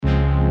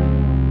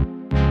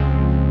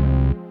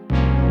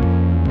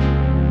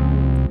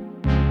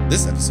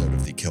This episode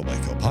of the Kill by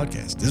Kill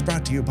podcast is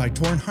brought to you by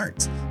Torn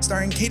Hearts,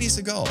 starring Katie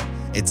Seagal.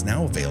 It's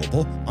now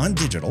available on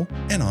digital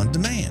and on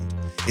demand.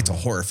 It's a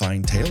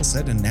horrifying tale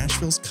set in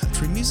Nashville's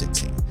country music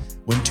scene.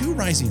 When two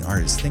rising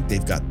artists think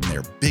they've gotten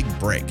their big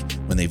break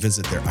when they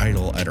visit their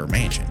idol at her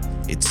mansion,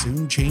 it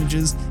soon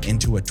changes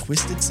into a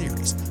twisted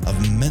series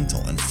of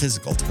mental and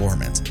physical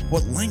torments.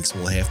 What lengths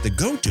will they have to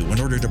go to in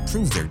order to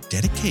prove their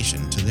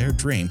dedication to their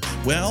dream?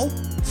 Well,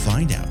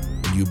 find out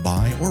when you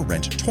buy or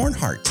rent Torn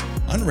Hearts,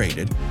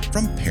 unrated,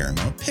 from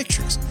Paramount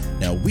Pictures.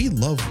 Now, we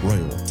love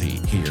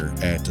royalty here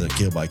at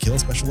Kill by Kill,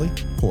 especially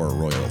horror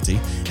royalty,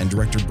 and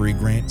director Bree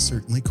Grant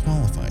certainly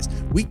qualifies.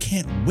 We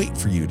can't wait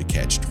for you to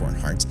catch Torn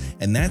Hearts,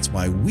 and that's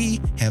why we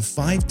have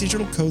 5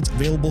 digital codes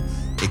available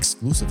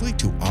exclusively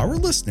to our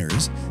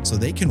listeners so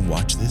they can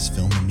watch this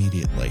film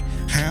immediately.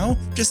 How?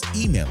 Just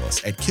email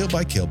us at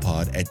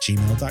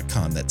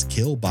killbykillpod@gmail.com. That's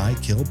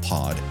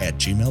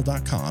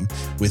killbykillpod@gmail.com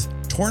with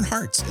Torn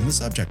Hearts in the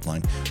subject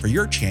line for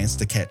your chance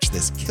to catch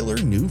this killer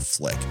new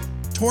flick.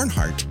 Torn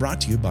Hearts,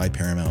 brought to you by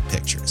Paramount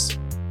Pictures.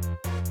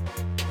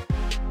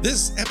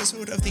 This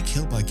episode of the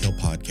Kill by Kill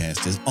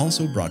podcast is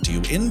also brought to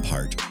you in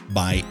part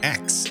by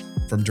X,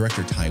 from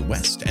director Ty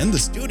West and the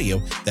studio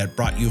that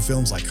brought you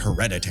films like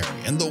Hereditary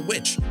and The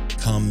Witch.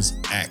 Comes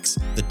X,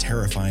 the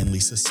terrifyingly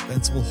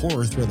suspenseful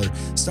horror thriller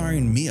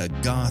starring Mia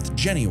Goth,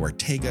 Jenny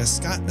Ortega,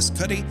 Scott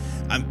Mescudi.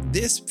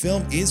 This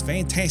film is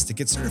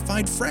fantastic. It's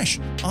certified fresh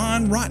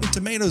on Rotten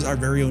Tomatoes. Our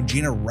very own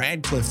Gina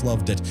Radcliffe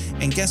loved it.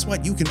 And guess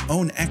what? You can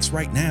own X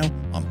right now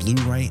on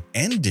Blu-ray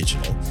and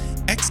digital.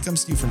 X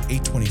comes to you from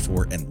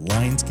A24 and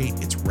Lionsgate.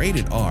 It's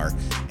rated R.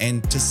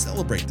 And to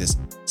celebrate this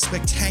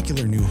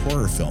spectacular new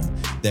horror film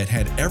that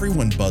had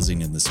everyone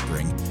buzzing in the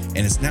spring and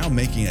is now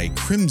making a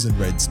crimson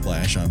red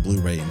splash on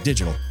Blu-ray and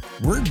digital,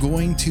 we're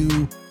going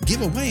to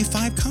give away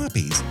 5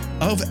 copies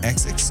of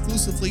X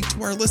exclusively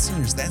to our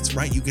listeners. That's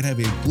right, you can have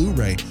a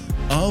Blu-ray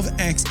of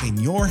X in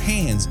your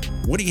hands.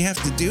 What do you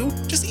have to do?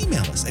 Just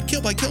email us at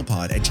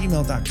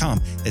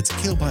killbykillpod@gmail.com. That's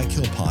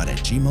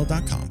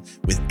killbykillpod@gmail.com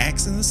with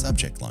X in the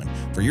subject line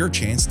for your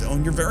chance to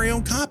own your very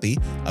own copy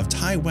of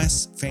Ty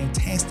West's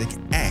fantastic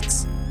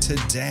X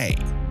today.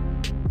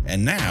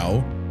 And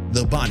now,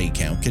 the body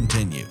count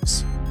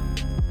continues.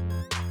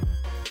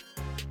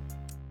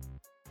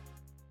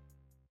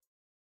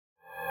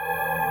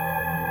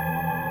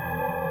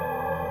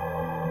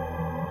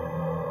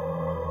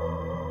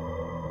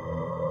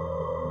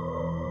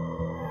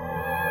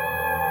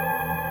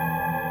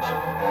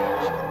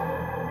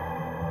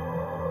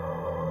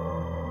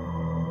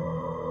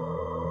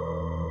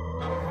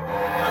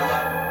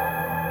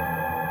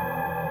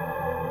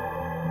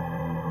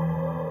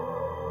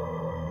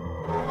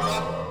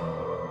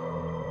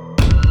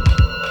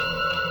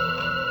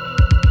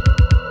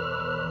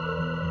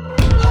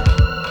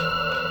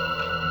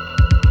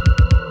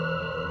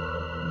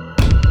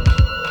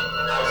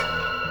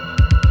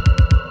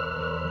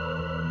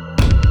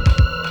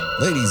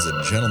 Ladies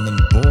and gentlemen,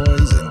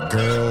 boys and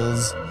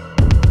girls,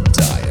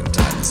 dying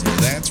times here.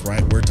 That's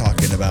right, we're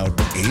talking about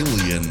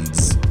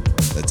Aliens.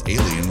 That's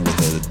Alien with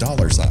a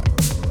 $sign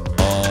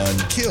on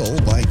Kill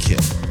by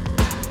Kill.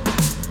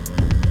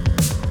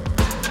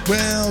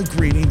 Well,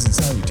 greetings and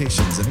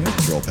salutations, and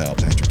it's your old pal,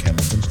 Patrick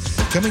Hamilton,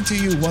 coming to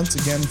you once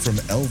again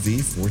from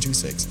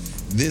LV426.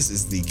 This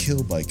is the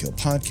Kill by Kill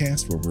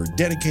podcast, where we're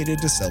dedicated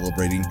to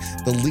celebrating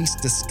the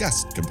least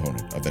discussed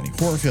component of any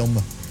horror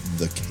film,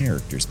 the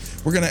characters.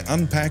 We're going to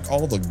unpack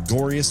all the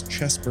goriest,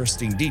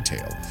 chest-bursting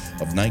detail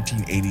of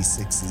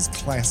 1986's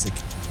classic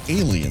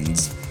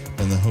Aliens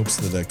in the hopes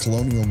that a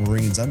colonial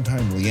marine's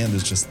untimely end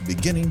is just the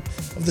beginning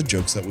of the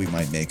jokes that we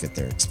might make at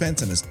their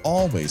expense. And as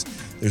always,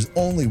 there's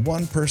only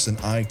one person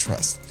I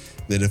trust,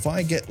 that if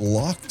I get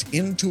locked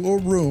into a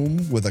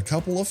room with a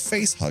couple of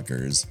face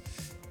huggers,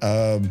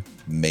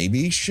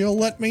 maybe she'll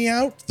let me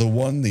out. The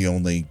one, the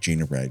only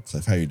Gina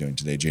Radcliffe. How are you doing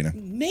today, Gina?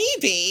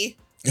 Maybe.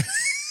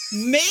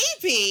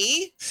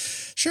 Maybe.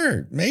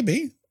 Sure,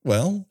 maybe.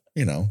 Well,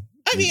 you know.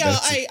 I mean,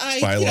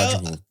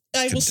 biological.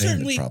 I will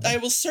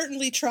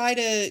certainly try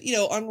to,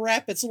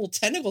 unwrap its little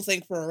tentacle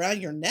thing from around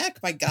your neck.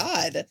 My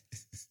God.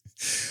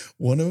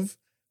 One of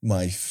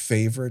my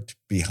favorite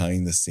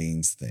behind the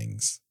scenes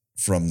things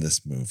from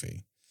this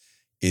movie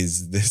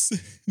is this,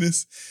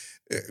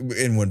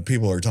 and when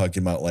people are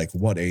talking about like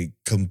what a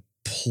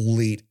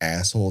complete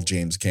asshole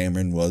James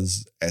Cameron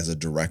was as a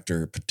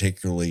director,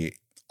 particularly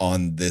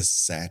on this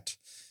set,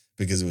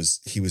 because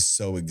he was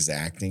so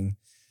exacting,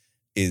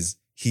 is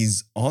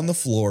he's on the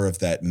floor of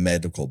that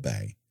medical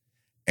bay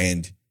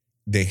and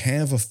they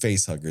have a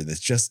face hugger that's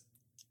just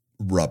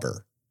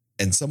rubber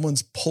and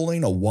someone's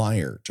pulling a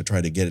wire to try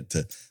to get it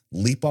to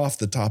leap off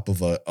the top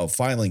of a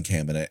filing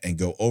cabinet and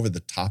go over the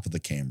top of the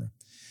camera.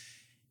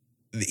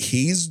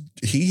 He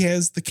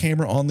has the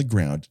camera on the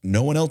ground.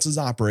 No one else is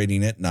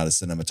operating it. Not a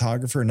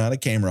cinematographer, not a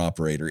camera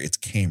operator. It's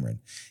Cameron.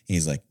 And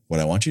he's like,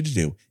 what I want you to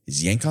do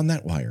is yank on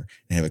that wire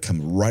and have it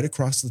come right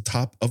across the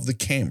top of the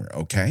camera.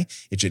 Okay.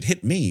 It should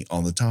hit me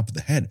on the top of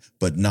the head,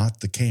 but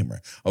not the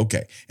camera.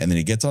 Okay. And then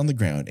he gets on the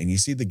ground and you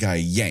see the guy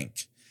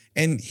yank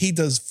And he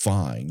does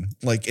fine.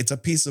 Like, it's a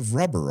piece of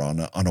rubber on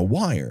a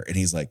wire. And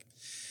he's like,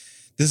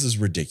 this is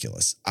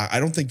ridiculous. I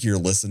don't think you're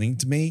listening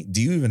to me.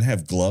 Do you even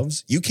have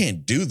gloves? You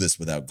can't do this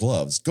without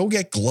gloves. Go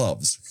get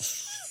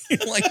gloves.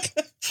 Like,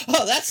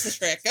 oh, that's the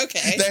trick.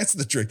 Okay. That's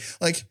the trick.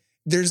 Like,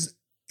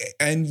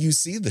 and you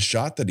see the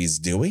shot that he's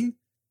doing.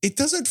 It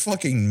doesn't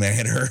fucking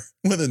matter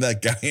whether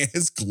that guy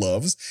has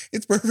gloves.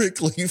 It's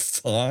perfectly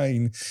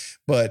fine.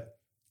 But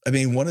I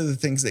mean, one of the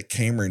things that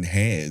Cameron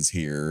has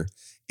here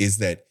is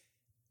that,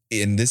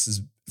 and this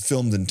is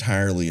filmed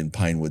entirely in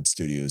Pinewood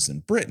Studios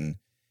in Britain,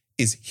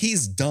 is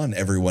he's done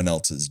everyone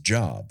else's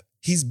job.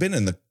 He's been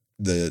in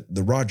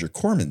the Roger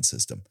Corman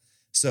system.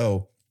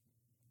 So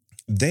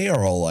they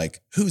are all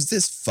like, who's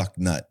this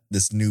fucknut,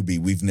 this newbie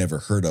we've never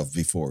heard of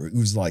before,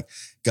 who's like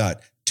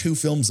got 2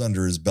 films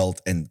under his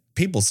belt, and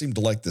people seem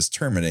to like this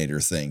Terminator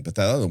thing, but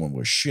that other one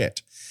was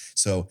shit.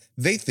 So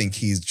they think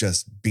he's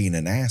just being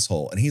an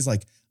asshole. And he's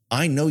like,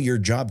 I know your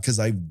job because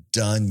I've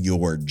done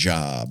your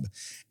job.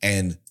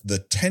 And the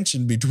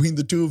tension between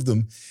the two of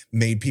them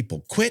made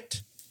people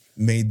quit,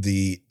 made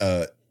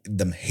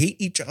them hate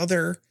each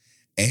other.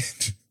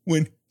 And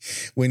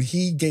when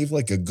he gave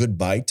like a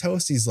goodbye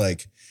toast, he's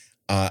like,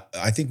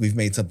 I think we've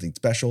made something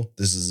special.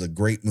 This is a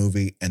great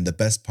movie. And the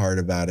best part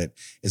about it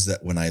is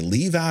that when I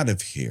leave out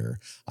of here,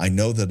 I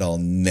know that I'll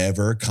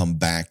never come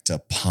back to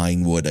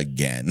Pinewood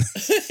again.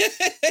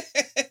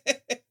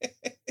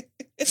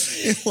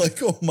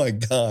 Like, oh my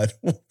God,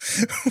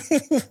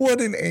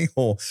 what an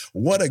a-hole.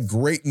 What a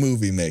great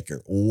movie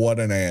maker. What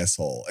an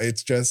asshole.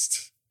 It's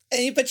just...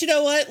 But you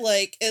know what?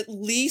 Like, at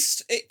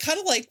least it kind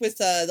of like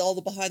with all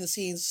the behind the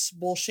scenes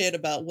bullshit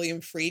about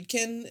William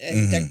Friedkin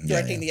and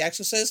directing The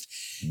Exorcist.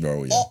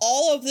 Oh, yeah.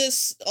 All of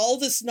this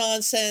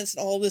nonsense,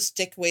 all this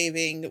dick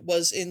waving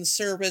was in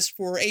service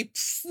for a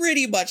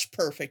pretty much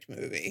perfect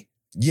movie.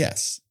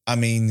 Yes. I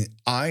mean,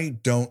 I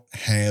don't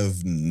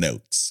have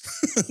notes.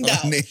 No,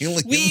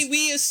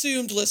 we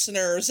assumed,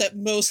 listeners, that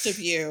most of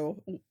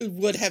you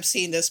would have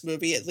seen this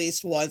movie at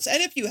least once.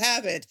 And if you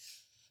haven't,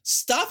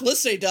 stop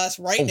listening to us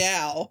right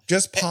now.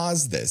 Just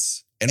pause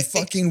this and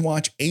fucking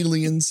watch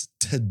Aliens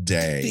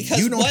today. Because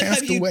you don't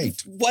have to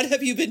wait. What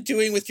have you been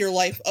doing with your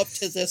life up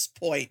to this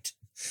point?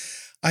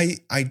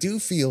 I do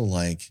feel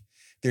like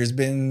there's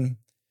been...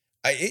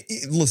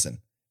 listen,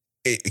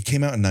 it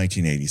came out in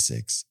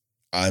 1986.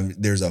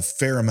 There's a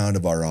fair amount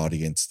of our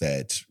audience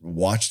that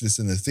watched this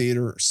in the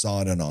theater,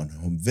 saw it on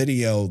home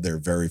video. They're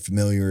very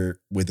familiar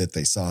with it.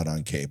 They saw it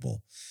on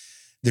cable.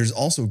 There's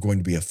also going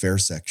to be a fair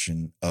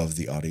section of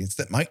the audience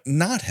that might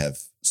not have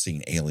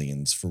seen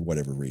Aliens for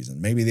whatever reason.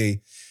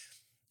 Maybe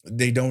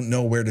they don't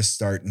know where to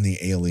start in the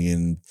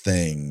Alien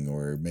thing,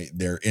 or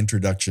their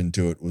introduction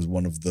to it was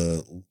one of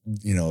the,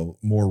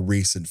 more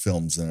recent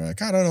films. And they're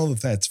like, I don't know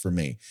if that's for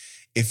me.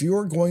 If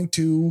you're going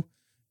to,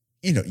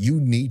 you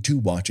need to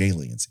watch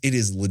Aliens. It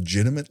is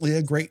legitimately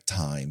a great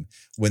time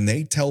when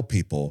they tell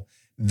people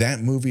that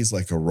movie is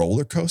like a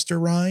roller coaster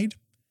ride.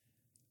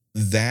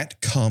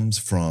 That comes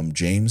from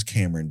James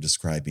Cameron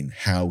describing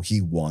how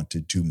he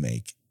wanted to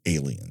make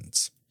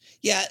Aliens.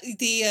 Yeah,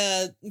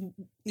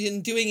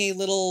 in doing a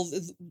little,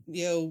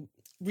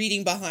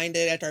 reading behind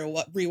it after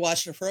I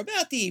rewatched it for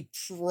about the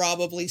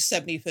probably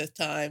 75th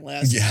time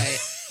last night.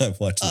 I've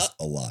watched this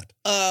a lot.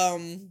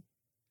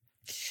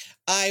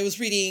 I was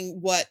reading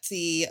what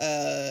the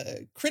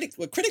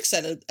critics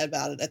said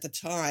about it at the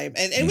time,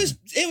 and it was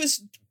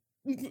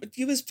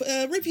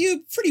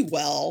reviewed pretty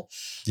well.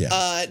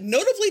 Yeah.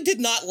 Notably did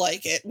not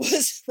like it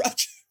was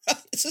Roger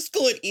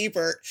Siskel and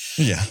Ebert.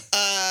 Yeah.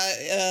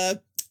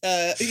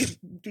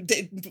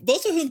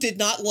 Both of whom did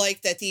not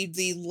like that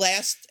the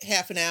last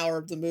half an hour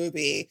of the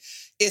movie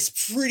is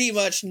pretty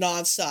much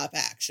nonstop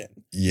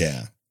action.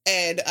 Yeah.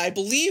 And I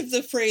believe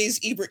the phrase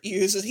Ebert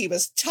used is he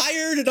was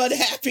tired and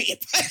unhappy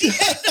by the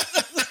end of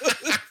the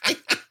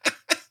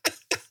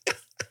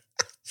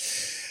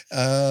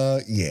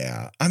movie.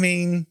 Yeah. I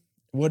mean,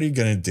 what are you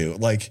going to do?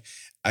 Like,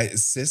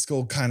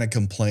 Siskel kind of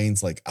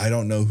complains, like, I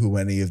don't know who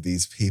any of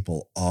these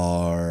people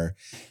are,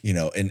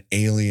 an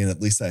Alien.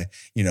 At least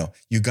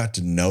you got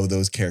to know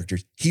those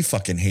characters. He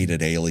fucking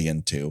hated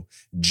Alien too.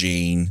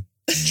 Gene.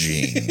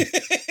 Gene.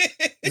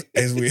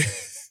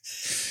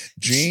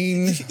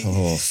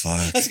 Oh,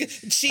 fuck.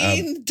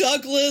 Gene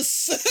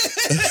Douglas.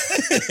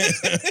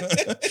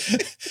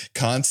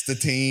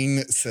 Constantine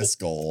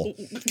Siskel.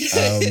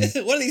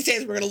 One of these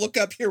days we're going to look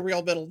up your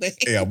real middle name.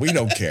 Yeah, we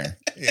don't care.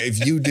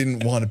 If you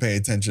didn't want to pay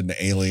attention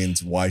to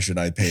Aliens, why should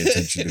I pay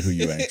attention to who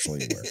you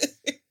actually were?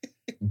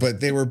 But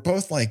they were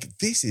both like,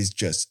 this is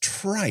just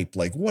tripe.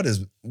 Like, what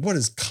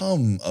has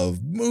come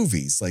of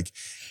movies? Like,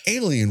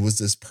 Alien was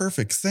this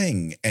perfect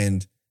thing,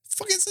 and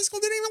fucking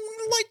Siskel didn't even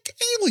like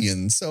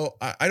Aliens. So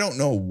I don't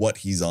know what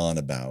he's on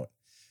about.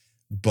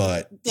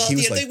 But he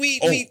was they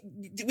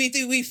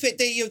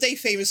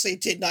famously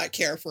did not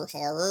care for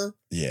horror.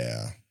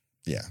 Yeah.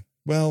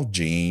 Well,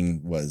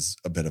 Gene was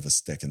a bit of a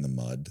stick in the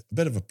mud, a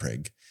bit of a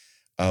prig.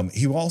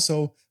 He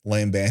also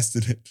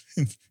lambasted it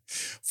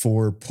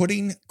for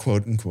putting,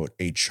 quote unquote,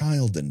 a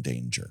child in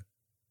danger,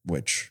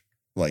 which,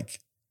 like,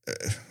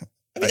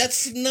 I mean,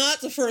 that's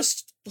not the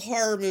first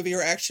horror movie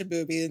or action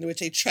movie in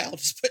which a child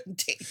is put in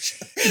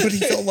danger. But he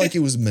felt like it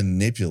was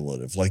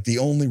manipulative. Like, the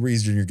only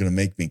reason you're going to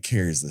make me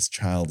care is this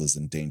child is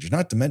in danger.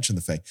 Not to mention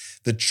the fact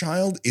the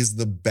child is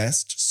the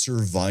best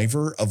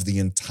survivor of the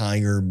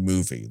entire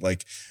movie.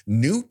 Like,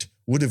 Newt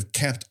would have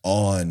kept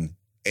on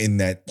in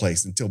that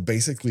place until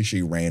basically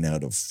she ran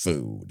out of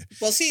food.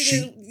 Well,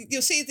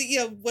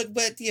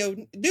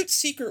 Newt's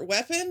secret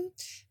weapon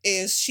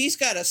is she's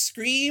got a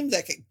scream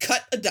that can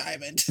cut a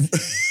diamond.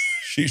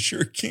 She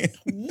sure can.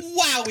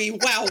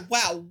 Wowie,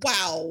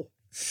 wow.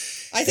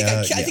 I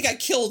think I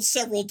killed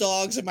several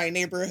dogs in my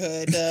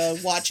neighborhood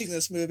watching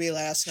this movie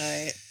last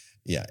night.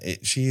 Yeah,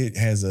 she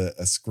has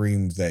a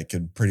scream that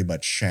could pretty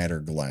much shatter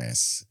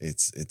glass.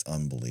 It's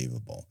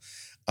unbelievable.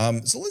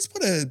 So let's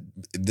put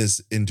this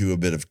into a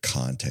bit of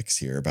context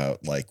here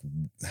about like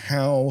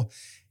how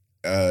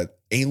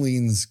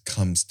Aliens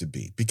comes to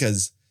be,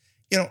 because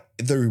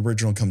the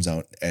original comes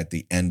out at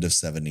the end of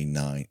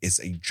 1979. It's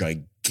a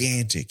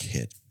gigantic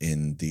hit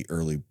in the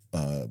early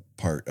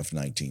part of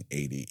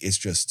 1980. It's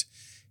just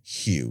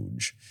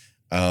huge.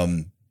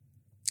 And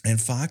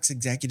Fox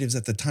executives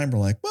at the time were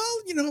like,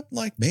 well,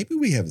 like maybe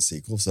we have a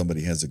sequel if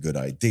somebody has a good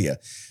idea.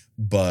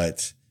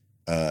 But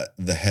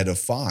the head of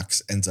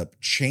Fox ends up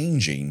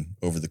changing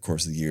over the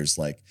course of the years,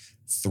 like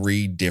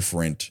 3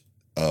 different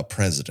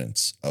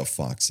presidents of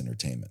Fox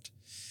Entertainment.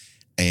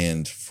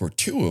 And for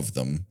 2 of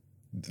them,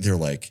 they're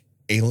like,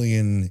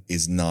 Alien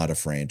is not a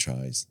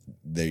franchise.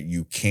 That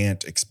you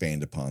can't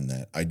expand upon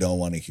that. I don't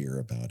want to hear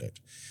about it.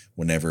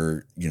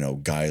 Whenever,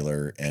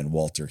 Giler and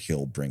Walter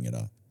Hill bring it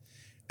up.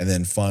 And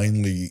then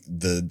finally,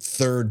 the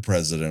 3rd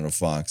president of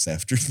Fox,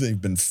 after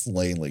they've been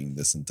flailing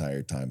this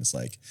entire time, is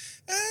like,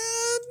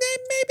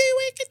 maybe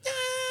we could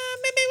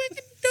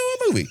do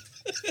a movie.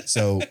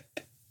 So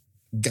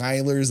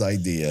Giler's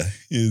idea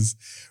is,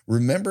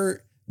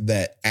 remember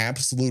that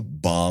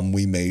absolute bomb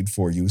we made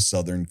for you,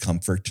 Southern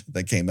Comfort,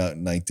 that came out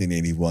in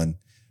 1981?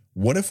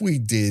 What if we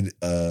did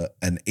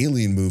an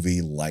Alien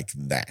movie like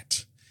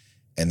that?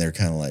 And they're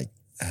kind of like,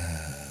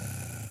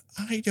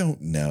 I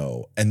don't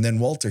know. And then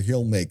Walter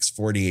Hill makes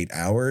 48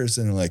 Hours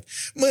and they're like,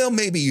 well,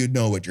 maybe you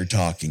know what you're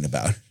talking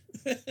about.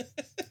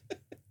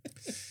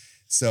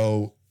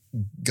 So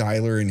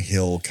Giler and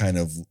Hill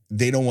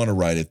they don't want to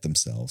write it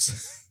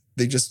themselves.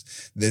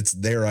 It's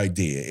their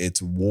idea.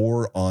 It's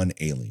War on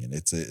Alien.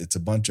 It's a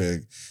bunch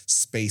of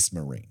space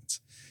marines.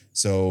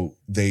 So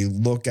they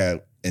look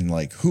at and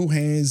like, who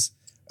has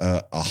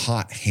a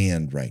hot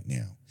hand right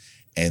now?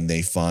 And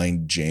they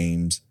find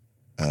James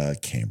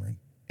Cameron.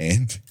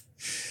 And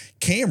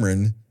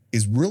Cameron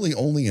is really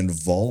only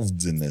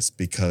involved in this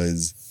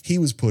because he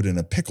was put in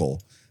a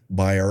pickle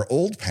by our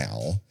old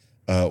pal,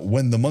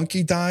 When the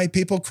Monkey Die,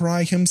 People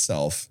Cry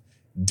himself,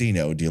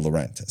 Dino De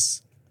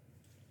Laurentiis.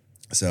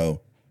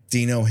 So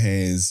Dino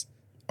has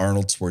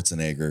Arnold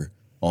Schwarzenegger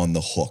on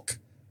the hook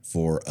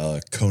for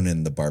a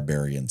Conan the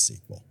Barbarian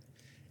sequel.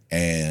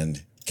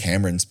 And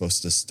Cameron's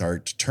supposed to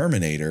start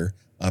Terminator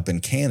up in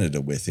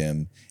Canada with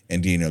him.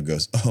 And Dino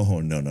goes,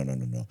 oh, no.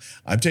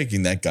 I'm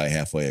taking that guy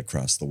halfway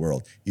across the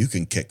world. You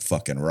can kick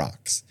fucking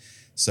rocks.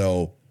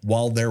 So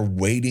while they're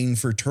waiting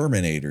for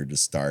Terminator to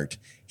start,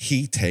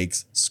 he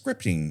takes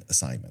scripting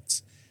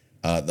assignments.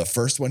 The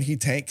first one he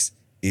takes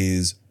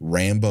is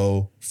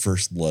Rambo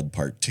First Blood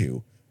Part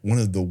 2. One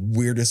of the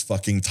weirdest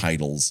fucking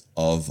titles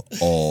of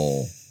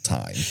all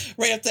time.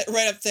 Right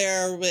up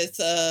there with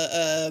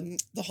The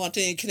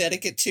Haunting in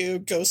Connecticut 2,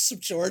 Ghosts of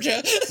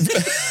Georgia.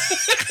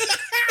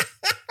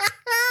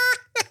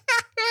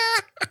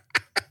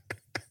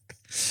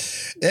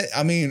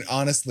 I mean,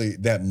 honestly,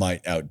 that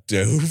might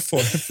outdo for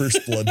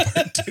First Blood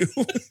Part 2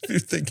 if you're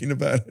thinking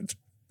about it.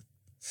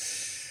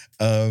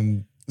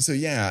 So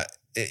yeah,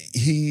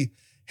 he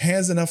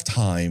has enough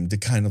time to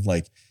kind of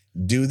like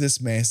do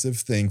this massive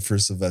thing for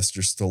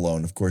Sylvester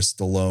Stallone. Of course,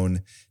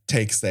 Stallone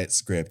takes that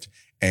script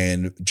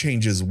and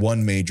changes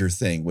one major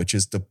thing, which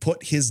is to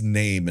put his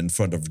name in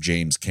front of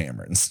James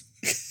Cameron's.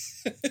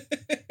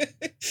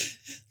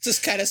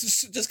 Just kind of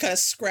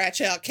scratch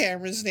out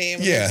Cameron's name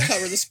and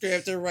cover the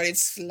script and write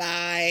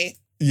Sly.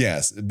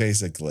 Yes,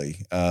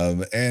 basically.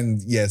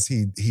 And yes,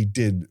 he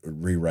did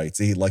rewrites.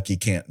 He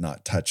can't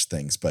not touch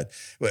things. But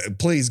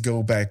please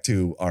go back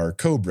to our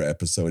Cobra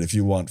episode if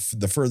you want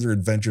the further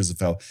adventures of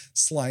how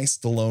Sly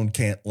Stallone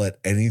can't let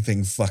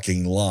anything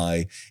fucking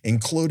lie,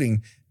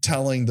 including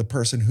telling the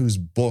person whose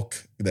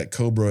book that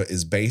Cobra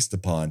is based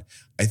upon,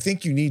 I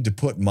think you need to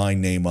put my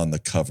name on the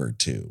cover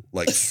too.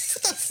 Like, what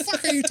the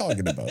fuck are you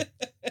talking about?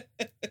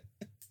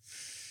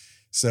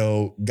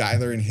 So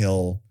Giler and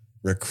Hill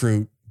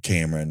recruit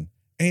Cameron,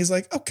 and he's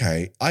like,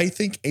 okay, I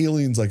think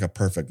Alien's like a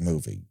perfect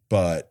movie,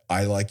 but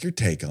I like your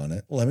take on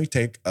it. Let me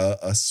take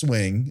a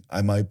swing.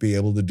 I might be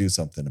able to do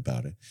something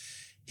about it.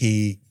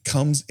 He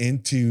comes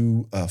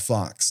into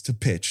Fox to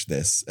pitch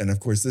this. And of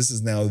course, this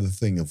is now the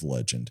thing of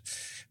legend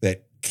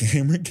that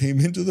Cameron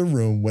came into the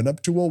room, went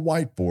up to a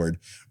whiteboard,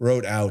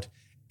 wrote out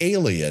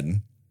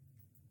Alien,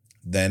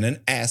 then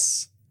an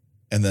S,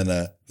 and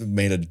then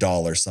made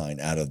a $sign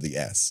out of the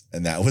S.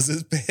 And that was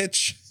his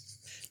pitch.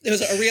 It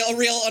was a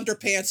real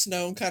underpants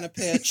known kind of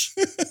pitch.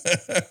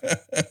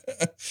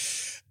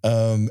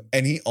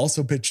 And he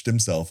also pitched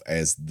himself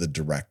as the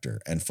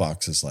director. And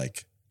Fox is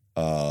like,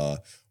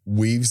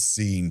 we've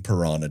seen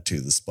Piranha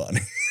 2: The Spun.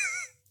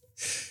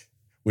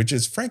 Which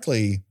is,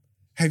 frankly,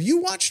 have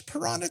you watched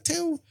Piranha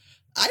 2?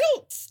 I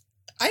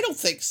don't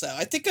think so.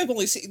 I think I've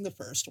only seen the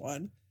first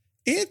one.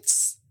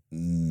 It's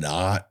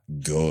not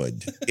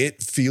good.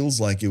 It feels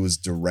like it was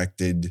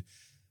directed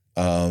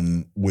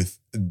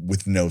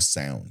with no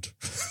sound.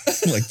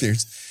 Like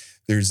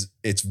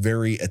it's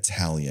very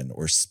Italian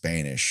or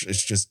Spanish.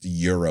 It's just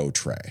Euro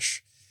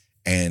trash.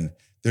 And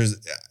there's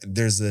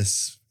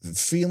this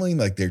feeling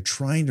like they're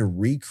trying to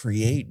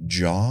recreate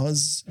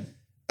Jaws,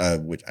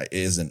 which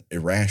isn't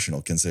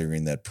irrational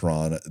considering that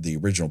the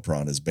original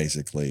Piranha is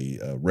basically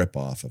a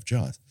ripoff of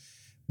Jaws.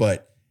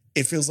 But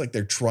it feels like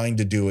they're trying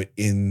to do it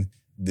in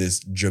this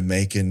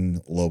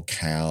Jamaican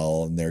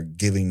locale, and they're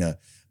giving a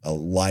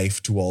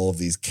life to all of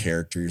these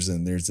characters.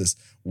 And there's this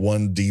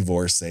one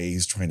divorcee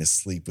who's trying to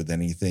sleep with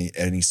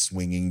any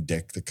swinging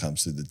dick that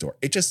comes through the door.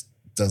 It just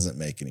doesn't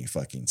make any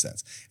fucking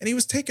sense. And he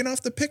was taken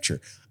off the picture.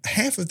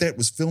 Half of that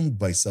was filmed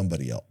by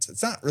somebody else.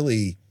 It's not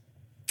really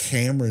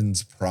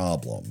Cameron's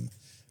problem,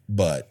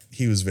 but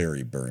he was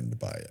very burned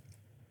by it.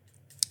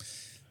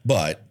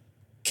 But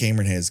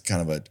Cameron has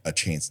kind of a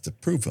chance to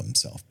prove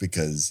himself,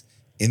 because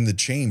in The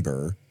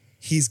Chamber,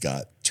 he's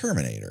got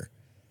Terminator.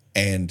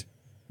 And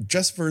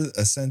just for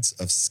a sense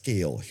of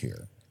scale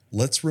here,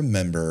 let's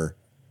remember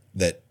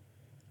that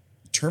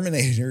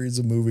Terminator is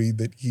a movie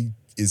that he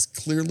is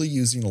clearly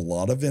using a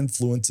lot of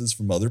influences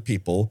from other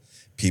people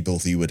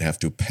he would have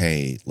to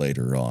pay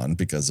later on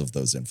because of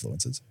those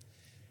influences.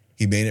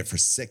 He made it for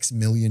 $6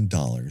 million,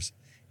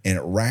 and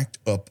it racked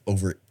up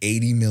over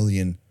 80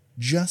 million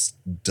just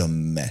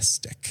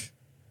domestic.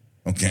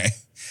 Okay?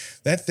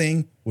 That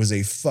thing was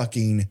a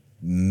fucking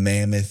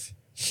mammoth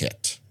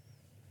hit.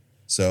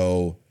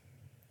 So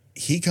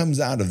he comes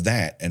out of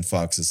that, and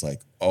Fox is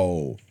like,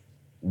 oh,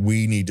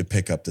 we need to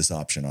pick up this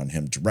option on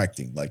him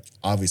directing. Like,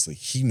 obviously,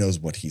 he knows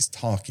what he's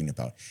talking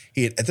about.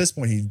 At this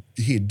point,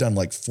 he had done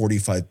like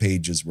 45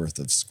 pages worth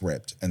of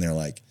script, and they're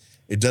like,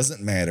 it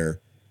doesn't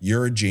matter.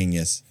 You're a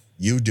genius.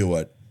 You do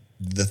it.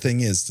 The thing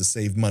is, to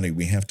save money,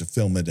 we have to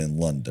film it in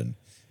London.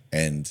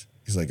 And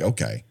he's like,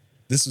 okay.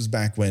 This was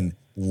back when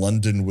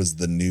London was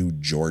the new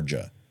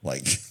Georgia.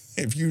 Like,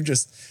 if you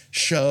just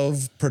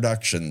shove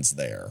productions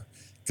there,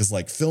 because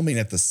like filming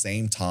at the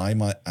same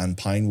time on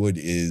Pinewood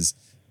is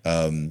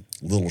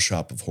Little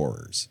Shop of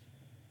Horrors.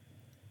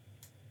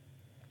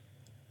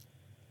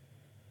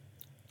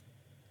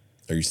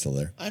 Are you still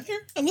there? I'm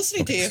here. I'm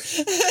listening to you.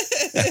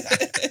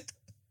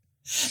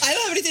 I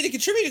don't have anything to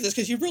contribute to this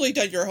because you've really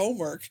done your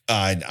homework.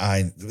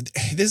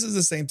 This is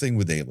the same thing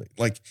with Alien.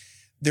 Like,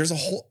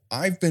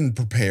 I've been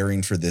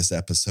preparing for this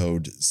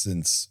episode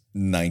since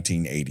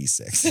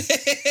 1986.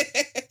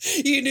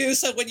 You knew,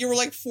 so when you were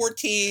like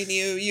 14,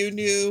 you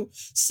knew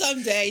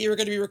someday you were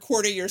going to be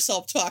recording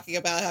yourself talking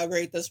about how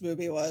great this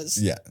movie was.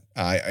 Yeah,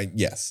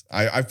 yes.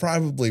 I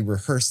probably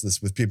rehearsed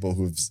this with people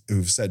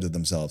who've said to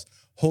themselves,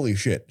 "Holy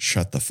shit,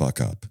 shut the fuck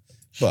up."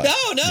 But,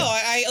 no.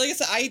 I like I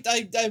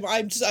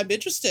said, I'm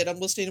interested. I'm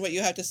listening to what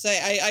you have to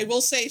say. I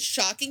will say,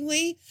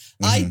 shockingly,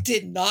 I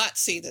did not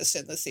see this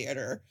in the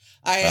theater.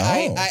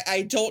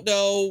 I don't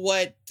know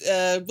what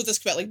this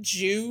came out, like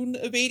June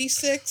of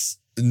 '86.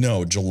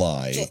 No,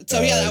 July.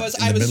 So yeah,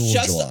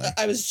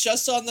 I was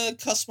just on the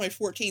cusp of my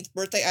 14th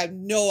birthday. I have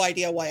no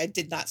idea why I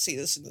did not see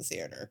this in the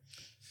theater.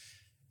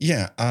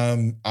 Yeah,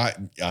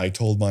 I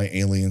told my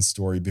Alien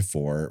story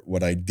before.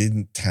 What I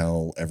didn't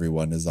tell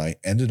everyone is I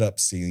ended up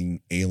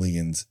seeing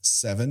Aliens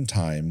 7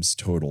 times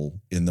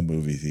total in the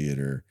movie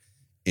theater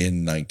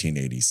in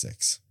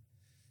 1986.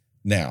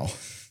 Now,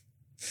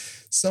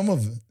 some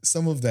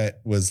of that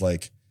was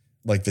like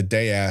the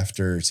day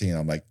after seeing it,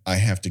 I'm like, I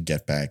have to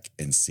get back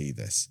and see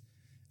this.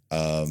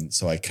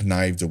 So I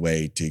connived a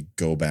way to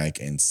go back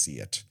and see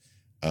it.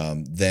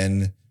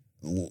 Then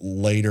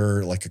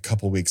later, like a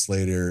couple weeks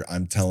later,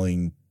 I'm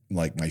telling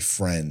like my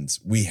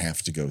friends, we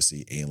have to go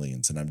see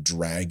Aliens, and I'm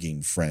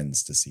dragging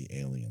friends to see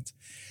Aliens.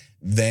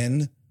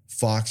 Then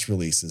Fox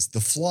releases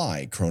The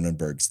Fly,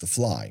 Cronenberg's The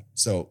Fly.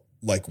 So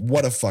like,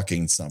 what a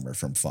fucking summer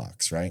from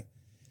Fox, right?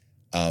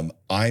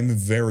 I'm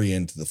very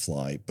into The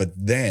Fly, but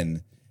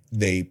then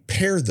they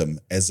pair them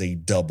as a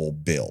double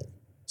bill.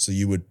 So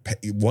you would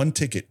one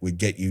ticket would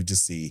get you to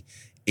see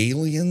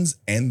Aliens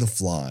and The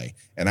Fly.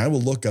 And I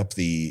will look up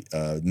the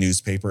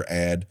newspaper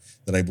ad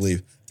that I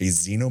believe a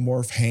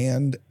xenomorph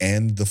hand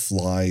and The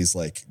Fly's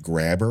like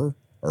grabber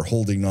are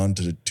holding on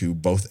to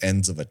both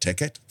ends of a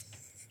ticket.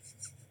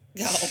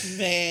 Oh,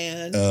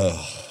 man.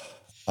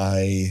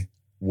 I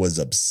was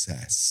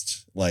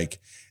obsessed. Like,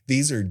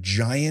 these are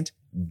giant,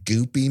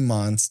 goopy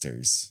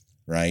monsters,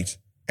 right?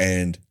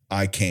 And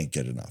I can't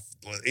get enough.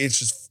 It's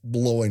just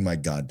blowing my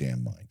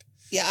goddamn mind.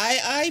 Yeah,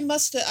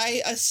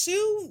 I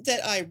assume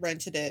that I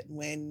rented it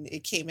when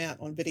it came out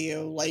on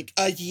video like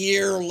a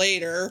year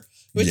later,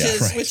 which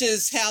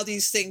is how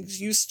these things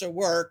used to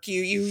work.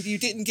 You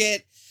didn't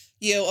get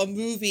a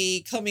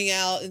movie coming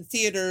out in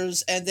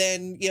theaters and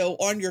then,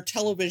 on your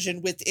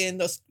television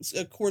within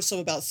a course of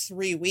about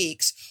 3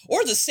 weeks,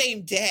 or the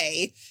same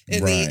day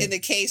in the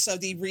case of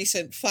the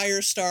recent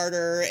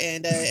Firestarter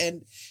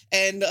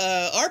and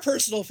our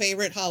personal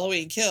favorite,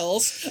 Halloween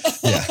Kills.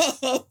 Yeah.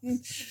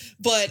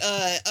 But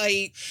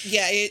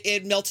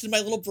it melted in my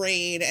little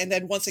brain. And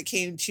then once it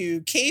came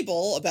to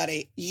cable about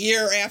a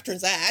year after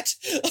that,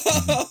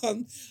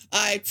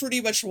 I pretty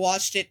much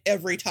watched it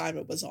every time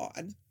it was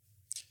on.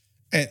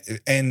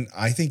 And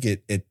I think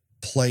it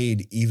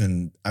played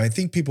even, I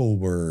think people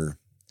were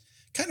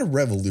kind of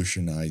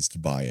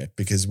revolutionized by it,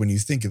 because when you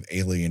think of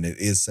Alien, it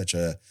is such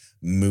a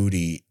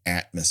moody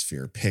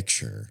atmosphere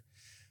picture.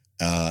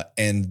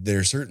 And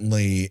there's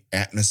certainly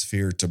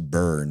atmosphere to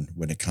burn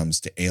when it comes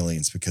to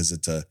Aliens, because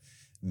it's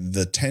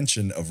the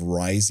tension of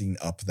rising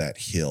up that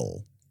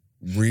hill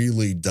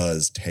really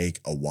does take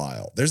a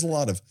while. There's a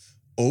lot of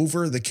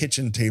over the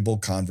kitchen table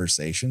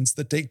conversations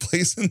that take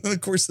place in the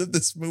course of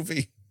this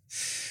movie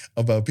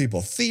about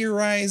people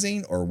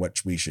theorizing or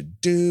what we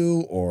should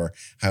do or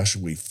how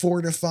should we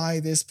fortify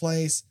this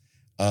place.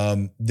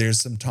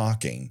 There's some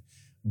talking,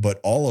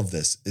 but all of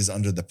this is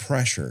under the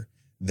pressure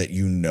that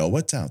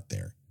what's out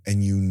there,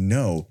 and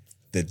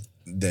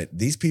that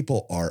these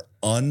people are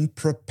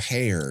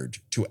unprepared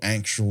to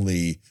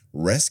actually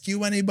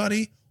rescue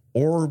anybody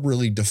or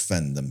really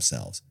defend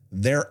themselves.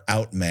 They're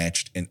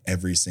outmatched in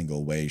every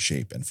single way,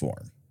 shape, and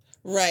form.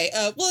 Right.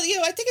 I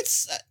think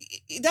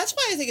that's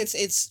why I think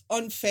it's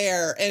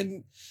unfair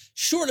and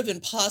sort of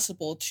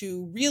impossible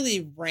to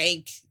really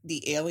rank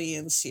the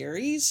Alien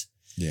series.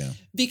 Yeah.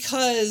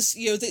 Because,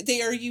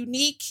 they are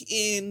unique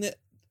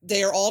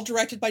they are all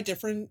directed by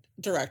different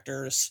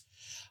directors,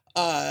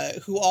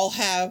 who all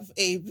have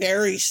a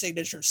very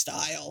signature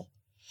style.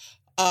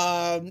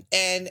 And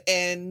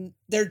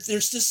they're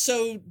just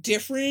so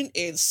different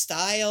in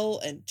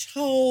style and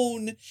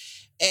tone.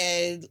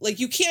 And like,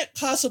 you can't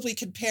possibly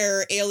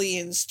compare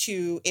Aliens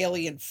to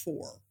Alien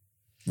 4.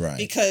 Right.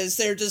 Because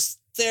they're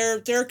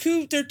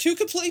two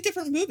completely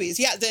different movies.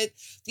 Yeah, that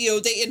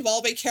they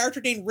involve a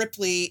character named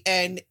Ripley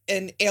and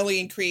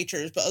alien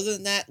creatures, but other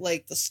than that,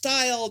 like the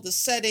style, the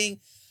setting,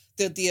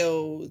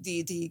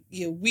 the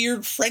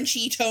weird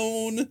Frenchy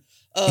tone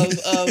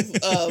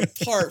of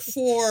part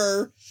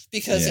 4,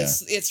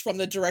 because it's from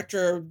the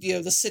director of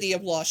the City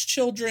of Lost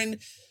Children.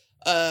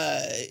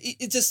 I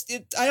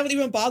don't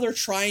even bother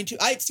trying to.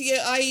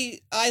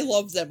 I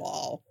love them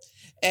all.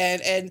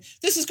 And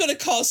this is going to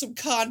cause some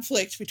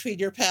conflict between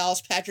your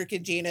pals Patrick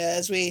and Gina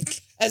as we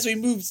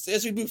move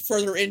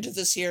further into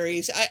the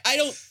series.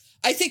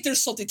 I think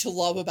there's something to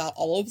love about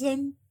all of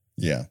them.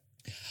 Yeah.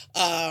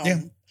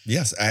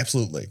 Yes,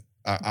 absolutely.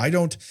 I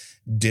don't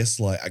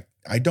dislike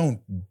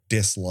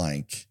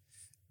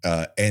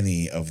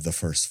any of the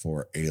first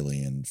 4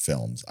 Alien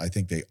films. I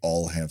think they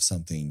all have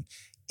something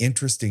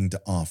interesting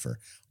to offer.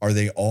 Are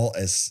they all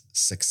as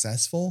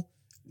successful?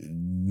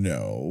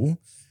 No.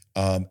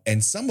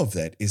 And some of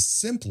that is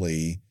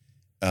simply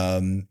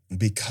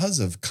because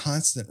of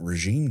constant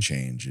regime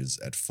changes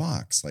at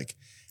Fox. Like,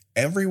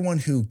 everyone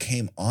who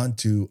came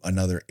onto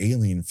another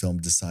Alien film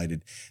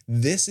decided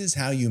this is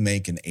how you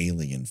make an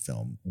Alien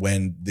film.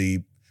 When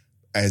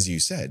as you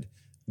said,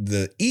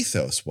 the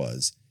ethos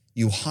was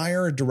you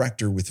hire a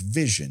director with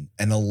vision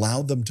and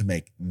allow them to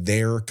make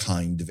their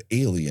kind of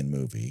Alien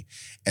movie.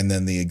 And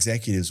then the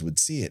executives would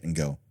see it and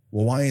go,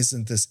 well, why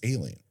isn't this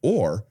Alien?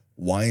 Or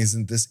why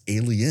isn't this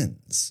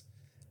Aliens?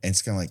 And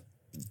it's kind of like,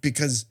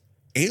 because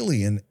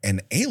Alien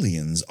and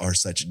Aliens are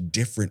such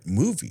different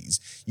movies.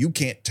 You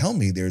can't tell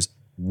me there's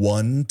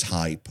one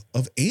type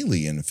of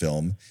Alien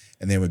film.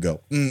 And they would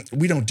go,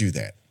 we don't do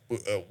that.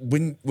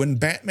 When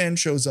Batman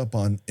shows up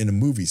in a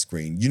movie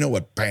screen, you know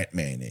what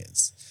Batman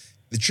is.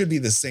 It should be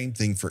the same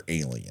thing for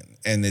Alien.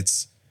 And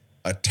it's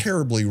a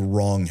terribly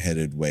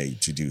wrong-headed way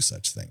to do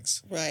such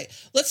things. Right.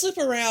 Let's loop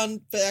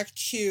around back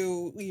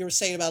to what you were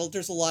saying about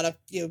there's a lot of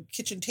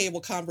kitchen table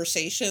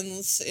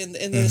conversations in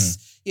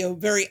this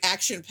very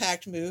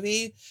action-packed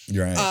movie.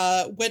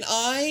 Right. When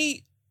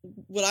I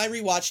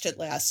rewatched it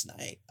last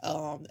night,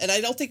 and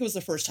I don't think it was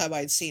the first time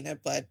I'd seen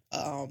it, but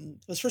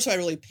it was the first time I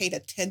really paid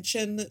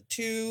attention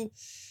to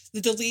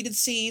the deleted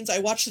scenes. I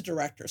watched the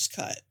director's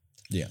cut.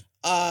 Yeah.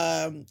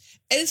 And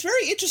it's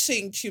very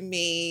interesting to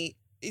me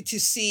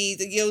to see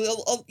that,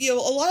 a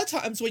lot of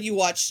times when you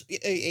watch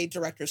a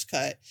director's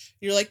cut,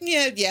 you're like,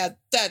 yeah,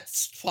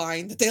 that's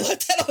fine that they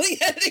left that on the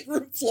editing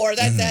room floor.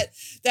 That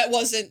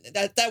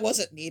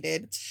wasn't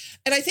needed.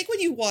 And I think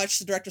when you watch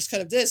the director's cut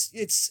of this,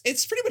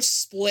 it's pretty much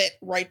split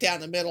right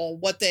down the middle,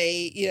 what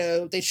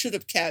they should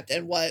have kept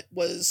and what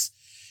was,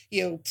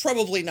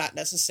 probably not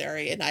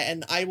necessary.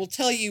 And I will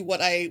tell you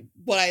what I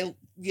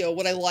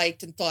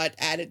liked and thought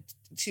added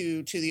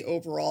to the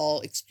overall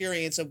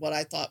experience of what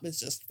I thought was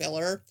just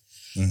filler.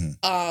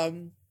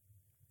 Mm-hmm.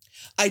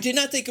 I did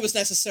not think it was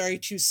necessary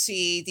to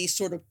see the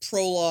sort of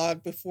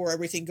prologue before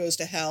everything goes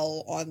to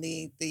hell on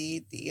the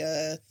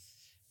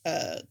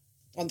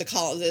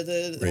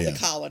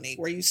colony,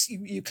 where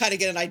you kind of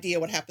get an idea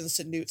what happens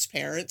to Newt's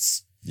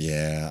parents.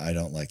 Yeah, I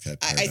don't like that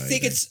part I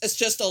think either. it's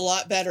just a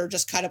lot better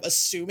just kind of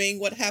assuming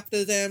what happened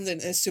to them than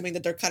assuming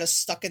that they're kind of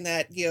stuck in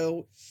that,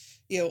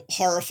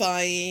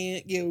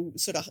 horrifying,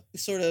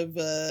 sort of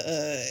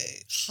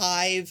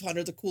hive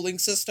under the cooling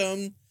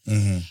system.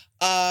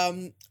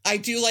 I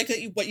do like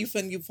that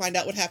when you find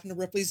out what happened to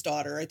Ripley's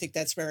daughter. I think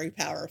that's very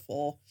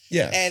powerful.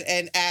 Yeah,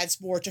 and adds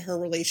more to her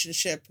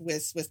relationship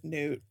with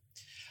Newt.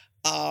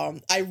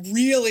 I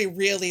really,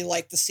 really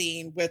like the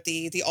scene with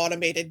the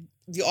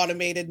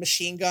automated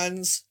machine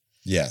guns.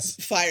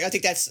 Yes. Fire. I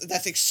think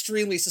that's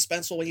extremely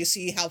suspenseful when you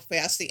see how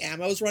fast the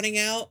ammo is running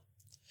out.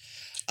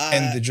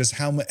 And just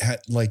how much,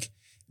 like,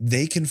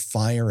 they can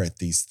fire at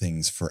these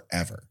things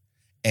forever.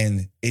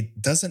 And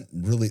it doesn't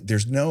really,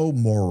 there's no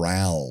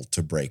morale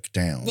to break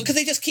down. Because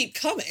they just keep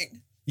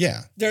coming.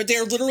 Yeah.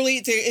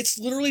 It's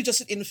literally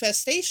just an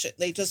infestation.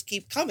 They just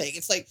keep coming.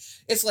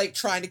 It's like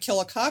trying to kill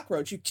a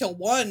cockroach. You kill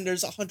one,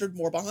 there's 100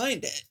 more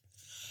behind it.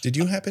 Did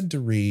you happen to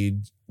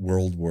read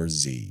World War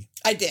Z?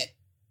 I did.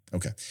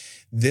 Okay.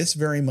 This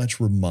very much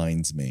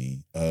reminds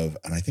me of,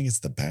 and I think it's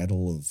the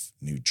Battle of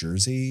New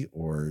Jersey,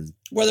 or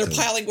where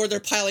they're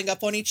piling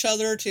up on each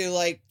other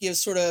to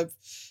sort of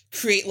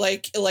create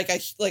like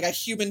a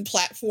human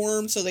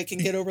platform so they can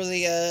get over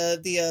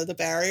the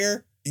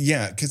barrier.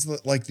 Yeah, because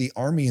like the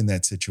army in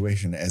that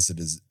situation, as it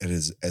is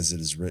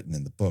written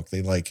in the book,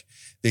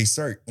 they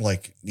start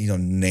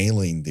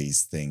nailing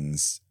these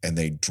things and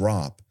they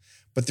drop,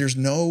 but there's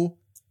no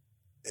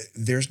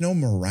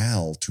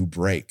morale to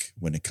break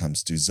when it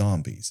comes to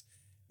zombies.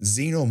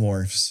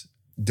 Xenomorphs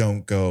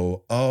don't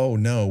go, oh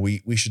no,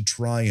 we should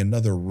try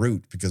another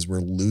route because we're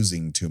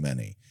losing too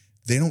many.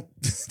 They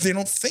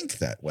don't think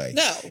that way.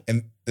 No.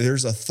 And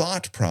there's a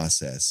thought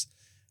process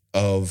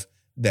of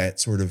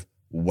that sort of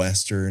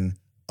Western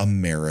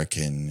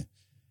American,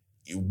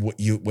 what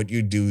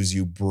you do is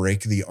you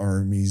break the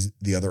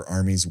other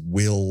army's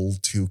will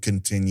to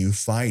continue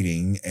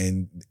fighting,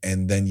 and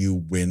then you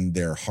win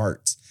their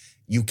hearts.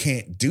 You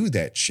can't do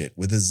that shit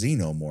with a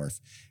xenomorph.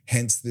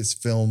 Hence this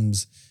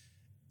film's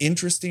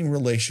interesting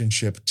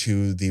relationship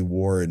to the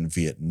war in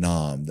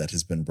Vietnam that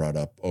has been brought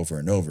up over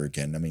and over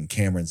again. I mean,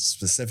 Cameron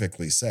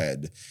specifically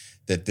said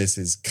that this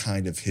is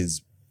kind of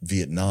his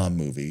Vietnam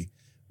movie,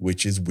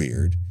 which is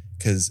weird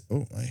because,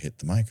 I hit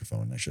the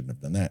microphone. I shouldn't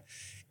have done that.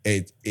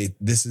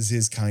 This is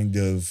his kind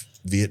of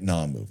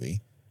Vietnam movie,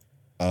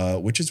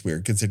 which is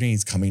weird considering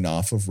he's coming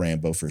off of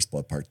Rambo First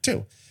Blood Part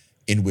 2.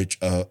 In which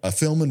a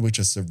film in which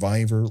a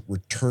survivor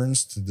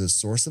returns to the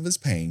source of his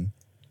pain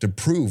to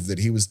prove that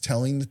he was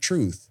telling the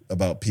truth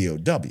about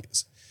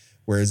POWs.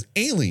 Whereas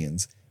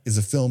Aliens is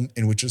a film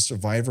in which a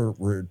survivor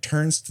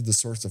returns to the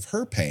source of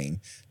her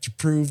pain to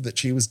prove that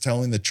she was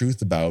telling the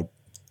truth about,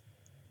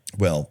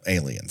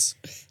 aliens.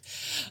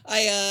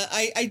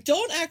 I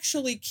don't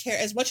actually care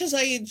as much as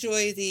I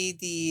enjoy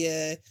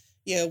the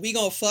we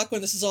gonna fuck when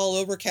this is all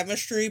over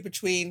chemistry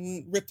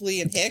between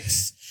Ripley and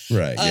Hicks.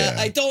 Right. Yeah.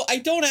 I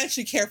don't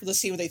actually care for the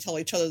scene where they tell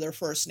each other their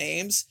first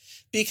names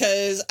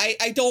because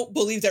I don't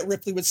believe that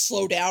Ripley would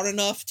slow down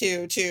enough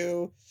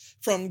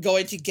from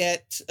going to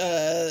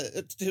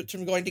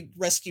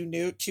rescue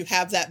Newt to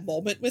have that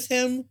moment with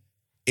him.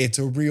 It's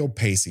a real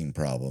pacing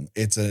problem.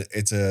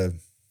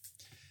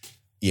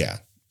 Yeah.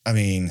 I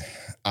mean,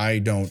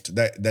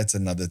 that's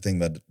another thing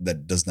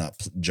that does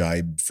not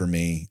jibe for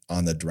me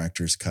on the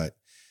director's cut.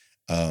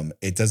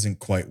 It doesn't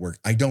quite work.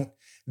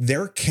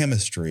 Their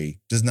chemistry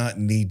does not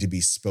need to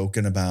be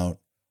spoken about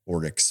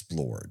or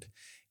explored.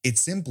 It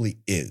simply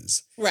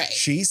is. Right.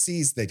 She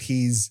sees that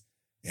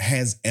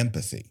has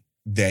empathy,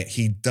 that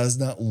he does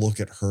not look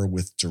at her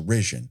with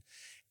derision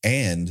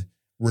and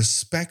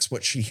respects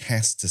what she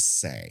has to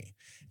say.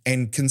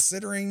 And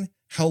considering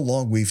how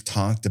long we've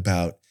talked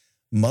about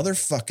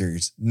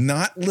motherfuckers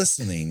not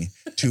listening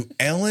to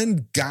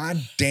Ellen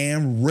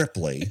goddamn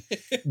Ripley,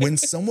 when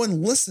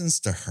someone listens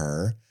to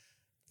her,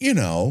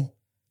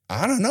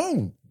 I don't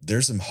know.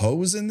 There's some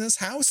hoes in this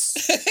house.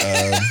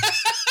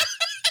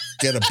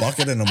 Get a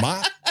bucket and a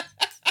mop.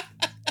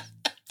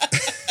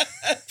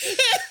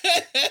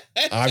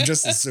 I'm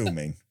just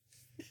assuming.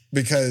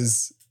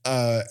 Because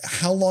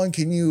how long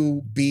can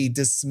you be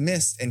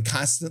dismissed and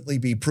constantly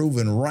be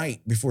proven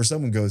right before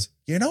someone goes,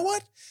 you know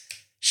what?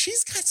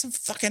 She's got some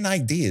fucking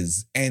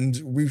ideas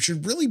and we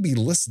should really be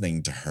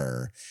listening to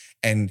her.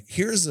 And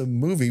here's a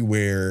movie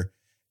where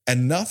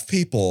enough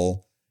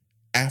people,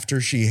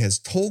 after she has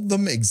told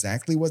them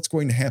exactly what's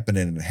going to happen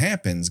and it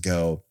happens,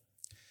 go,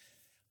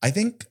 I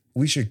think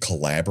we should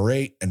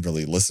collaborate and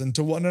really listen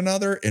to one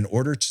another in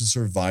order to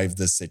survive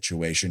this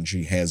situation.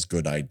 She has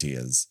good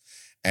ideas.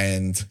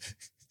 And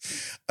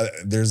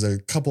there's a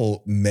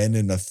couple men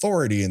in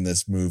authority in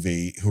this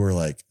movie who are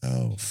like,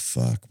 oh,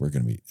 fuck, we're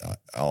going to be,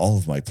 all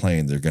of my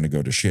plans are going to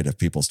go to shit if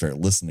people start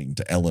listening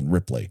to Ellen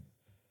Ripley.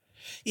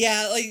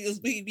 Yeah,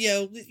 we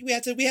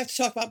have to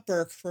talk about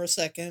Burke for a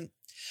second.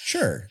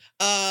 Sure.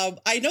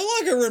 I no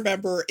longer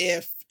remember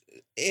if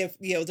if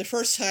the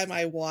first time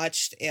I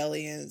watched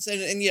Aliens,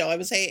 and I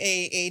was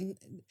a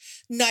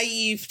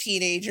naive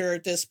teenager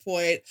at this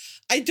point.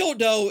 I don't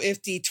know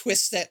if the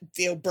twist that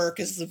Burke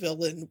is the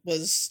villain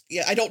was.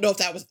 I don't know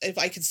if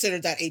I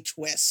considered that a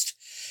twist.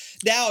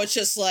 Now it's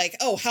just like,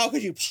 oh, how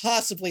could you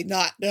possibly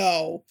not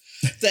know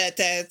that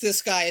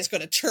this guy is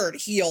going to turn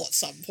heel at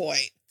some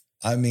point?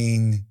 I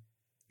mean,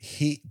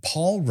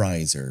 Paul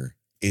Reiser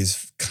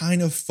is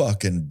kind of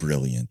fucking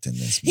brilliant in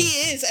this movie.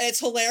 He is, and it's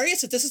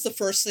hilarious that this is the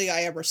first thing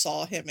I ever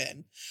saw him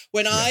in.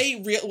 When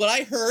I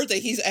heard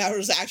that I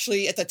was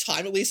actually, at the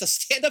time at least, a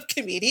stand-up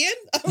comedian,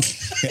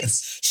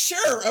 yes.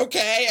 Sure,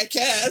 okay, I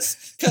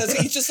guess, because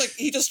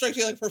he just strikes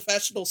me like a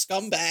professional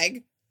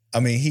scumbag. I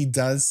mean, he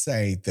does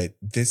say that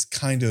this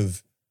kind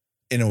of,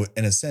 in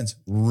a sense,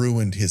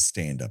 ruined his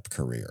stand-up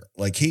career.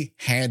 Like, he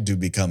had to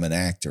become an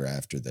actor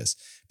after this,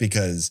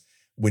 because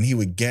when he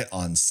would get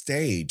on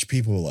stage,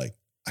 people were like,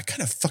 I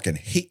kind of fucking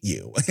hate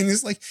you. And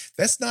it's like,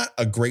 that's not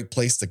a great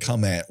place to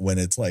come at when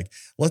it's like,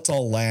 let's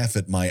all laugh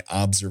at my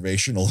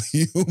observational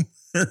humor.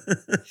 I mean,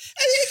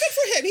 good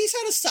for him. He's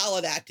had a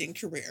solid acting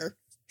career.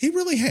 He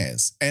really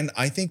has. And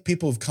I think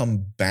people have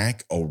come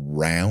back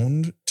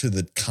around to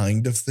the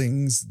kind of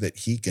things that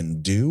he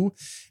can do.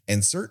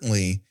 And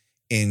certainly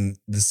in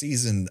the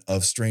season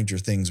of Stranger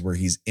Things where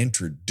he's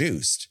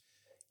introduced,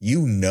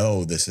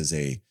 this is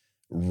a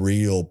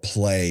real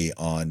play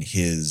on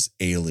his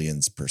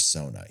Aliens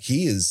persona.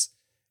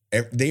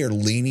 They are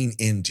leaning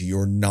into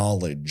your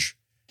knowledge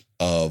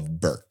of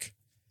Burke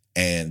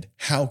and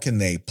how can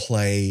they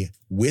play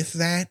with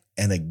that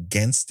and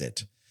against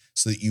it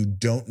so that you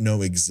don't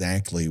know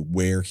exactly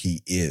where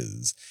he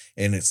is.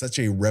 And it's such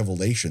a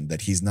revelation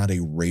that he's not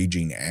a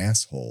raging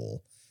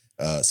asshole.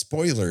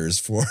 Spoilers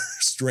for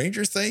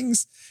Stranger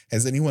Things.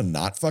 Has anyone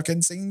not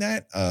fucking seen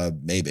that?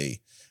 Maybe,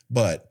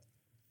 but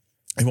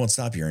it won't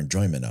stop your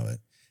enjoyment of it.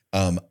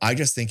 I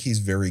just think he's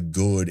very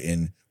good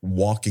in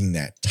walking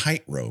that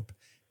tightrope.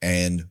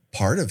 And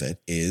part of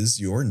it is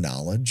your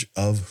knowledge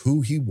of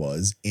who he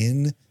was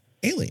in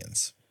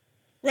Aliens.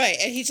 Right.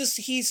 And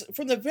he's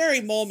from the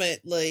very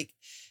moment, like,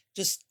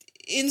 just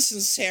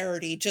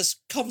insincerity just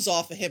comes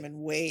off of him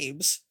in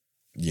waves.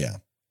 Yeah.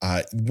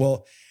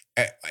 Well,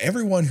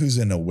 everyone who's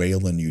in a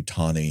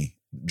Weyland-Yutani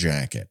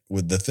jacket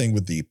with the thing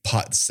with the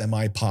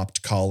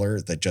semi-popped collar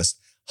that just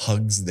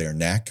hugs their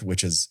neck,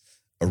 which is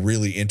a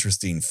really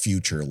interesting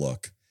future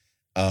look.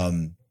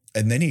 And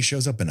then he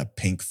shows up in a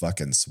pink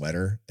fucking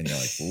sweater and you're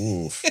like,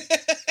 oof.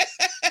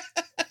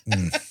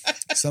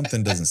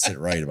 Something doesn't sit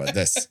right about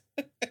this.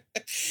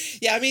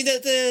 Yeah, I mean,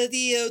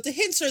 the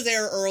hints are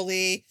there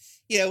early,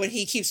 when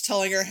he keeps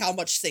telling her how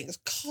much things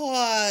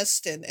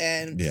cost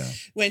and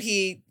when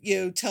he,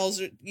 tells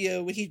her,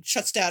 when he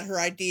shuts down her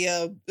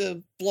idea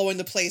of blowing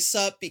the place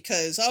up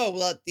because,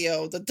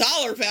 the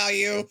dollar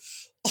value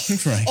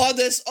right. on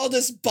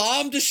this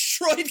bomb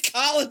destroyed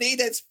colony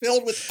that's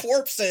filled with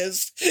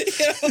corpses,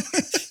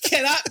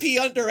 cannot be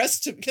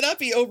underestimated, cannot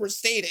be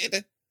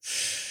overstated.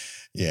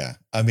 Yeah.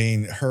 I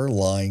mean, her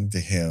lying to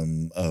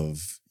him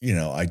of,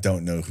 I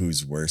don't know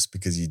who's worse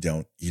because you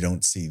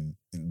don't see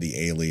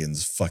the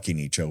aliens fucking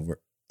each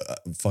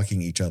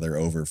other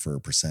over for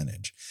a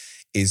percentage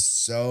is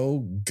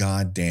so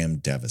goddamn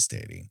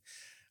devastating.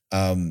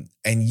 And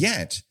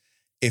yet,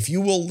 if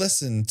you will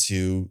listen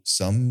to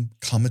some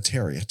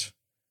commentariat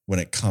when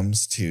it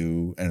comes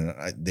to, and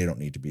they don't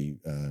need to be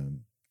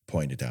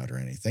pointed out or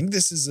anything.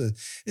 This is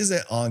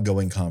an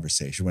ongoing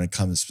conversation when it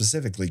comes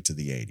specifically to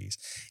the 80s,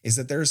 is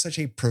that there is such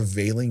a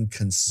prevailing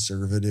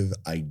conservative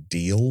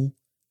ideal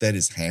that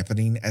is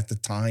happening at the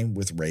time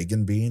with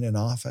Reagan being in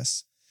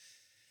office,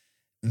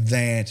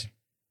 that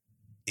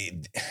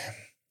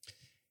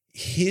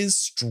his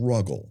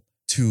struggle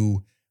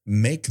to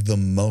make the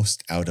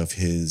most out of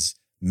his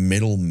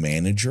middle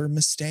manager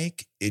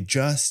mistake, it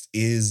just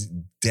is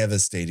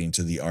devastating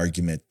to the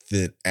argument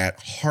that at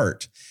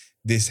heart,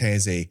 this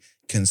has a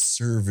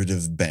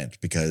conservative bent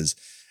because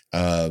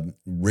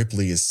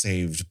Ripley is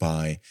saved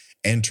by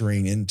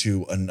entering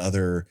into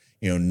another,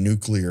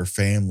 nuclear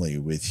family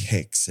with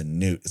Hicks and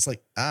Newt. It's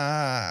like,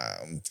 I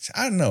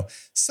don't know.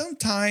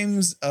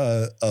 Sometimes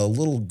a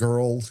little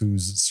girl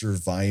who's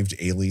survived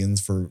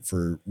aliens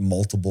for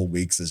multiple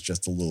weeks is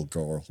just a little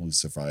girl who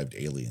survived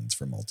aliens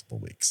for multiple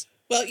weeks.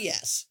 Well,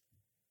 yes.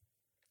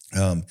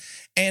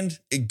 And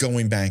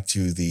going back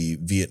to the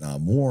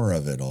Vietnam War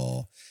of it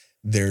all,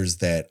 there's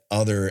that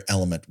other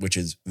element, which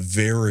is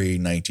very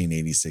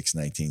 1986,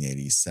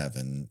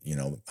 1987,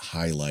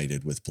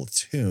 highlighted with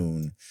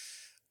Platoon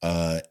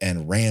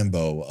and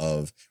Rambo,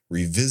 of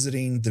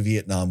revisiting the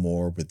Vietnam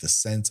War with the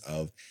sense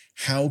of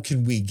how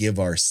can we give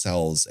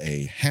ourselves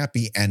a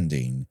happy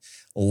ending,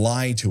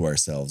 lie to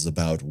ourselves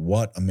about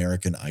what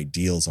American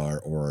ideals are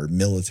or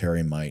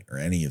military might or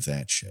any of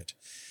that shit.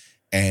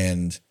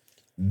 And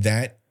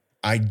that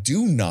I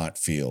do not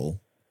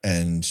feel,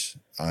 and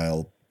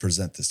I'll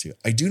present this to you,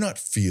 I do not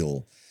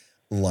feel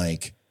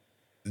like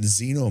the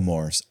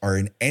xenomorphs are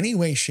in any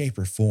way, shape,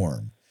 or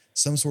form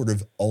some sort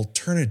of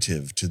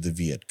alternative to the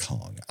Viet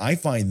Cong. I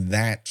find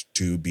that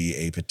to be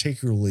a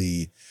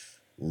particularly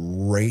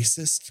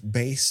racist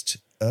based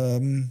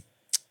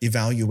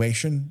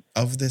evaluation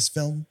of this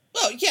film.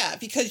 Well, yeah,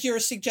 because you're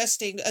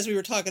suggesting, as we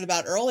were talking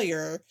about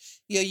earlier,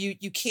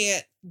 you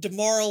can't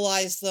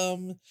demoralize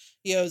them.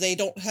 They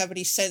don't have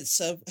any sense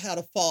of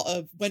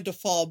when to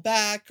fall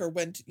back, or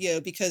when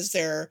to, because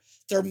they're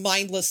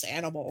mindless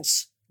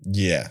animals.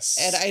 Yes.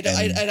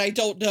 And I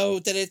don't know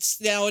that it's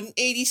now in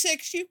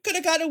 86, you could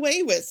have got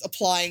away with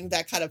applying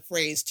that kind of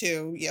phrase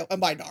to, a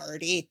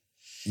minority.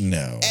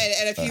 No.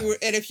 And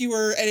if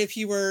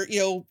you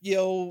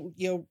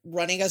were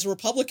running as a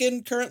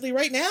Republican currently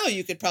right now,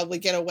 you could probably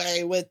get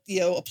away with,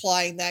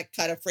 applying that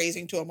kind of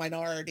phrasing to a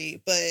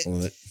minority.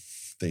 But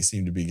they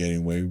seem to be getting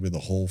away with a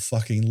whole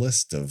fucking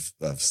list of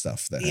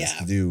stuff that has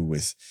to do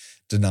with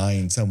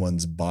denying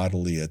someone's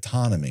bodily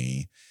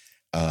autonomy.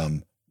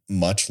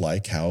 Much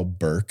like how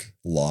Burke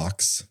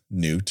locks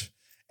Newt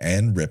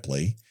and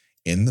Ripley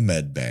in the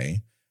med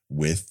bay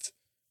with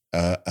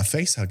a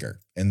face hugger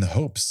in the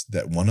hopes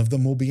that one of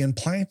them will be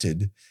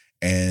implanted,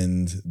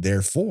 and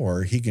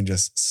therefore he can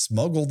just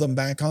smuggle them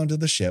back onto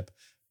the ship,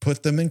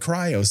 put them in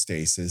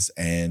cryostasis,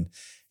 and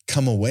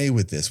come away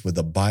with this with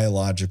a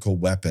biological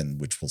weapon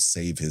which will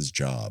save his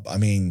job. I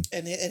mean,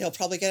 and he'll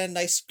probably get a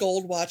nice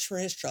gold watch for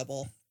his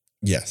trouble.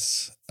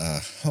 Yes.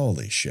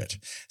 Holy shit.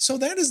 So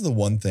that is the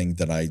one thing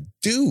that I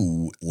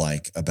do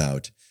like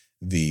about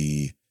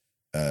the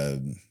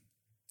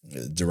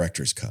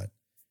director's cut,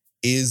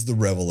 is the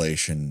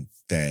revelation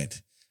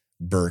that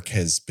Burke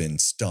has been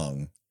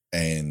stung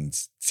and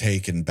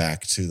taken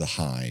back to the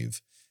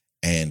hive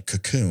and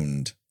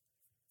cocooned,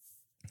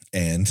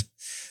 and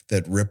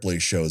that Ripley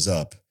shows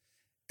up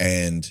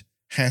and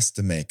has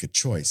to make a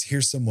choice.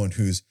 Here's someone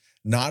who's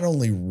not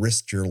only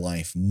risked your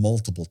life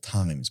multiple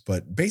times,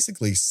 but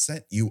basically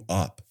set you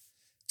up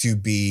to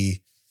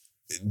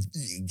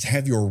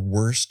have your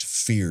worst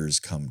fears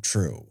come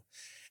true.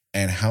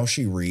 And how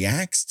she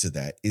reacts to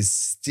that is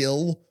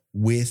still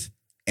with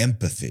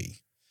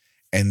empathy.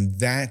 And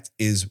that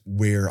is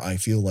where I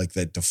feel like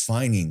that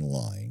defining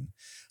line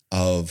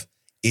of,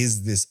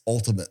 is this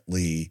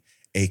ultimately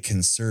a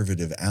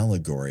conservative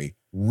allegory,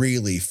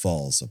 really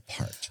falls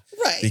apart.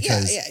 Right.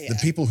 Because the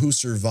people who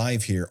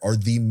survive here are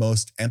the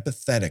most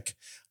empathetic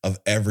of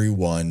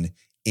everyone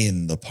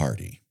in the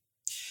party.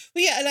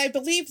 Well, yeah, and I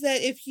believe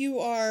that if you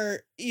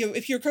are,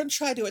 if you're going to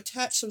try to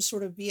attach some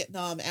sort of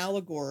Vietnam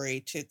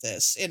allegory to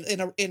this in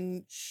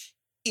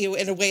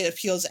a way that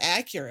feels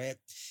accurate,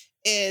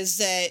 is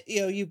that,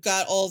 you've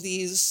got all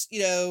these,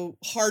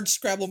 hard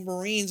scrabble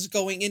Marines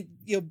going in,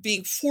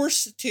 being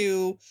forced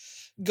to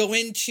go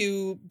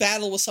into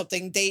battle with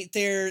something.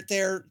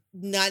 They're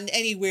not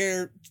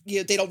anywhere,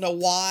 they don't know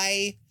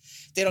why.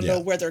 They don't know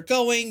where they're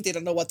going. They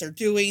don't know what they're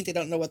doing. They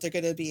don't know what they're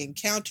going to be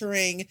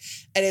encountering.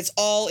 And it's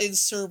all in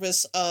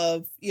service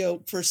of,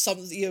 for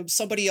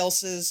somebody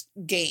else's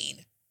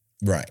gain.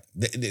 Right.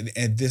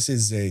 And this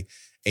is a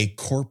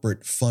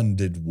corporate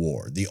funded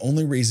war. The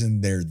only reason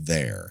they're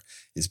there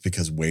is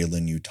because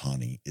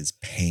Weyland-Yutani is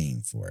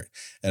paying for it.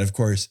 And of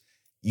course,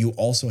 you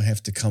also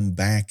have to come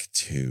back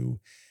to,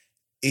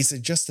 is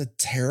it just a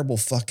terrible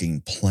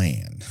fucking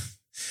plan?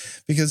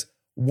 Because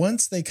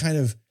once they kind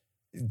of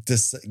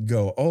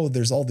go, oh,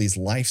 there's all these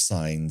life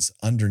signs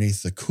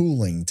underneath the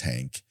cooling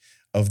tank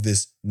of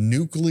this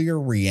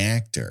nuclear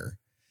reactor.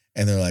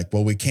 And they're like,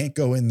 well, we can't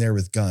go in there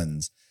with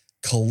guns.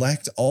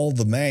 Collect all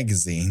the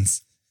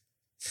magazines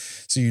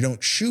so you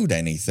don't shoot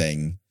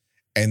anything.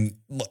 And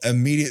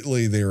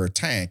immediately they're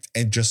attacked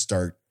and just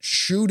start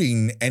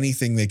shooting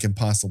anything they can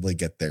possibly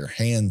get their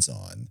hands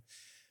on.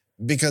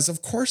 Because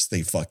of course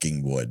they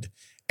fucking would.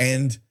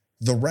 And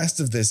the rest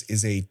of this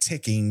is a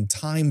ticking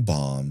time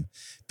bomb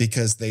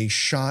because they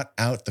shot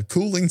out the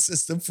cooling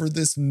system for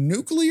this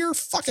nuclear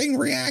fucking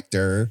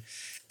reactor,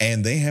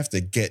 and they have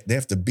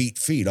to beat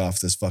feet off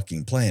this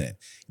fucking planet.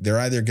 They're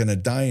either going to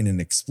die in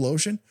an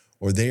explosion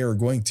or they are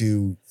going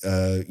to,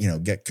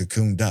 get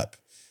cocooned up.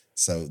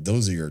 So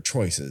those are your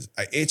choices.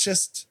 It's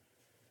just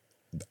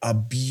a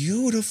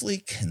beautifully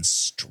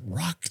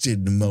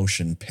constructed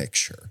motion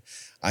picture.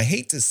 I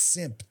hate to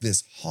simp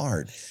this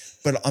hard,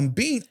 but I'm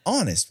being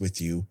honest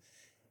with you.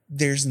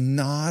 There's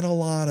not a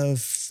lot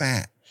of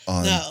fat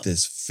on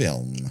this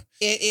film.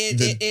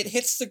 It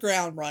hits the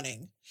ground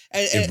running.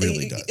 It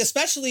really does.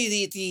 Especially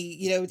it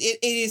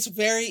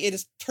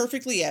is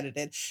perfectly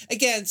edited.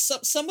 Again,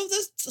 some of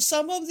the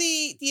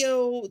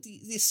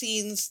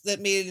scenes that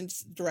made it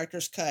into the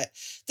director's cut,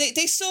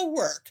 they still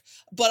work.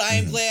 But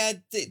I'm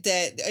glad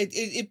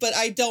but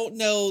I don't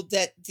know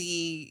that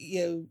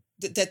the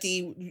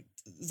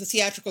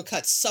theatrical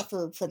cut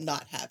suffered from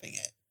not having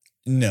it.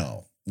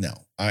 No.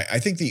 I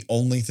think the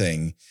only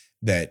thing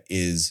that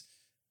is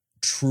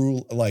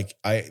true,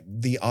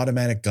 the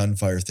automatic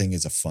gunfire thing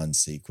is a fun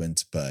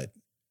sequence, but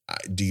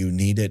do you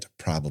need it?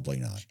 Probably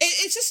not.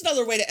 It's just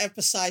another way to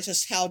emphasize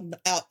just how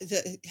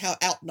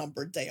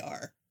outnumbered they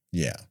are.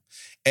 Yeah.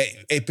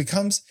 It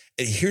becomes,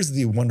 here's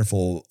the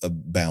wonderful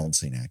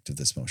balancing act of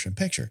this motion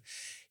picture.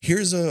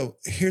 Here's a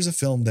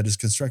film that is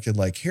constructed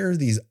like, here are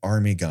these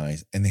army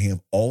guys and they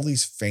have all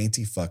these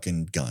fancy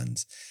fucking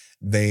guns.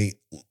 They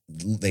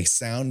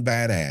sound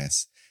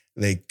badass.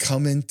 They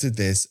come into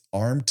this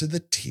armed to the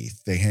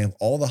teeth. They have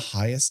all the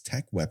highest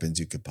tech weapons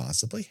you could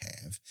possibly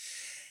have.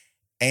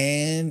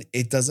 And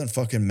it doesn't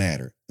fucking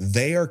matter.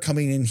 They are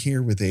coming in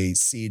here with a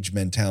siege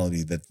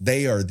mentality that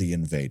they are the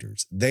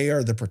invaders. They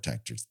are the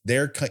protectors.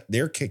 They're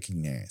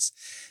kicking ass.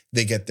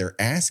 They get their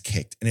ass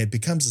kicked, and it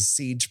becomes a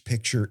siege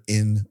picture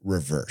in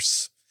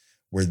reverse,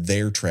 where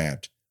they're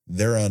trapped.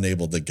 They're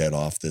unable to get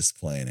off this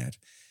planet.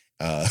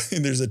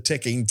 And there's a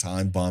ticking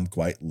time bomb,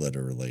 quite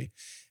literally.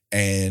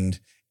 And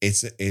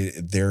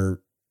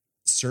their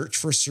search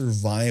for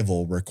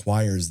survival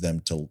requires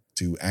them to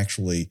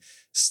actually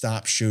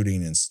stop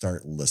shooting and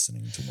start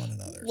listening to one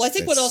another. Well, I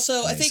think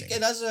I think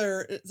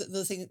another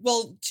the thing,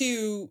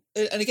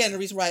 and again, the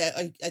reason why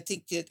I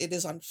think it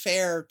is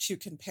unfair to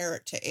compare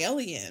it to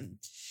Alien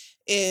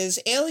is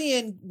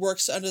Alien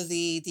works under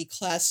the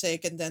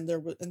classic, and then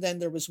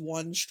there was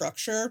one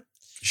structure.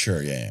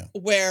 Sure, yeah.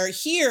 Where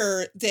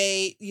here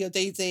they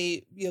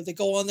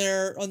go on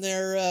their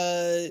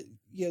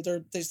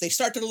they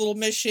start their little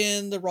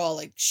mission. They're all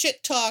like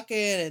shit talking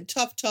and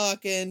tough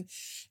talking,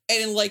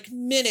 and in like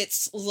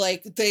minutes,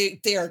 like they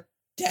are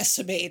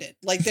decimated.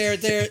 Like their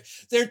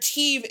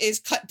team is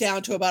cut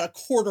down to about a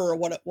quarter of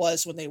what it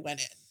was when they went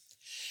in.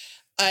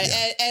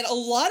 And a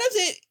lot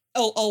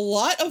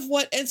of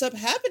what ends up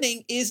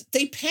happening is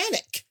they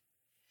panic.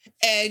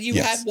 And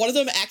you have one of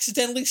them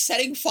accidentally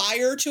setting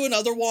fire to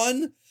another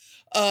one.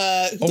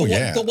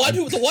 The one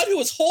who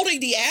was holding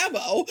the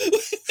ammo,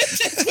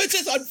 which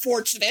is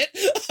unfortunate.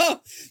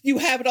 You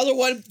have another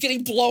one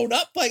getting blown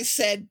up by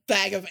said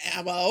bag of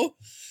ammo.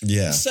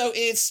 Yeah. So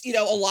it's,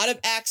 a lot of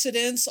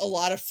accidents, a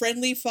lot of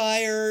friendly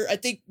fire. I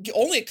think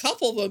only a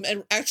couple of them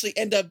and actually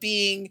end up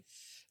being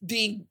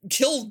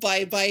killed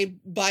by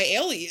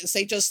aliens.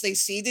 They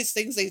see these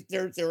things.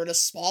 They're in a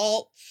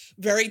small,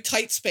 very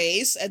tight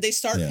space, and they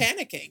start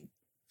panicking.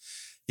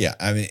 Yeah,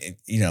 I mean,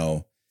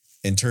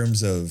 in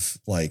terms of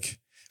like,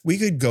 we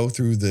could go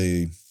through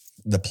the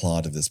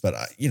plot of this, but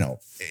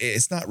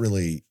it's not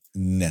really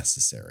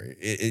necessary.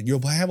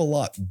 You'll have a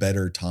lot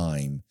better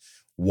time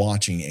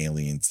watching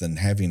Aliens than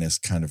having us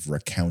kind of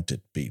recount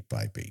it beat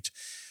by beat.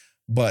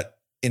 But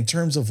in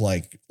terms of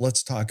like,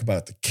 let's talk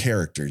about the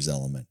characters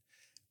element.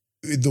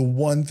 The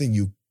one thing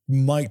you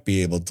might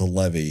be able to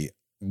levy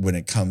when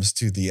it comes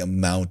to the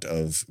amount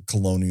of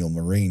colonial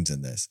Marines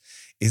in this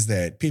is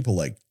that people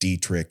like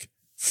Dietrich,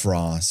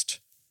 Frost,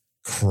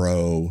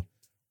 Crow,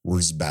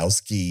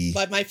 Rosbowski.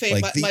 But my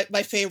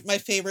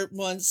favorite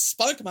one's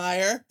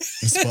Spunkmeyer.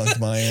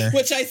 Spunkmeyer.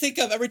 Which I think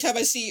of every time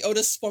I see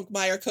Otis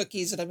Spunkmeyer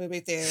cookies in a movie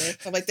theater.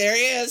 I'm like, there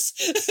he is.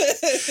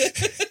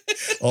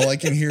 All I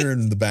can hear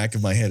in the back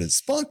of my head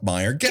is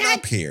Spunkmeyer, get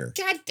up here.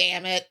 God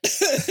damn it.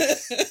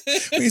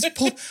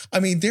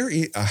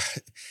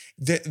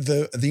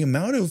 The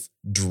amount of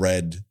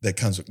dread that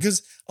comes with,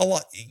 because a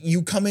lot,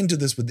 you come into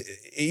this with,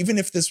 even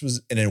if this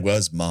was, and it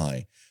was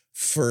my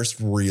first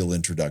real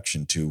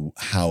introduction to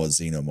how a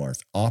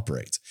xenomorph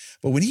operates.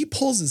 But when he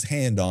pulls his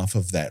hand off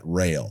of that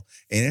rail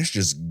and it's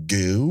just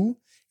goo,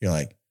 you're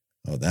like,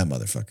 oh, that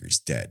motherfucker's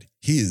dead.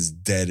 He is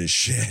dead as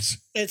shit.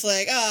 It's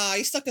like,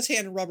 he stuck his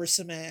hand in rubber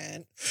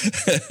cement.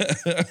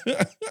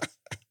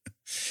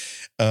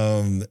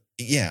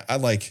 I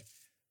like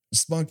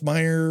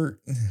Spunkmeyer.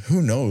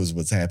 Who knows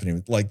what's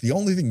happening? Like, the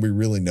only thing we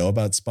really know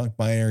about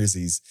Spunkmeyer is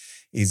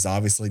he's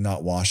obviously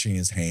not washing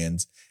his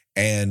hands,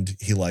 and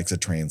he likes a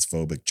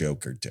transphobic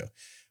joke or two.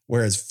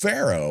 Whereas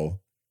Pharaoh,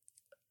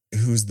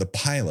 who's the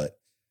pilot,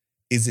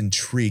 is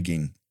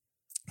intriguing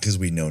because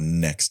we know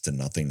next to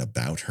nothing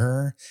about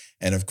her.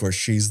 And of course,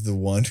 she's the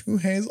one who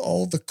has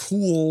all the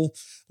cool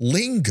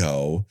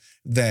lingo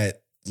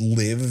that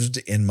lived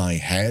in my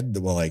head.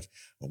 Well, like,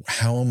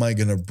 how am I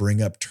going to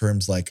bring up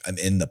terms like I'm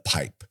in the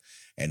pipe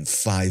and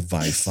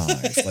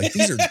 5x5? Like,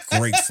 these are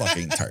great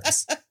fucking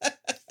terms.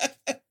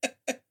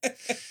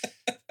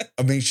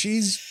 I mean,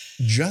 she's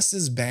just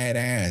as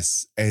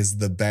badass as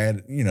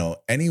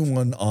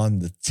anyone on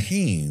the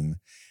team.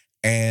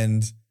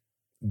 And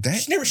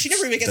that she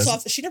never even gets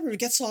off. She never even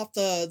gets off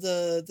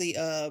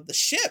the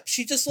ship.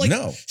 She just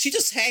she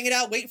just hanging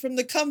out waiting for him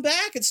to come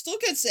back and still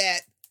gets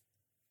that.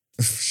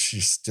 She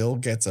still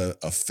gets a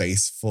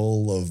face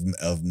full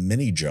of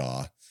mini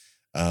jaw.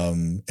 I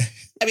mean,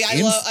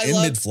 I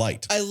love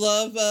mid-flight. I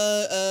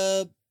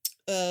love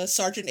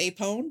Sergeant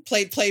Apone,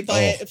 played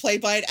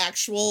by an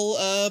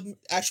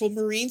actual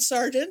Marine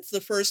sergeant, the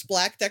first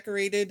black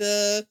decorated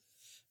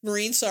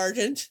Marine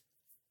sergeant.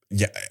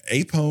 Yeah,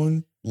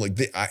 Apone. Like,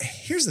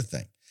 here's the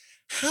thing: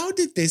 how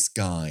did this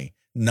guy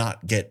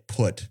not get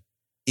put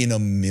in a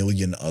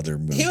million other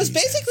movies? He was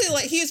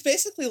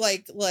basically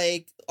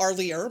like R.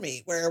 Lee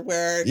Ermey,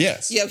 where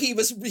yes,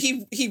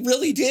 he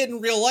really did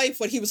in real life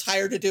what he was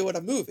hired to do in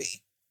a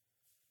movie.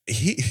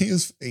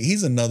 He's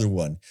another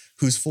one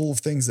who's full of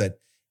things that,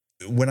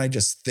 when I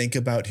just think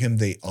about him,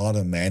 they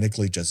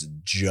automatically just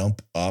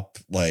jump up.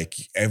 Like,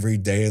 every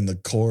day in the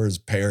Corps is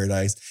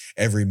paradise.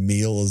 Every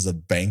meal is a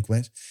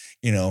banquet.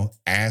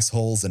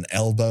 Assholes and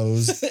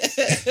elbows.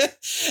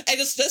 And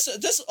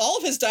just all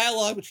of his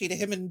dialogue between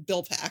him and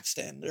Bill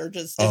Paxton are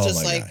just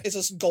it's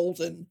just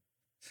golden.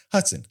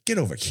 Hudson, get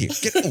over here.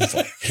 Get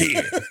over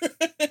here.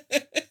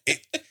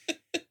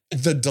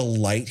 The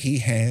delight he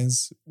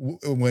has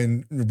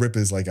when Rip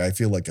is like, I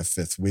feel like a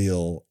fifth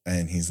wheel.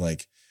 And he's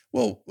like,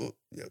 well,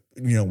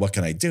 what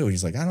can I do? And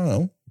he's like, I don't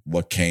know.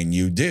 What can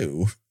you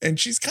do? And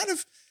she's kind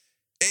of,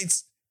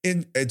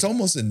 it's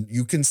almost,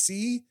 you can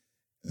see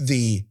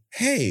the,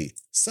 hey,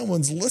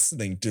 someone's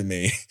listening to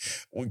me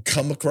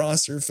come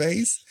across her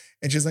face.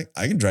 And she's like,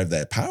 I can drive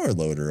that power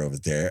loader over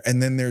there.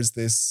 And then there's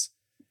this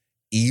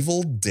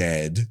Evil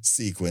Dead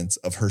sequence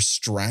of her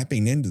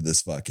strapping into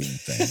this fucking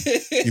thing.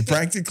 You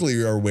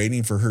practically are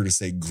waiting for her to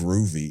say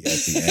groovy at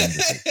the end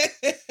of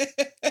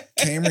it.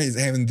 Cameron is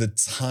having the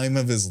time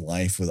of his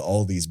life with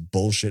all these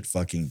bullshit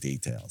fucking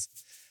details.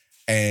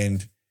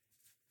 And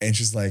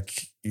she's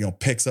like,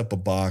 picks up a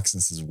box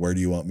and says, where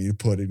do you want me to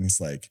put it? And he's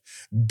like,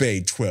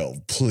 Bay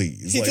 12,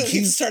 please.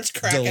 He starts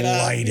cracking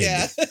delighted.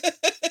 Up.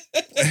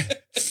 Yeah.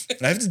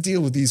 I have to deal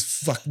with these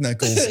fuck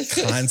knuckles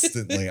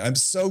constantly. I'm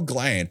so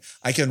glad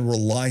I can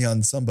rely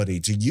on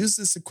somebody to use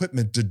this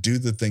equipment to do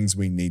the things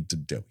we need to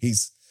do.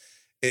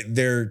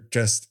 They're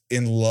just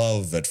in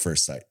love at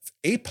first sight.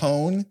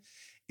 Apone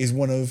is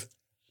one of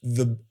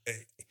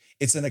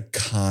it's an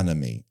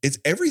economy. It's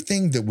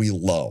everything that we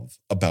love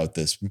about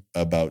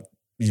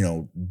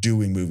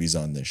doing movies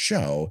on this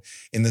show,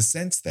 in the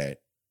sense that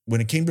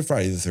when it came to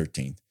Friday the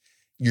 13th,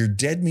 you're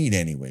dead meat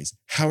anyways.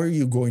 How are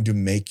you going to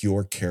make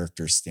your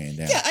character stand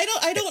out? Yeah,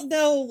 I don't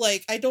know.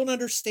 I don't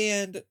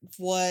understand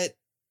what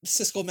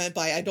Siskel meant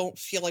by I don't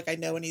feel like I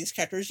know any of these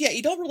characters. Yeah,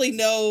 you don't really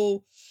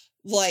know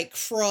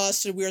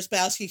Frost and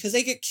Wierzbowski because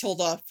they get killed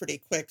off pretty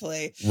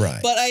quickly. Right.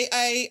 But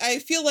I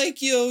feel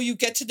like you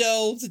get to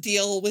know the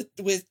deal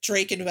with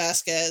Drake and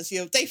Vasquez.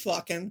 They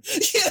fucking.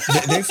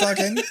 They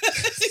fucking.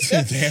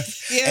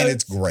 And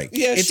it's great.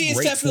 Yeah, it's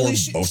great for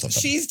both of them.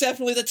 She's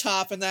definitely the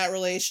top in that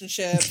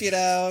relationship.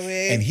 I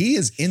mean, and he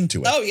is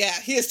into it. Oh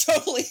yeah, he is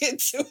totally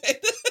into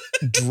it.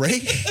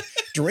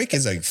 Drake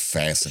is a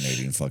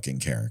fascinating fucking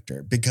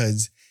character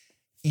because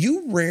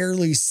you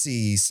rarely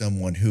see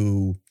someone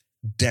who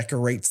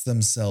decorates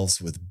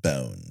themselves with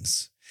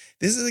bones.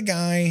 This is a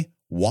guy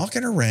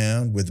walking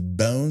around with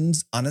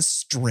bones on a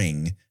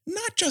string,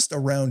 not just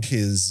around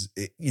his,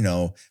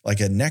 like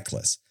a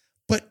necklace,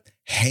 but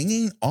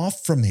hanging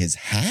off from his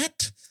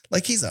hat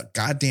like he's a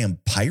goddamn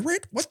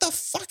pirate. What the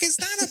fuck is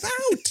that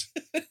about?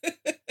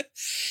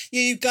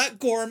 Yeah, you've got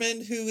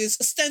Gorman, who is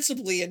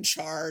ostensibly in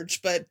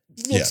charge, but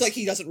looks like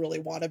he doesn't really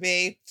want to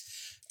be.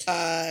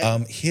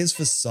 His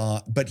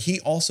facade, but he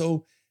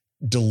also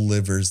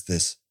delivers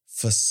this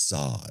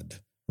facade,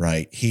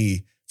 right?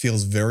 He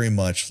feels very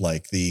much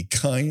like the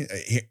kind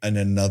in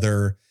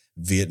another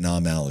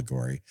Vietnam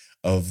allegory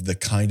of the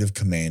kind of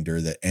commander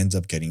that ends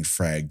up getting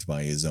fragged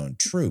by his own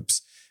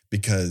troops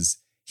because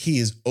he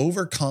is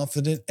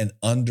overconfident and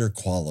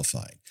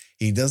underqualified.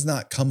 He does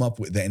not come up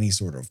with any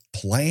sort of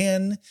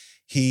plan.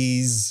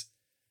 He's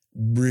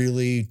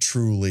really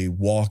truly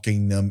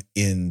walking them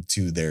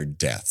into their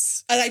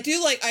deaths. And I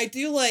do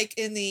like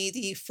in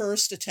the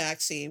first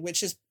attack scene,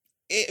 which is,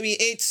 I mean,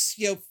 it's,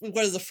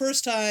 whether the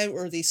first time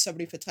or the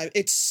 75th time,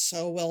 it's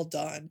so well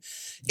done.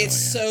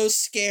 It's so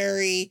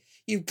scary.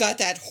 You've got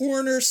that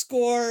Horner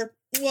score.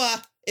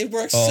 Mwah, it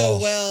works so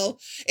well.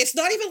 It's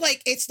not even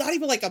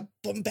like a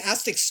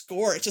bombastic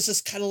score. It's just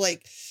this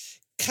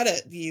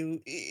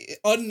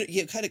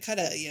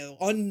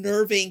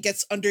unnerving,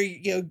 gets under,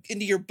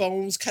 into your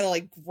bones, kind of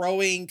like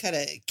growing, kind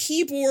of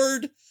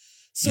keyboard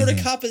sort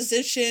of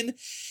composition.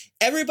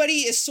 Everybody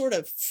is sort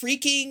of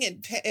freaking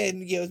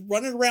and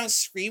running around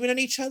screaming at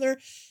each other.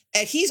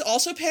 And he's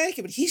also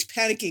panicking, but he's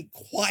panicking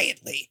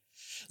quietly.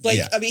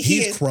 I mean,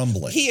 he's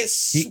crumbling. He is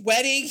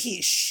sweating.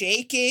 He's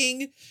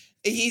shaking.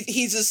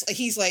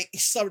 He's like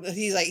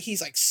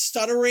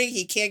stuttering.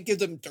 He can't give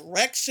them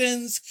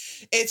directions.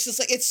 It's just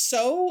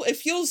it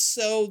feels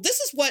so, this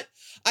is what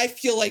I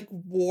feel like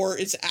war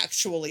is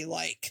actually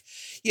like.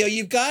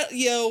 You've got,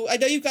 I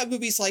know you've got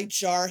movies like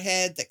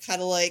Jarhead that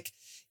kind of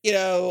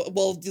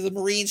the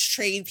Marines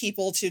train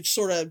people to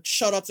sort of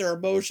shut up their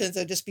emotions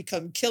and just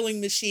become killing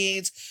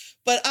machines.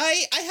 But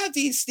I have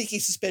the sneaky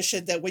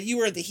suspicion that when you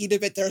are in the heat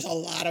of it, there's a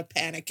lot of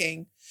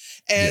panicking.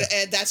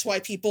 And that's why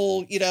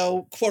people,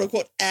 quote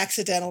unquote,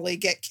 accidentally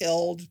get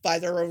killed by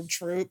their own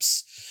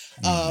troops.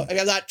 I mean,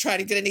 I'm not trying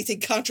to get anything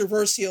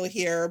controversial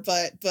here,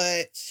 but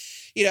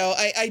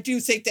I do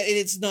think that it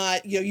is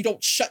not, you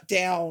don't shut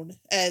down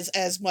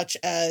as much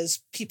as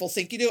people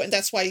think you do. And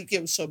that's why you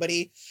give so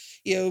many,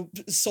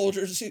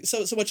 soldiers,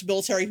 so much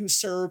military who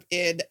serve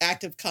in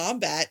active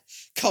combat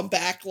come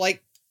back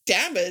like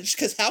damaged,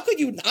 because how could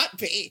you not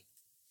be?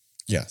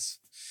 Yes.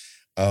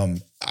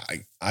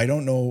 I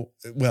don't know.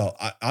 Well,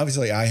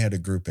 obviously I had a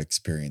group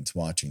experience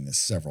watching this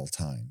several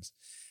times,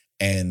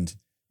 and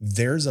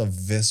there's a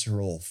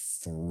visceral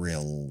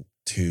thrill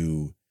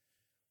to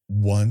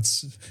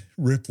once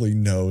Ripley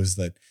knows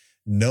that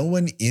no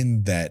one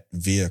in that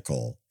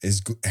vehicle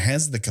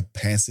has the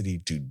capacity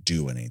to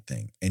do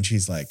anything. And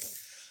she's like,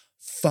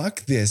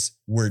 fuck this,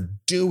 we're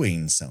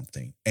doing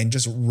something, and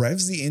just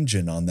revs the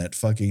engine on that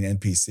fucking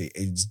NPC.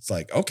 It's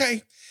like,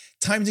 okay,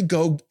 time to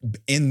go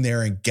in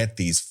there and get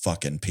these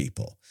fucking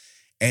people.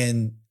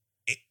 And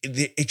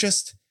it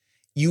just,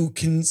 you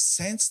can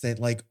sense that,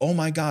 like, oh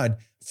my God,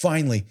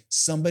 finally,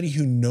 somebody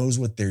who knows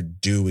what they're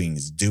doing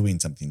is doing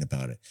something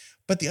about it.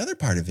 But the other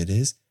part of it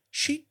is,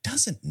 she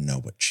doesn't know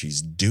what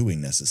she's doing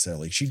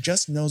necessarily. She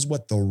just knows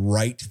what the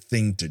right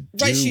thing to do.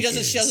 Right, she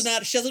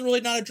doesn't really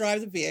know how to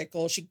drive the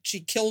vehicle. She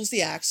kills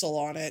the axle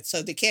on it,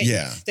 so they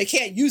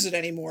can't use it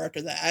anymore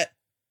after that.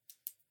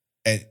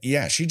 And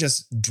yeah, she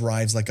just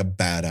drives like a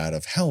bat out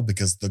of hell,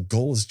 because the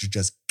goal is to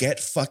just get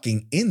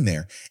fucking in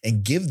there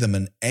and give them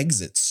an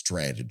exit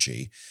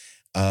strategy.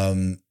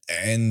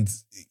 And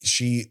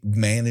she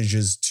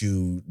manages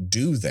to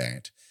do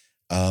that.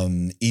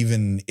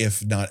 Even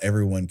if not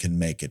everyone can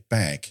make it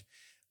back.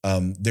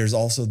 There's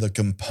also the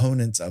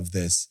components of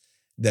this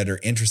that are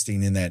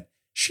interesting in that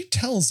she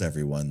tells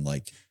everyone,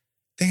 like,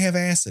 they have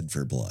acid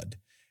for blood.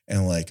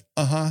 And like,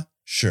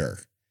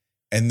 sure.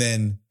 And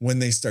then when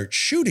they start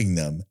shooting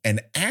them,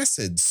 and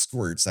acid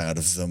squirts out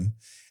of them,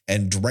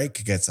 and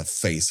Drake gets a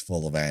face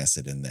full of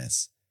acid in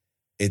this,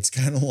 it's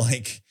kind of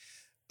like,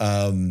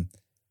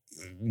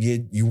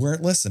 you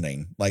weren't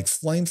listening. Like,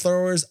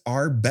 flamethrowers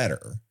are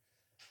better.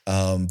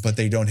 But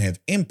they don't have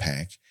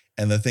impact.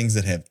 And the things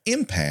that have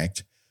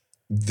impact,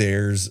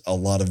 there's a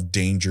lot of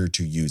danger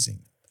to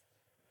using.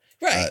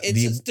 Right.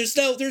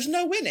 There's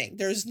no winning.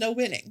 There's no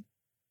winning.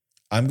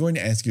 I'm going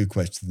to ask you a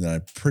question that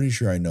I'm pretty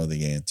sure I know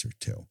the answer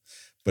to,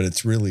 but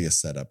it's really a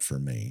setup for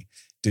me.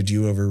 Did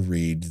you ever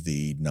read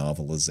the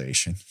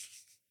novelization?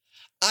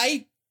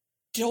 I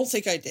don't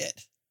think I did.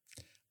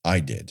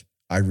 I did.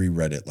 I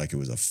reread it like it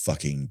was a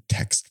fucking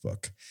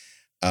textbook.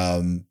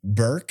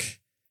 Burke.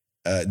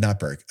 Not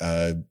Burke,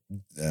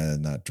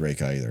 not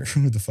Drake either.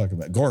 Who the fuck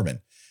am I?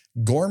 Gorman.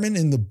 Gorman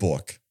in the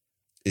book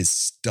is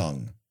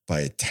stung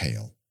by a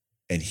tail,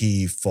 and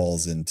he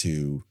falls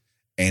into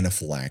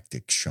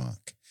anaphylactic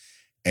shock.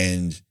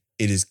 And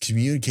it is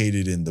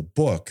communicated in the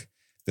book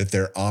that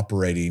they're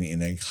operating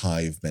in a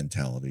hive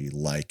mentality,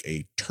 like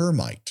a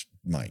termite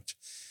might.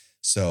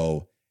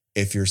 So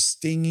if you're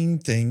stinging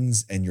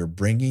things and you're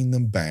bringing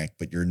them back,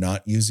 but you're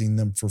not using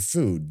them for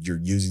food, you're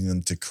using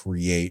them to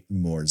create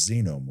more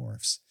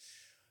xenomorphs.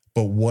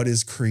 But what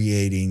is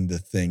creating the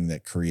thing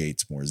that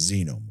creates more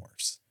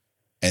xenomorphs?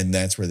 And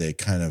that's where they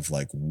kind of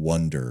like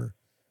wonder,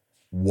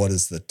 what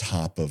is the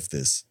top of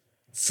this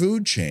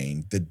food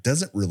chain that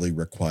doesn't really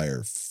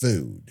require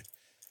food?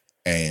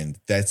 And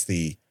that's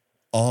the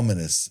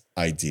ominous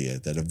idea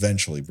that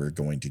eventually we're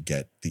going to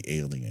get the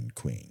alien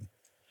queen.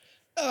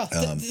 Oh,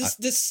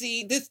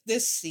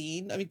 this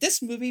scene. I mean,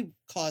 this movie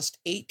cost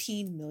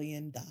 $18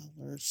 million.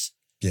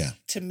 Yeah.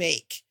 To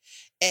make.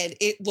 And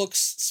it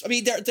looks, I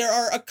mean, there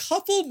are a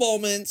couple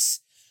moments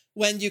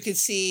when you can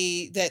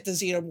see that the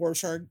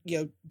xenomorphs are,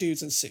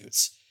 dudes in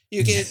suits.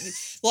 You can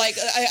like,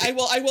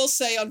 I will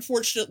say,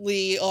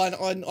 unfortunately,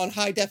 on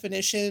high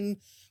definition,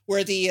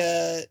 where the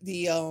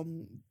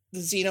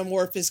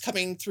xenomorph is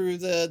coming through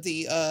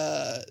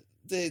the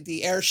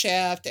air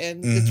shaft,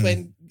 and it's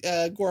when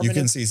Gorman, you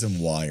can see some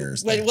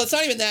wires. Well, it's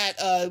not even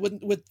that.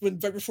 When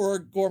right before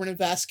Gorman and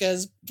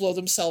Vasquez blow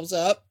themselves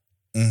up,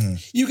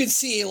 you can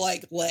see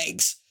like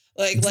legs.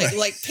 Like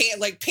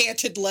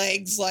panted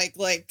legs, like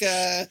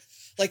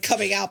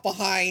coming out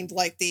behind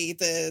like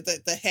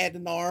the head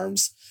and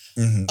arms.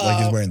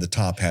 Like he's wearing the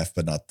top half,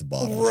 but not the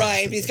bottom.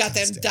 Right, he's got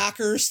them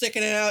dockers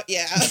sticking out.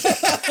 Yeah,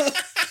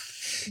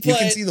 you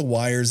can see the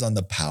wires on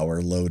the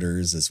power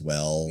loaders as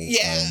well.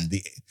 Yeah,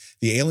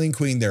 the alien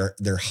queen,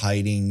 they're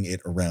hiding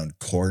it around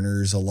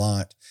corners a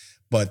lot,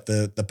 but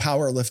the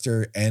power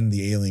lifter and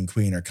the alien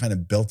queen are kind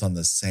of built on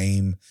the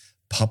same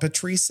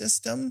puppetry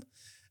system,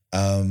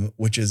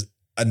 which is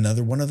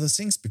another one of those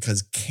things,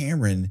 because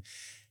Cameron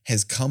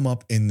has come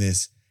up in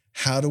this,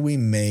 how do we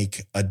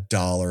make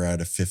 $1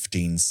 out of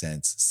 15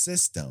 cents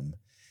system,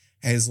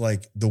 as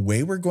like, the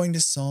way we're going to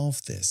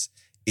solve this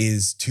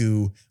is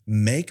to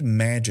make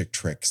magic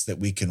tricks that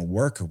we can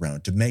work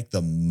around to make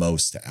the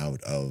most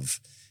out of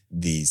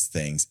these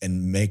things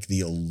and make the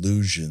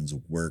illusions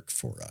work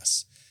for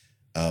us.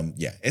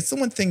 It's the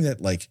one thing that,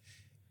 like,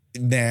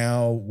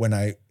 now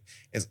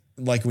it's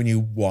like when you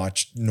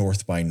watch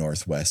North by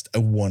Northwest, a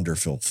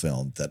wonderful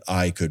film that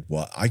I could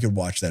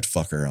watch that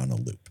fucker on a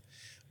loop.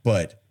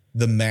 But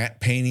the matte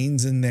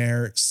paintings in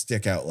there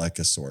stick out like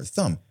a sore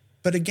thumb.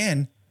 But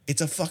again,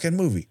 it's a fucking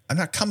movie. I'm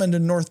not coming to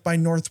North by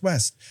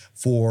Northwest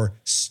for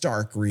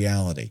stark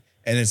reality.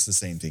 And it's the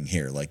same thing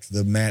here. Like,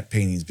 the matte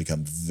paintings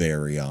become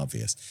very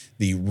obvious.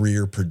 The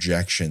rear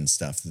projection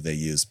stuff that they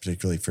use,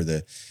 particularly for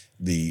the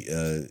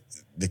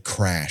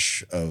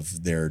crash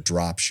of their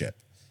dropship,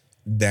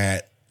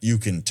 that you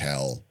can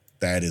tell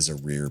that is a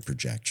rear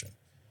projection.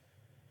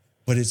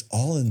 But it's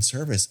all in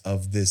service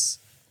of this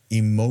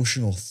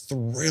emotional,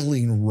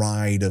 thrilling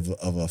ride of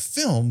a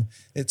film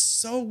that's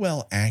so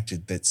well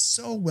acted, that's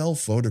so well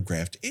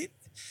photographed.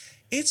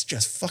 It's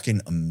just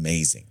fucking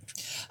amazing.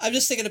 I'm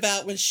just thinking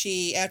about when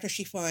after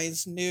she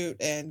finds Newt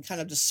and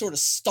kind of just sort of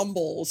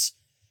stumbles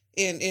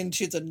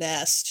into the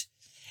nest.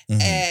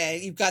 Mm-hmm.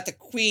 And you've got the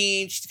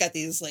queen. She's got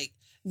these like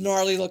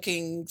gnarly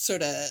looking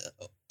sort of,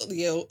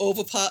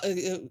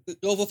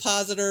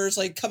 ovipositors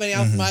like coming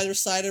out from either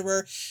side of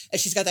her.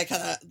 And she's got that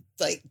kind of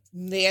like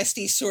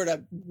nasty sort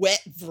of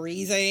wet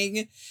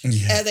breathing.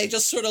 Yeah. And they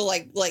just sort of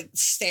like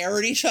stare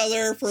at each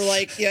other for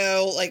like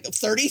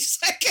 30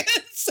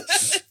 seconds.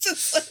 It's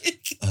just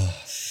like,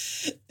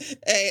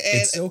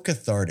 it's so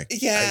cathartic.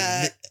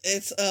 Yeah.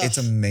 It's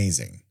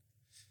amazing.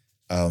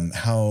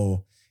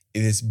 How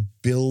this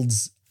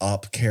builds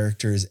up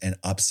characters and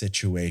up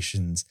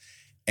situations,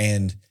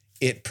 and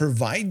it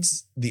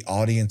provides the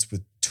audience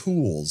with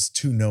tools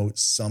to know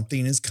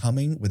something is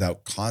coming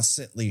without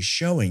constantly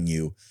showing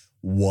you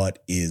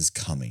what is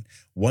coming.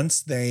 Once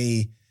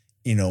they,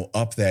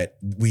 up that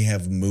we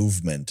have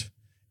movement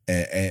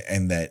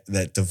and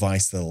that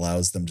device that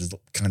allows them to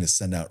kind of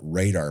send out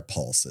radar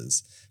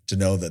pulses to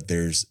know that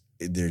there's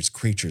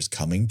creatures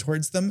coming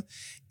towards them,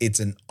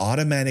 it's an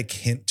automatic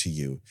hint to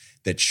you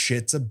that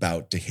shit's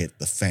about to hit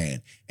the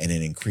fan, and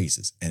it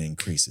increases and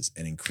increases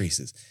and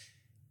increases.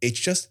 It's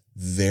just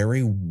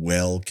very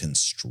well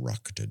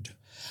constructed.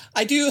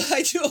 I do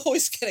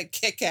always get a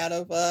kick out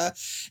of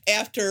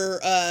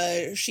after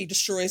she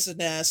destroys the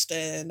nest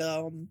and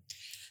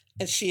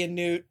she and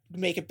Newt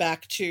make it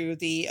back to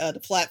the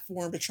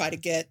platform to try to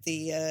get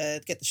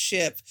the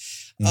ship.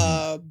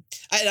 I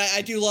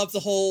do love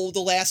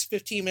the last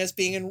 15 minutes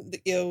being in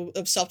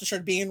of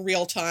self-destruct being in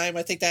real time.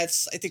 I think that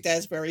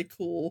is very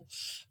cool.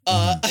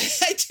 I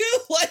do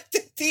like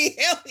that the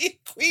alien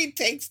queen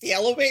takes the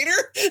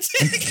elevator to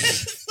get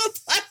to the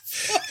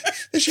platform.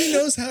 She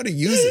knows how to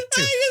use it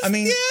too.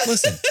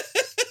 Listen,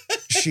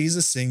 she's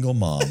a single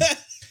mom.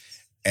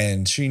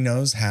 And she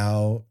knows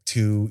how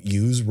to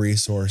use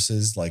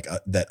resources like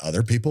that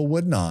other people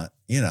would not,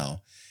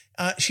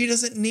 She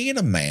doesn't need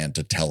a man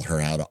to tell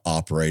her how to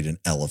operate an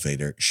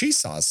elevator. She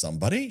saw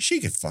somebody. She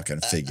could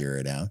fucking figure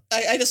it out.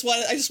 I just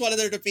wanted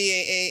there to be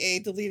a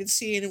deleted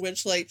scene in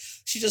which like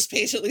she's just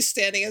patiently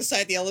standing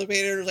inside the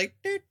elevator like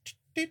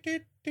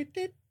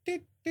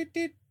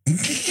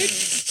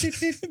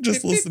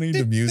just listening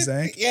to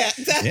music. Yeah,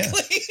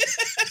 exactly.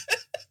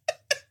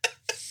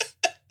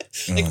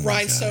 Yeah. Like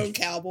Rhinestone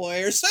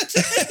Cowboy or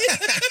something.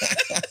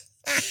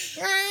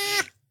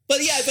 But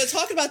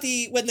talking about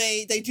when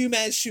they do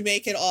manage to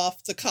make it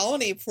off the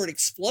colony before it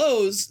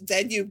explodes,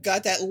 then you've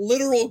got that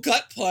literal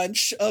gut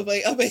punch of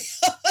a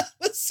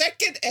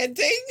second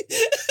ending.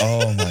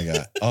 Oh my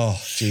God!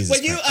 Oh Jesus!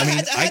 I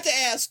had to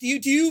ask you.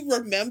 Do you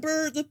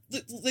remember the?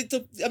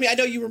 I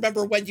know you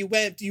remember when you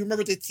went. Do you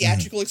remember the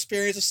theatrical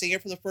experience of seeing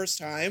it for the first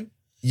time?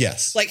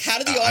 Yes. Like, how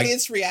did the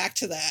audience react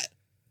to that?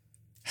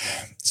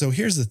 So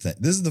here's the thing.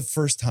 This is the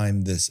first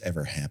time this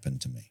ever happened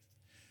to me.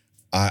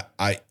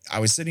 I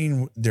was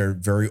sitting, they're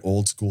very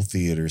old school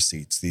theater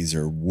seats. These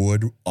are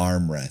wood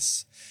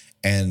armrests,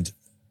 and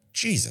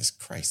Jesus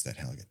Christ, that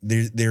hell.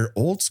 They're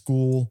old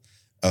school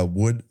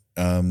wood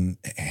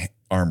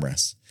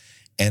armrests,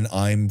 and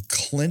I'm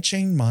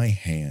clenching my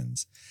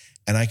hands,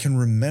 and I can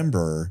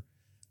remember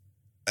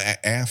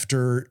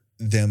after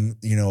them,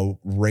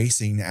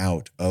 racing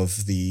out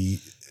of the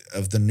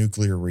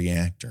nuclear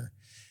reactor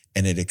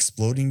and it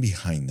exploding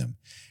behind them.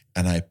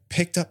 And I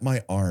picked up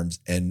my arms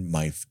and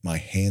my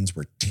hands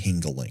were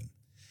tingling.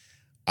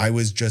 I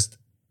was just,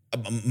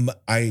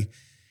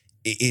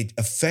 it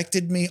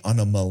affected me on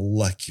a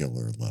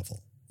molecular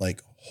level.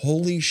 Like,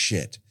 holy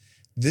shit,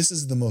 this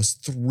is the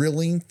most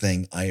thrilling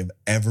thing I have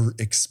ever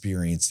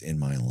experienced in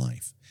my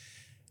life.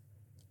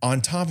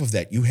 On top of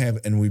that, you have,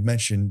 and you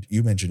mentioned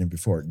it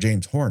before,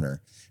 James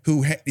Horner,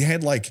 who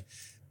had like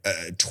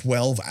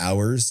 12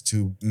 hours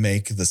to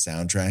make the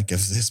soundtrack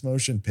of this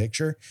motion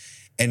picture,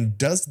 and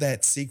does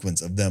that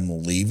sequence of them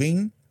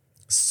leaving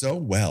so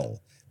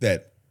well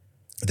that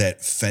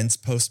fence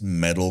post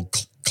metal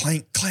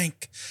clank,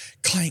 clank,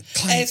 clank,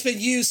 clank. And it's been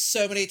used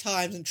so many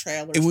times in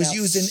trailers. It was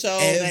used in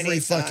every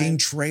fucking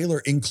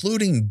trailer,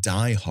 including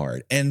Die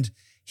Hard. And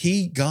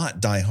he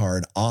got Die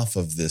Hard off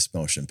of this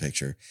motion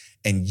picture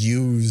and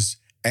used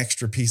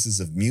extra pieces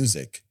of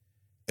music.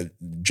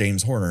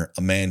 James Horner,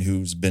 a man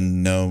who's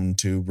been known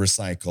to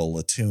recycle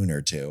a tune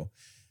or two.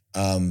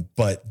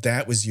 But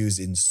that was used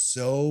in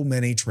so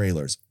many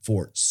trailers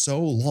for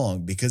so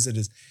long because it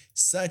is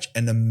such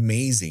an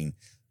amazing,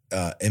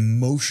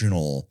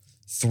 emotional,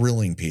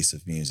 thrilling piece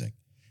of music.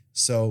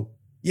 So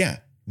yeah,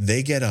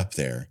 they get up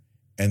there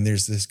and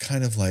there's this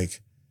kind of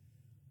like,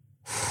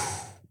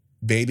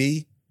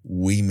 baby,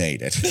 we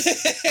made it.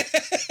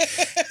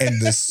 And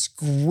the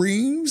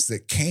screams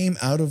that came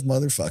out of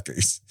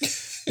motherfuckers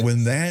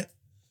when that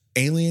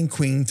alien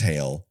queen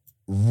tail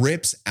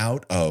rips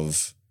out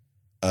of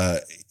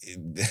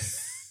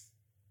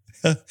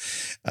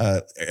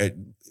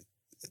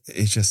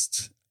it's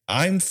just,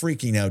 I'm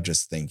freaking out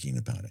just thinking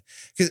about it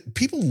because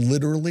people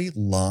literally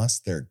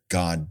lost their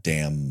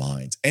goddamn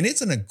minds. And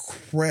it's an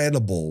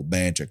incredible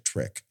magic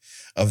trick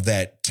of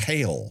that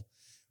tail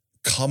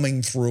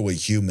coming through a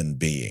human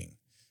being.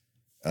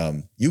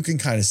 You can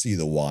kind of see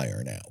the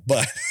wire now,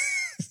 but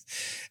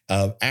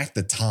at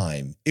the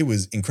time, it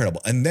was incredible.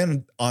 And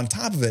then on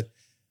top of it,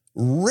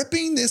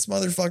 ripping this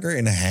motherfucker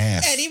in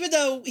half. And even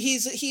though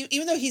he's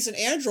an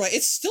android,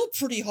 it's still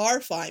pretty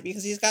horrifying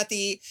because he's got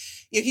the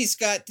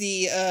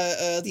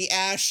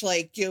ash,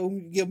 like,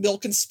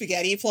 milk and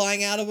spaghetti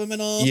flying out of him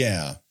and all.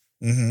 Yeah.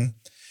 Mm-hmm.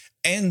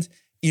 And,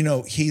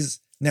 he's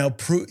now,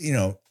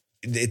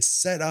 it's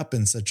set up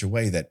in such a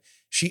way that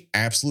she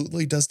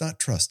absolutely does not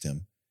trust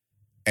him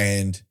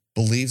and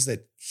believes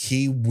that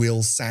he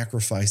will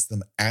sacrifice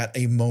them at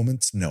a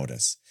moment's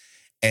notice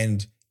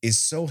and is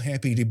so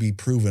happy to be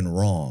proven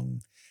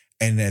wrong.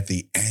 And at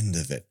the end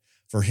of it,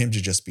 for him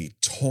to just be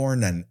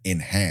torn in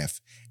half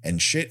and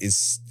shit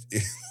is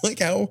like,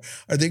 how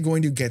are they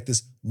going to get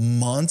this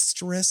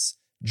monstrous,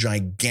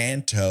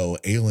 giganto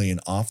alien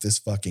off this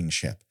fucking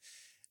ship?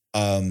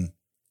 Oh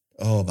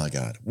my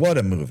God, what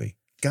a movie.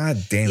 God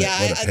damn it,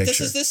 what a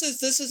picture.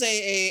 This is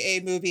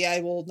a movie I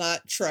will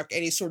not truck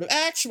any sort of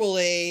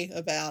actually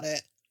about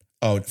it.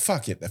 Oh,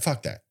 fuck it.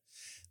 Fuck that.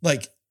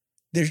 Like,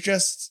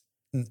 if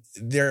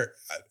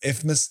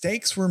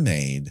mistakes were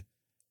made,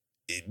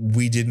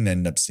 we didn't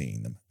end up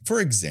seeing them. For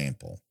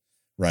example,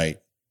 right?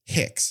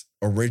 Hicks,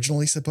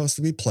 originally supposed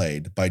to be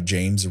played by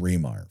James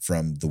Remar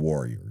from The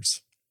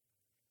Warriors.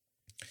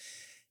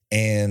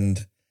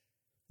 And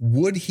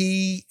would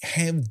he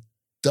have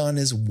done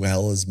as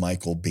well as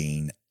Michael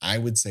Biehn? I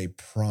would say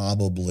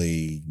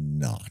probably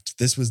not.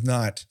 This was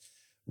not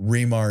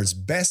Remar's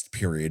best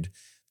period.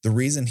 The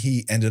reason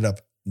he ended up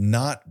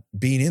not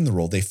being in the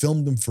role, they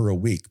filmed him for a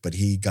week, but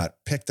he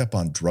got picked up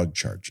on drug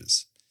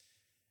charges.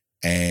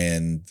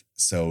 And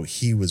so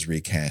he was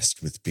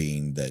recast with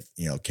Biehn that,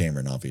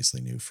 Cameron obviously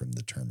knew from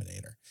The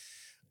Terminator.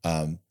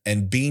 And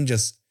Biehn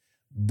just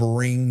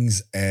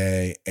brings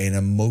an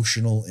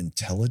emotional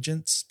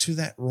intelligence to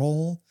that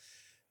role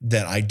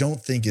that I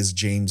don't think is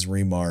James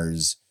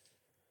Remar's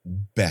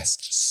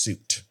best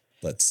suit,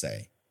 let's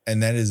say.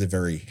 And that is a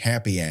very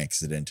happy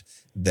accident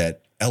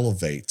that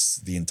elevates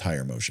the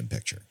entire motion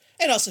picture.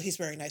 And also he's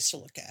very nice to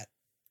look at.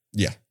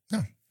 Yeah,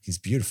 no, he's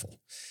beautiful.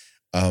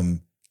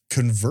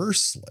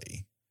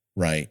 Conversely,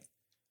 right,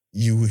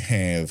 you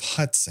have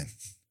Hudson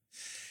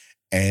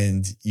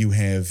and you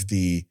have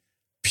the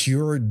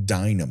pure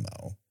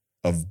dynamo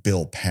of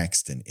Bill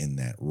Paxton in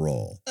that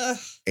role. I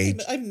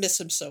miss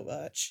him so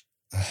much.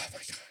 Oh my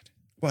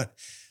God.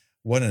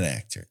 What an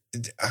actor.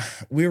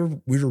 We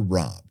were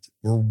robbed.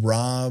 We're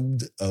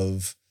robbed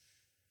of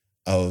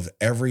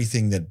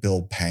everything that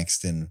Bill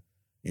Paxton,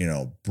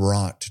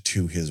 brought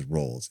to his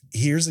roles.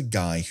 Here's a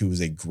guy who was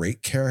a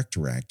great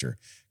character actor,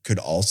 could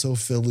also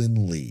fill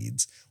in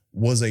leads,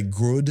 was a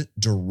good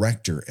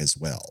director as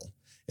well.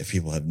 If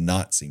people have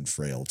not seen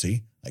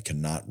Frailty, I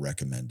cannot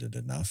recommend it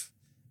enough.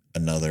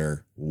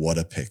 Another what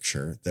a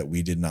picture. That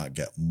we did not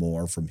get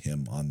more from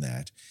him on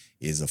that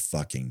is a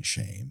fucking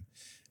shame.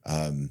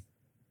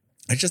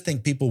 I just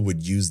think people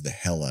would use the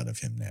hell out of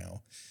him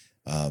now.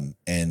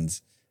 And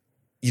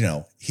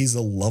he's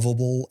a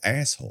lovable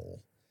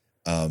asshole.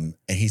 And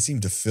he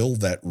seemed to fill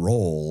that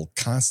role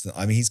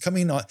constantly. I mean, he's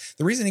coming on.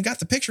 The reason he got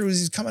the picture was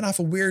he's coming off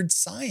of Weird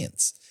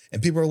Science.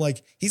 And people are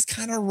like, he's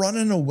kind of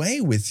running away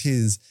with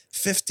his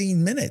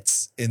 15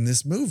 minutes in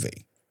this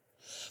movie.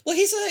 Well,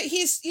 he's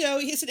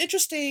an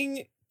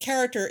interesting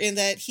character in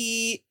that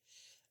he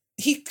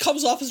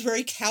comes off as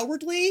very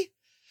cowardly.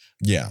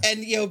 Yeah.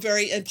 And,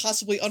 very and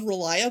possibly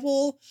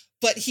unreliable,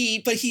 but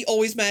he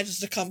always manages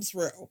to come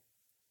through.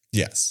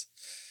 Yes.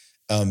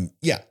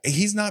 Yeah,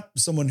 he's not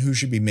someone who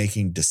should be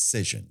making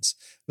decisions,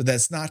 but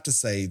that's not to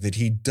say that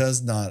he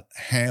does not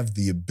have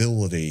the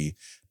ability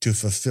to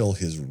fulfill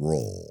his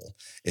role.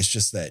 It's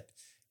just that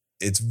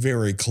it's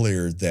very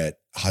clear that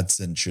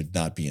Hudson should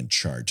not be in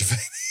charge of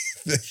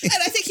anything.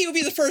 And I think he would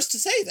be the first to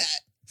say that.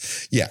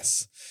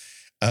 Yes.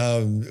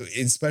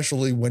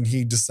 Especially when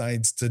he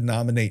decides to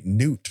nominate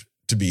Newt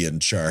to be in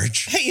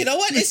charge. Hey, you know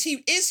what? Is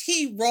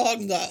he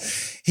wrong though?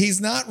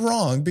 He's not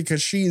wrong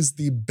because she is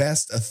the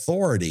best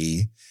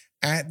authority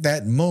at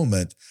that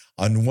moment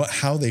on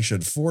how they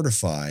should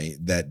fortify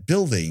that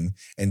building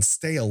and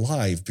stay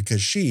alive,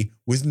 because she,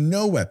 with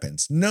no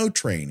weapons, no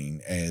training,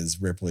 as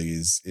Ripley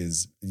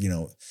is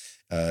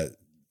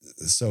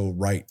so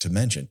right to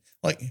mention,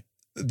 like,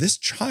 this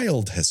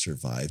child has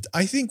survived.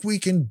 I think we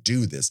can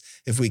do this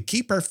if we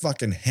keep our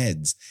fucking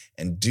heads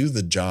and do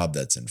the job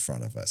that's in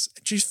front of us.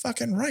 And she's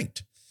fucking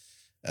right.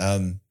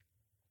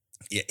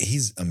 Yeah,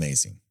 he's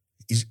amazing.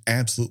 He's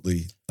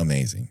absolutely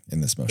amazing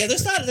in this motion. Yeah,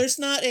 there's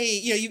not a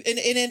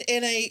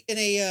in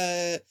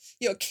a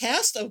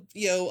cast of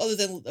other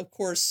than of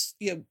course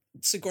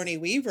Sigourney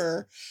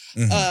Weaver,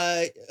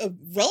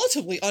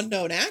 relatively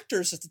unknown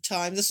actors at the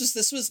time. This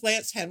was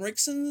Lance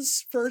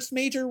Henriksen's first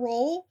major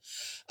role,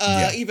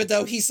 even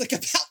though he's like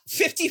about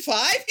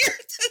 55 here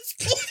at this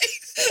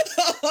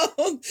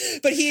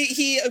point. But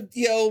he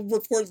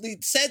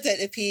reportedly said that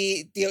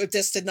if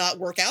this did not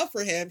work out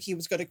for him, he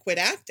was going to quit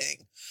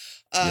acting.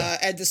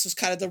 And this was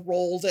kind of the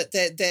role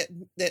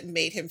that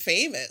made him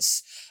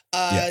famous.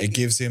 It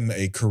gives him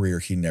a career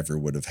he never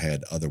would have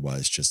had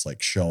otherwise, just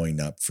like showing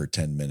up for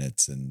 10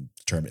 minutes and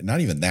not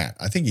even that.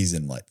 I think he's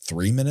in like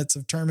 3 minutes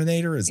of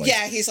Terminator. He's like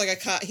he's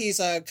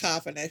a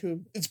cop in it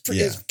who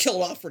is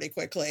killed off pretty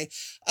quickly.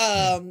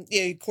 Of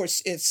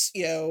course, it's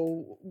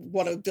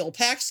one of Bill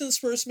Paxton's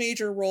first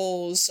major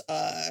roles.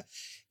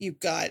 You've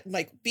got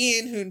Michael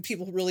Biehn, who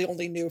people really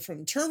only knew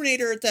from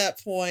Terminator at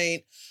that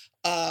point.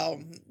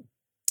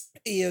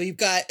 You've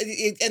got,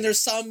 and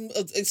there's some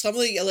of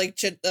the like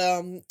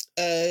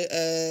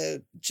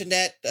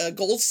Jeanette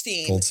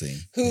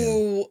Goldstein,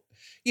 who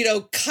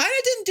kind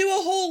of didn't do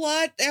a whole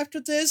lot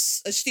after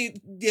this.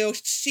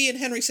 She and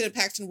Henriksen and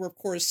Paxton were, of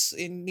course,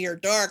 in Near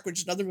Dark, which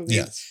is another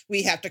movie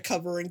we have to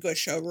cover and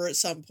gush over at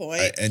some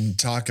point. And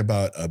talk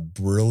about a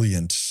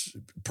brilliant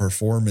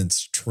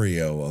performance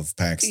trio of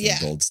Paxton,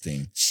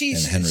 Goldstein,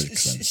 and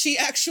Henriksen. She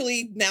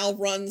actually now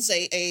runs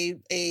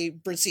a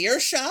brassiere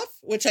shop,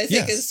 which I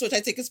think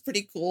is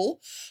pretty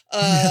cool.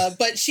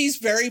 But she's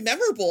very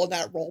memorable in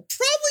that role.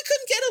 Probably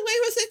couldn't get away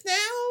with it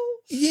now.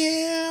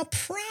 Yeah,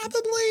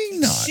 probably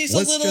not.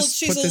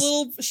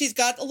 She's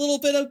got a little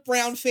bit of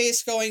brown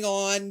face going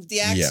on. The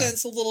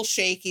accent's a little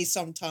shaky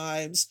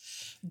sometimes,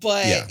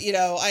 but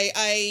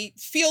I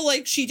feel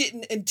like she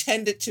didn't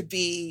intend it to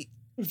be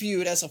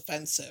viewed as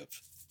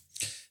offensive.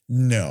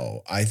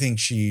 No, I think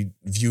she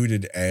viewed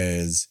it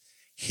as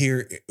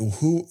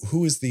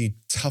who is the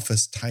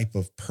toughest type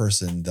of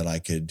person that I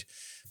could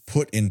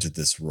put into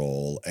this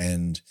role.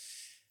 And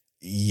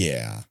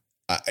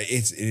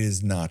it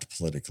is not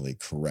politically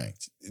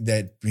correct.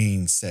 That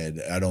being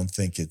said, I don't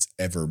think it's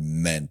ever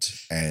meant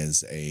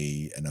as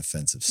an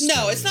offensive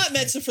stereotype. No, it's not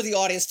meant for the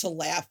audience to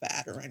laugh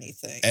at or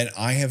anything. And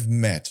I have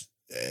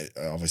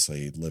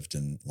obviously lived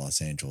in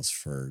Los Angeles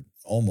for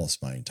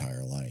almost my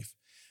entire life,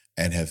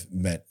 and have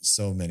met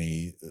so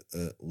many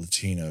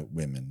Latina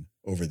women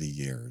over the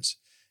years.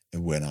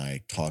 And when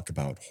I talk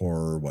about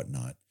horror or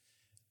whatnot,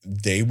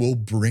 they will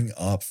bring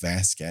up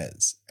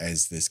Vasquez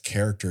as this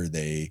character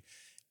they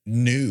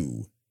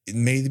knew,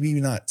 maybe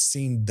not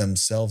seen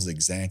themselves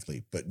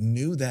exactly, but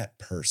knew that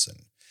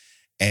person,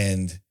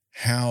 and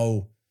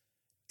how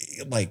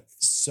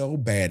so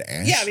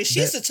badass. Yeah, I mean,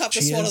 she's the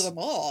toughest one of them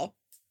all.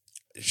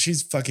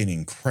 She's fucking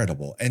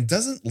incredible and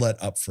doesn't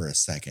let up for a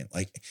second.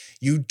 Like,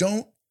 you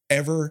don't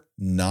ever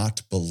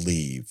not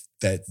believe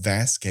that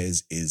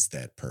Vasquez is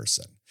that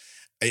person.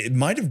 It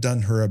might have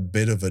done her a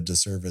bit of a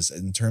disservice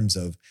in terms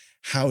of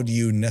how do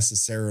you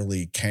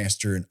necessarily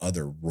cast her in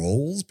other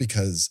roles,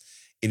 because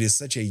it is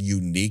such a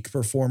unique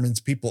performance.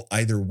 People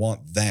either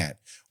want that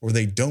or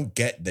they don't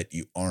get that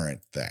you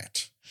aren't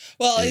that.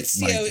 Well, it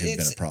might have been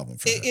a problem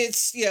for her.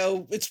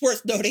 It's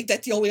worth noting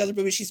that the only other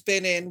movie she's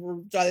been in were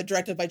either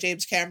directed by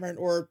James Cameron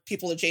or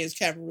people that James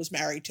Cameron was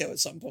married to at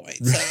some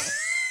point. So.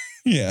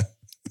 Yeah.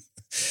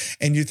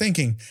 And you're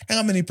thinking,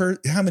 how many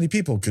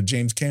people could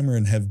James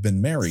Cameron have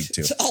been married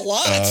to? A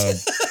lot.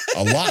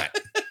 A lot.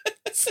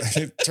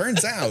 It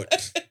turns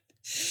out.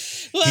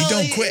 Well, he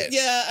don't quit.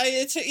 Yeah,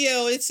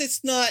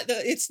 it's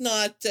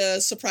not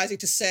surprising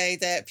to say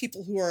that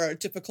people who are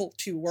difficult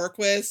to work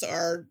with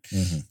are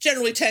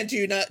generally tend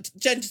to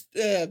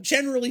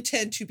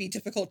be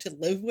difficult to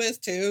live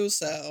with too.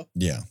 So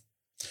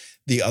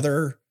the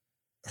other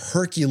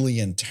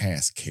Herculean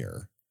task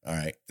here. All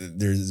right,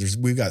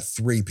 we've got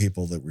 3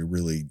 people that we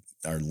really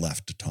are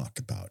left to talk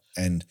about,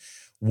 and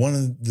one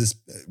of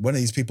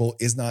these people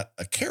is not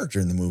a character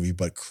in the movie,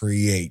 but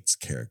creates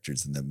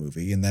characters in the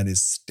movie, and that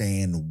is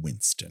Stan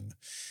Winston,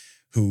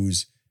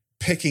 who's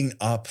picking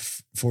up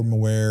from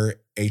where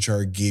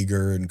H.R.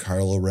 Giger and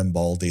Carlo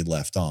Rambaldi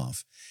left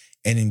off,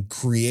 and in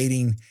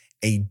creating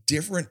a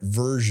different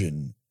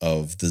version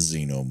of the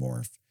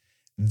Xenomorph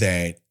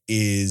that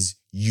is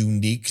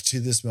unique to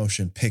this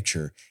motion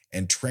picture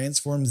and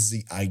transforms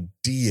the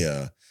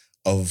idea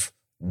of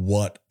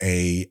what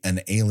an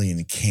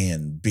alien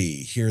can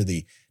be. Here,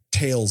 the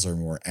tails are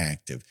more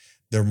active.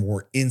 They're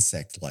more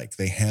insect-like.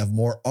 They have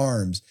more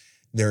arms.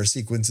 There are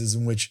sequences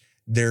in which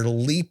they're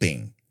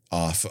leaping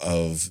off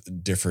of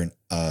different,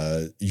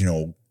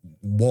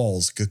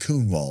 walls,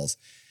 cocoon walls.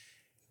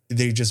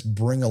 They just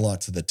bring a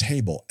lot to the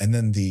table. And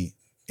then the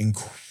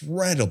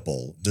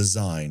incredible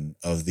design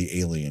of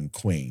the alien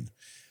queen,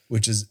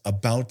 which is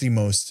about the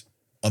most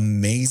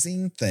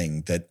amazing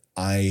thing that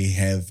I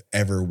have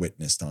ever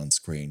witnessed on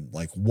screen.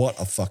 Like, what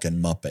a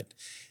fucking Muppet.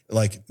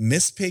 Like,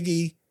 Miss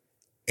Piggy,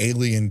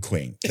 Alien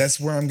Queen. That's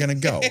where I'm going to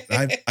go.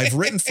 I've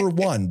written for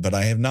one, but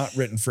I have not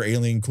written for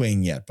Alien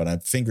Queen yet, but I'm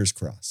fingers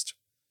crossed.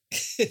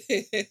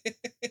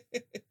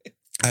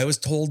 I was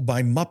told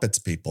by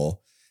Muppets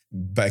people,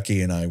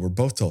 Becky and I were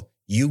both told,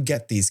 you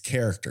get these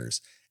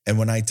characters. And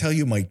when I tell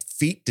you my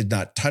feet did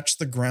not touch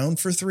the ground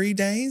for 3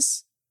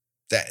 days,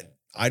 that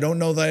I don't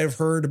know that I've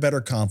heard a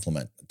better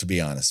compliment, to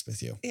be honest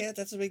with you. Yeah,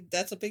 that's a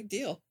big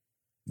deal.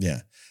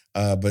 Yeah.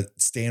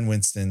 But Stan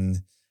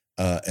Winston,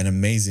 an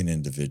amazing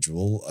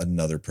individual,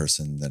 another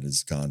person that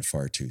has gone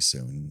far too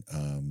soon,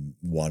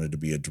 wanted to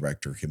be a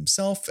director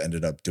himself,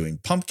 ended up doing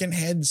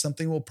Pumpkinhead,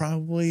 something we'll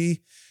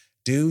probably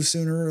do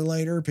sooner or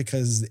later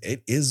because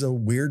it is a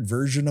weird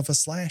version of a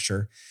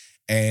slasher.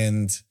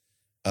 and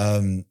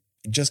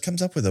just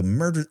comes up with a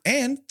murder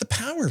and the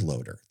power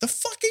loader, the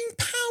fucking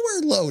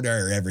power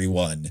loader,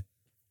 everyone.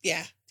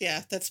 Yeah,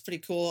 that's pretty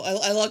cool.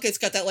 I like it's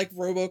got that like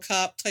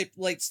RoboCop type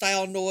like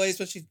style noise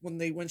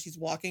when she's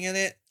walking in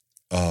it.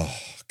 Oh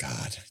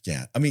God,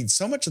 yeah. I mean,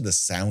 so much of the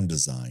sound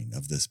design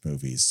of this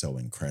movie is so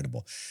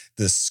incredible.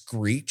 The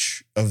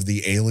screech of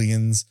the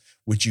aliens,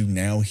 which you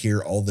now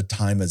hear all the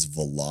time as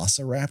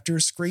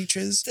velociraptor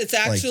screeches. It's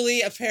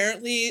actually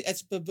apparently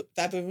it's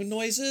baboon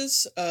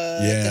noises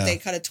that they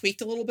kind of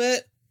tweaked a little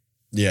bit.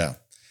 Yeah.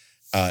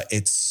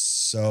 It's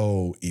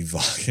so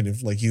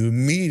evocative. Like you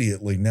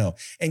immediately know.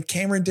 And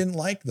Cameron didn't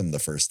like them the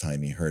first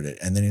time he heard it.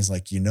 And then he's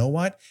like, you know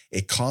what?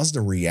 It caused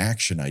a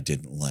reaction I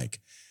didn't like.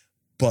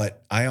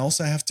 But I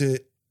also have to,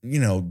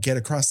 get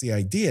across the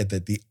idea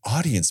that the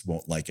audience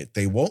won't like it.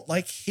 They won't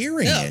like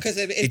hearing it. Because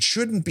it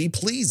shouldn't be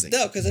pleasing.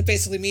 No, because it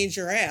basically means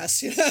your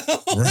ass,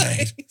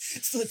 Right.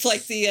 So it's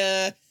like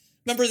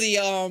remember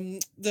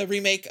the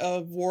remake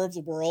of War of the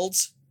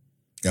Worlds?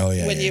 Oh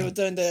yeah. When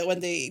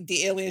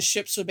the alien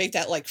ships would make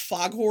that like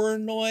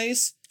foghorn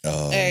noise.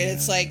 Oh, and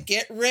it's like,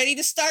 get ready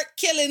to start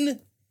killing.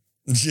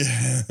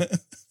 Yeah.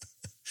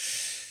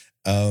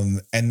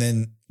 And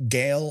then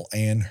Gale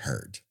and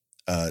Heard.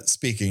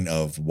 Speaking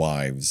of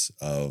wives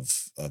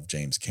of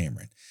James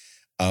Cameron,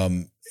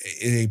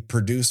 a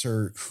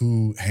producer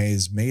who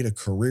has made a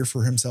career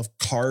for himself,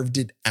 carved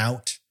it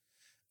out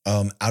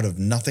of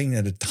nothing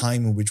at a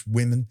time in which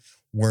women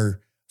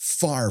were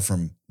far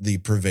from the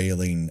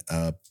prevailing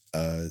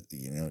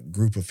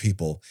group of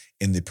people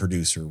in the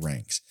producer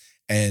ranks,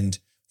 and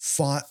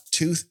fought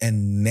tooth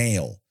and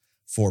nail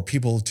for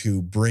people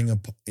to bring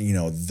up,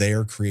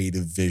 their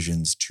creative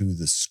visions to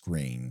the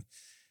screen.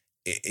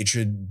 It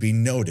should be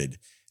noted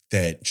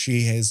that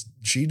she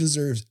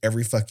deserves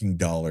every fucking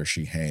dollar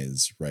she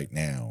has right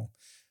now,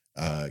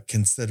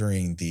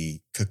 considering the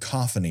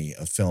cacophony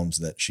of films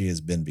that she has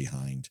been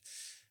behind.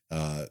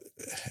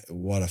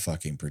 What a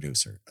fucking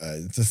producer.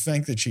 The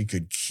fact that she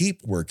could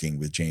keep working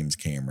with James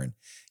Cameron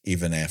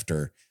even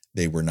after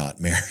they were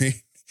not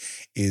married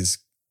is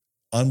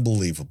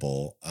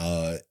unbelievable.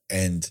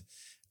 And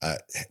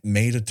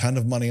made a ton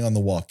of money on The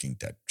Walking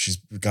Dead. She's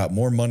got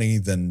more money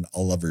than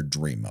I'll ever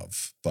dream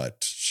of,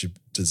 but she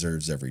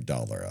deserves every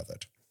dollar of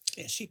it.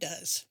 Yeah, she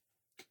does.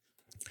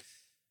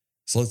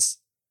 So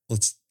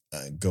let's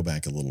go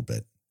back a little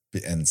bit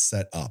and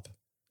set up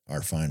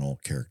our final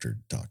character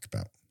to talk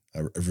about.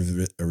 A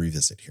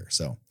revisit here.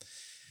 So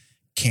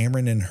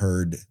Cameron and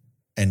Heard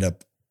end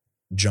up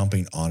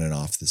jumping on and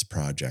off this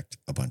project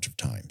a bunch of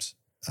times,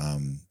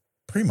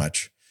 pretty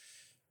much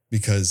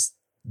because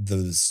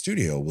the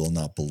studio will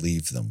not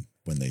believe them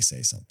when they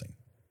say something.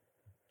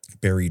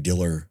 Barry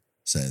Diller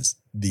says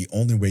the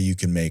only way you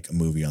can make a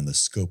movie on the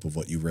scope of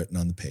what you've written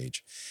on the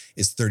page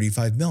is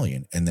 $35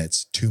 million, and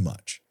that's too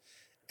much.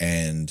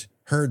 And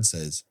Heard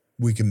says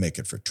we can make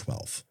it for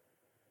 12.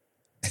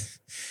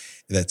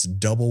 That's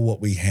double what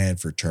we had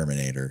for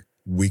Terminator.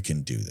 We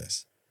can do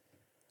this.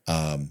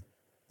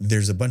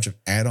 There's a bunch of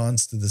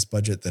add-ons to this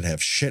budget that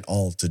have shit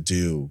all to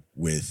do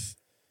with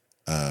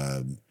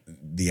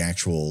the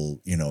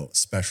actual,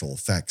 special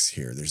effects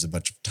here. There's a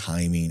bunch of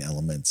timing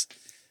elements.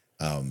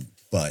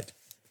 But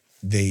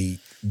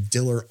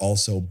Diller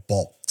also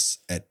balks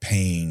at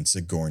paying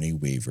Sigourney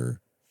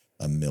Weaver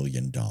 $1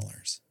 million.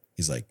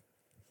 He's like,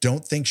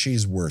 don't think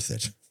she's worth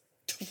it.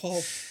 Whoa.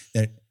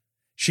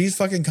 She's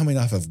fucking coming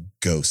off of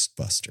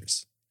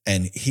Ghostbusters.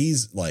 And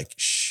he's like,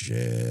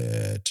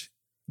 shit,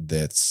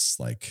 that's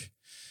like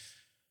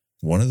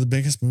one of the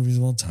biggest movies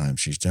of all time.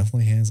 She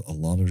definitely has a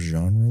lot of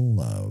genre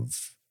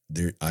love.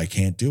 I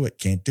can't do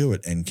it.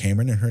 And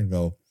Cameron and her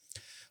go,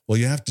 well,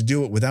 you have to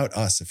do it without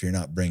us if you're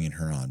not bringing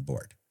her on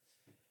board.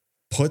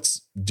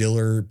 Puts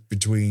Diller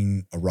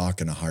between a rock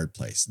and a hard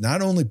place.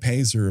 Not only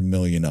pays her $1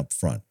 million up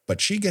front,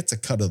 but she gets a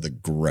cut of the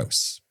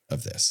gross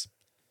of this.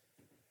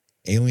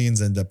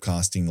 Aliens end up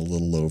costing a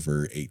little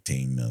over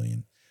 $18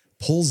 million.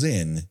 Pulls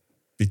in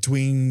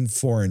between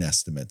foreign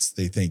estimates,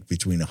 they think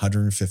between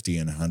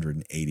 $150 and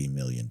 $180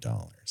 million.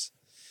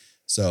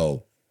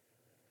 So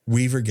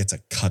Weaver gets a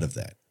cut of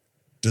that.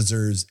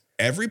 Deserves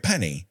every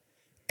penny.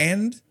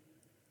 And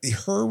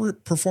her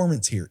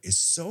performance here is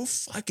so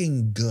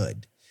fucking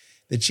good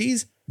that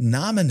she's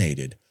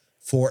nominated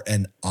for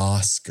an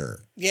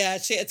Oscar. Yeah,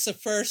 it's the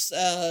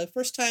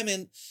first time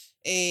in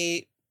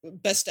a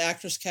Best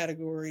Actress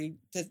category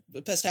that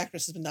Best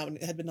Actress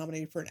had been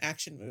nominated for an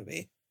action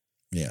movie.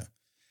 Yeah.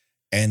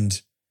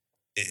 And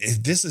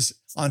this is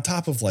on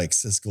top of like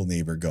Siskel and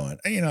Ebert going,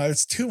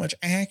 it's too much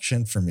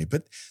action for me.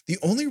 But the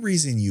only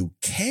reason you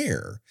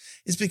care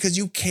is because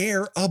you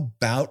care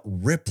about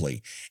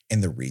Ripley.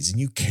 And the reason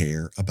you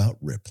care about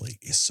Ripley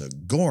is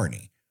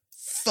Sigourney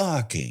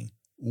fucking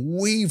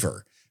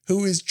Weaver,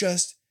 who is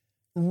just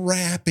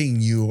wrapping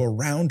you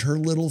around her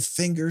little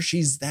finger.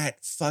 She's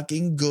that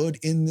fucking good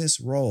in this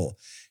role.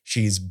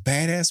 She's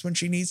badass when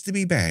she needs to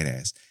be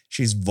badass.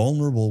 She's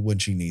vulnerable when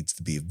she needs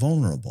to be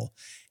vulnerable.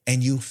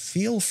 And you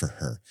feel for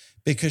her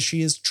because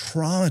she is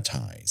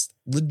traumatized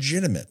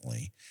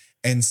legitimately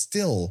and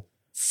still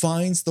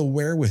finds the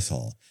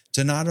wherewithal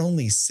to not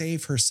only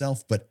save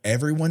herself, but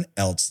everyone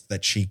else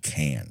that she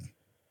can.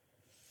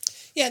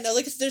 Yeah, no,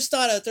 like there's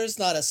not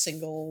a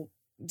single,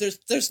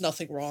 there's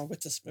nothing wrong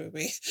with this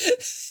movie.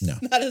 No.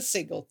 Not a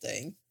single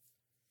thing.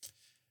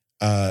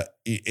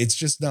 It's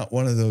just not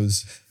one of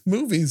those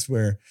movies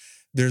where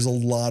there's a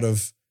lot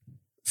of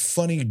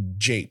funny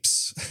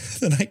japes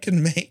that I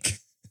can make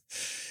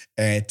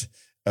at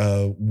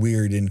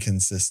weird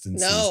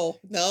inconsistencies.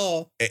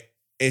 No.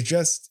 It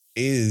just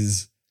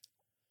is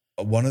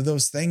one of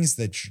those things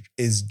that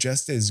is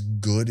just as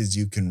good as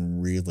you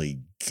can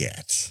really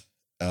get.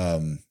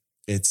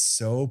 It's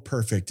so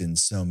perfect in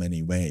so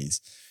many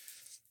ways,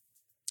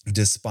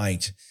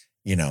 despite,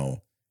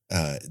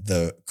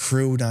 the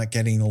crew not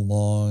getting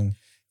along.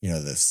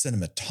 The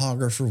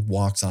cinematographer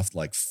walks off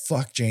like,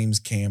 fuck James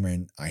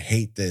Cameron. I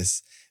hate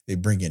this. They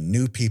bring in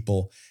new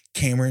people.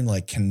 Cameron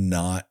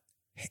cannot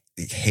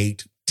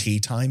hate tea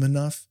time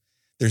enough.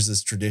 There's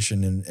this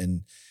tradition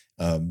in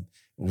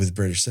with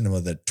British cinema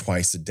that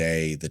twice a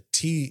day, the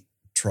tea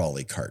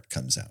trolley cart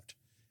comes out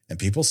and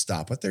people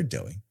stop what they're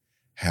doing,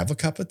 have a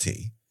cup of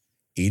tea,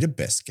 eat a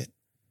biscuit,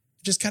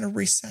 just kind of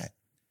reset.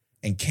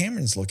 And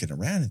Cameron's looking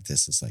around at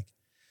this. It's like,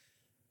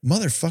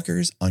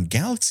 motherfuckers, on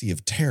Galaxy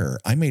of Terror,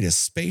 I made a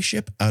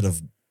spaceship out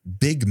of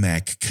Big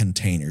Mac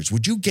containers.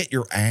 Would you get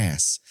your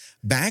ass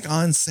back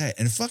on set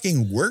and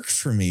fucking work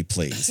for me,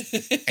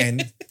 please?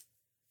 And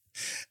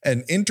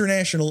an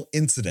international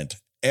incident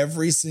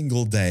every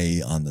single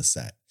day on the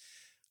set.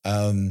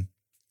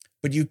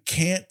 But you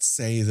can't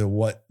say that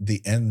what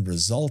the end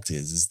result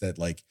is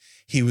that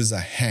he was a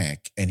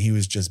hack and he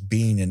was just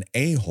being an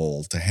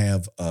a-hole to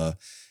have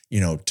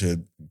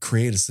to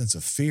create a sense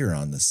of fear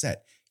on the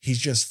set. He's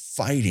just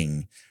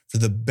fighting for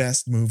the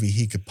best movie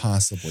he could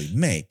possibly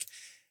make,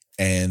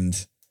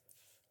 and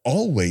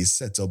always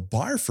sets a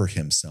bar for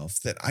himself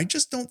that I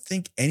just don't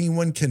think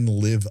anyone can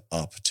live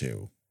up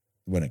to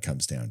when it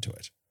comes down to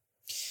it.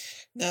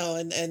 No,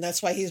 and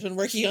that's why he's been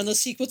working on the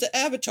sequel to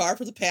Avatar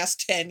for the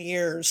past 10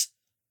 years.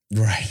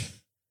 Right.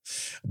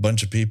 A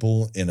bunch of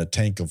people in a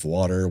tank of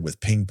water with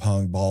ping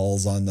pong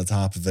balls on the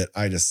top of it.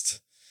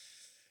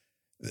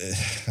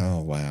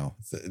 Oh, wow.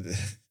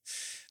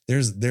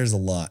 There's a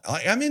lot.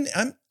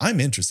 I'm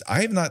interested.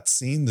 I have not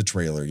seen the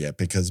trailer yet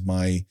because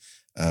my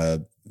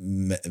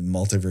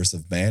Multiverse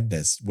of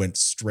Madness went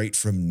straight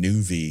from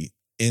Nuvi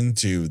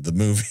into the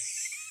movie.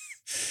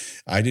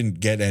 I didn't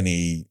get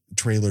any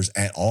trailers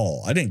at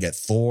all. I didn't get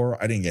Thor.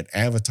 I didn't get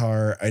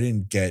Avatar. I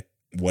didn't get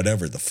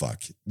whatever the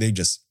fuck. They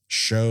just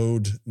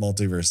showed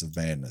Multiverse of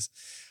Madness.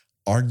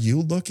 Are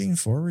you looking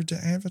forward to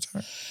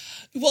Avatar?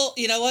 Well,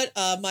 you know what?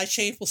 My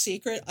shameful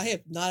secret, I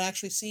have not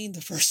actually seen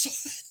the first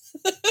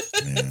one.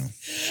 Yeah.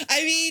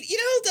 I mean,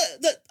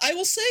 I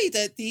will say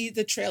that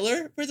the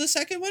trailer for the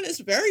second one is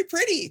very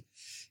pretty.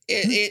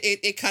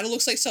 It kind of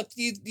looks like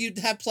something you'd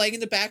have playing in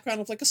the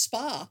background of a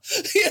spa.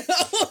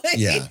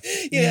 Yeah.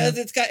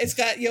 It's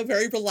got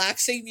very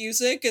relaxing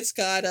music. It's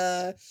got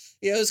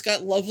it's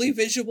got lovely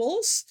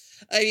visuals.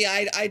 I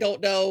mean, I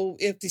don't know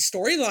if the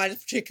storyline is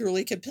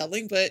particularly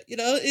compelling, but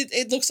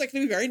it looks like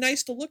it'd be very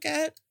nice to look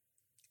at.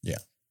 Yeah.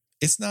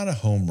 It's not a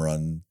home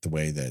run the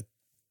way that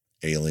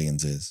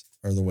Aliens is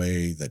or the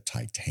way that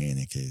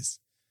Titanic is.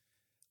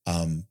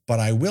 But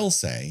I will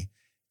say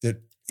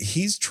that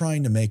he's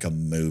trying to make a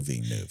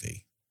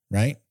movie,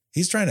 right?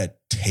 He's trying to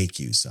take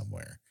you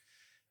somewhere.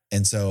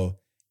 And so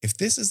if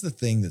this is the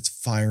thing that's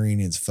firing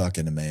his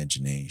fucking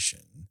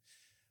imagination,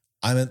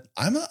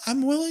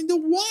 I'm willing to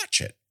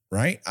watch it,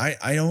 right?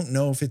 I don't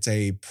know if it's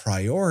a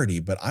priority,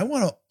 but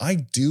I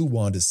do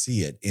want to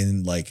see it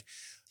in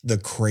the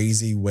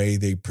crazy way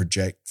they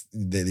project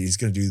that he's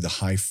going to do the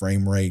high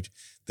frame rate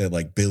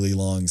that Billy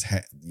Long's,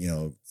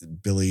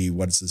 Billy,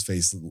 what's his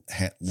face,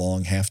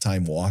 long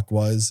halftime walk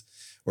was,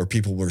 where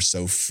people were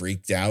so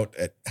freaked out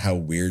at how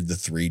weird the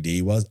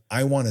 3D was.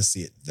 I want to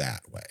see it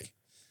that way.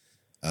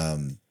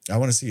 I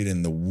want to see it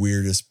in the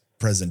weirdest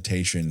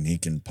presentation he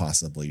can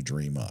possibly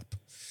dream up.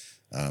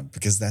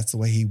 Because that's the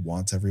way he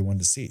wants everyone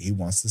to see it. He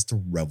wants this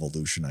to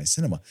revolutionize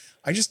cinema.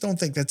 I just don't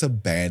think that's a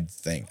bad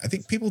thing. I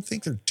think people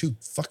think they're too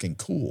fucking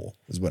cool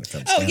is what it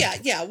comes down to.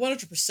 Yeah,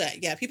 100%.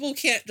 Yeah, people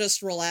can't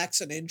just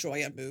relax and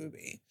enjoy a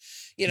movie.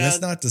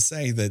 That's not to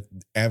say that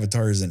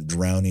Avatar isn't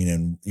drowning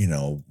in,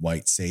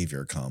 white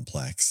savior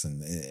complex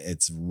and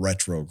it's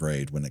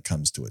retrograde when it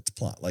comes to its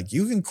plot.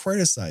 You can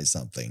criticize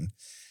something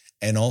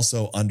and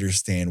also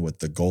understand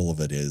what the goal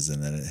of it is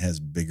and that it has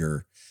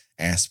bigger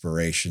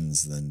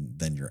aspirations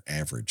than your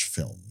average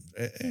film.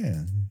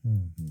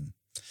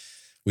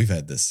 We've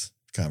had this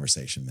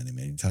conversation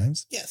many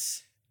times.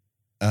 Yes.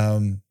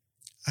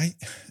 I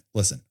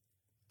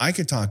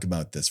could talk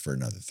about this for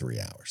another 3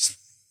 hours.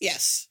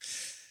 Yes.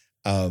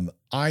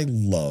 I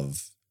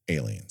love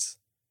Aliens.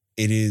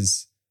 It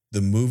is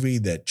the movie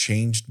that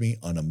changed me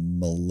on a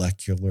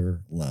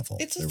molecular level.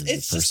 There was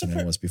the person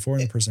I was before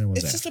and the person I was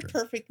after. It's just a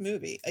perfect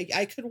movie.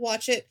 I could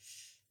watch it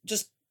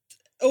just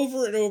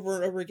over and over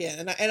and over again.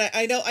 And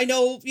I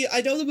know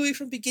the movie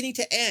from beginning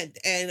to end,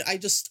 and I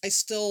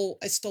still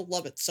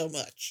love it so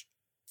much.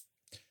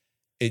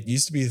 It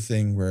used to be a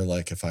thing where,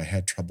 like, if I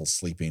had trouble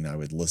sleeping, I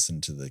would listen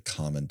to the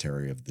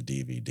commentary of the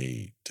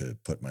DVD to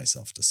put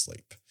myself to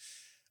sleep.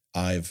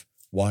 I've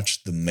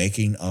watched the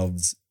making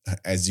ofs,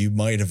 as you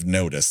might have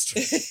noticed,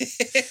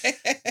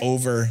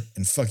 over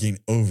and fucking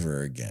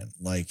over again.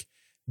 Like,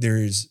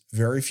 there's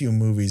very few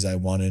movies I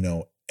want to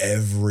know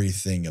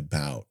everything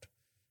about,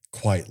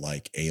 quite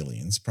like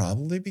Aliens,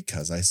 probably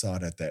because I saw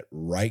it at that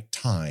right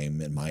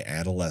time in my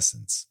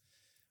adolescence,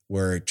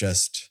 where it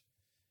just...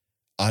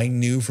 I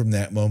knew from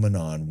that moment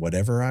on,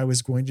 whatever I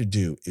was going to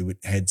do,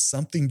 had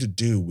something to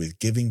do with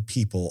giving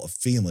people a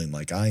feeling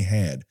like I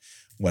had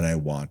when I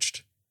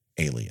watched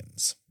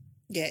Aliens.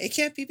 Yeah, it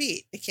can't be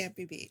beat. It can't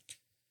be beat.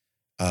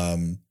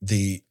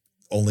 The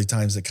only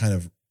times it kind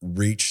of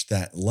reached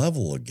that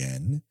level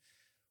again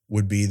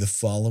would be the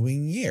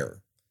following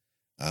year,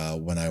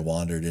 when I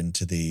wandered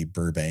into the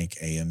Burbank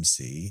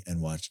AMC and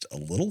watched a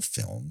little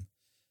film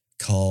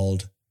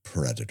called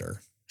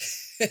Predator.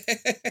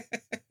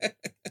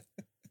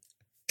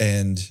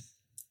 And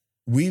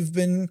we've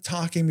been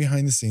talking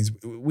behind the scenes.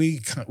 We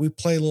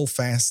play a little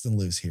fast and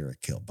loose here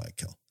at Kill by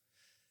Kill.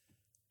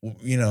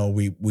 You know,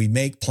 we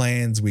make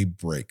plans, we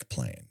break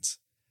plans.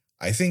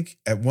 I think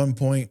at one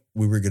point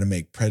we were going to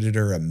make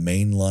Predator a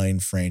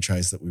mainline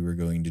franchise that we were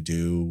going to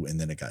do, and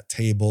then it got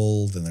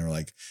tabled, and they were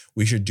like,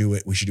 we should do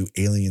it. We should do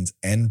Aliens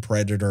and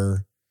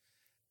Predator,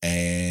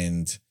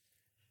 and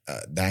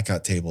that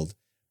got tabled.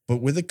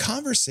 But with the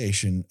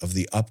conversation of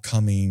the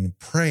upcoming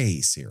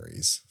Prey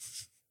series,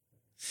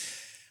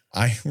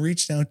 I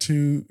reached out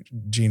to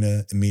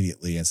Gina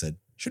immediately and said,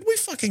 should we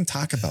fucking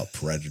talk about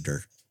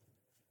Predator?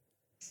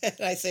 And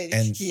I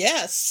said,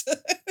 yes.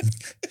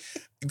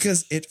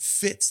 Because it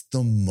fits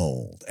the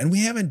mold. And we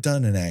haven't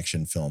done an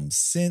action film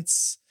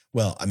since,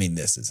 well, I mean,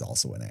 this is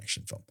also an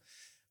action film.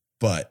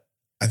 But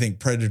I think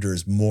Predator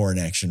is more an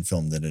action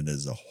film than it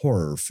is a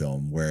horror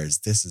film, whereas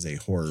this is a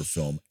horror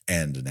film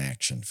and an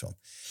action film.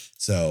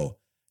 So,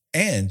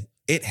 and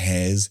it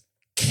has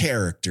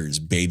characters,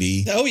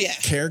 baby. Oh, yeah.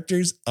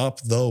 Characters up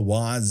the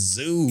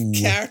wazoo.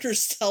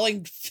 Characters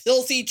telling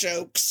filthy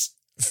jokes.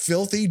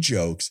 Filthy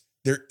jokes.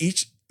 They're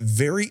each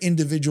very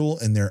individual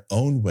in their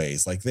own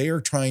ways. Like, they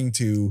are trying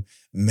to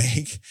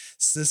make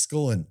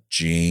Siskel and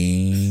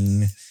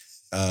Jane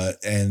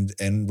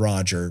and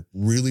Roger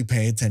really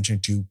pay attention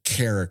to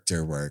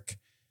character work.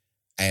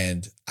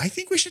 And I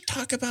think we should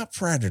talk about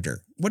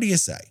Predator. What do you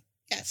say?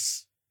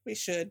 Yes, we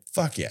should.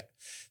 Fuck yeah.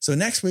 So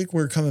next week,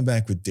 we're coming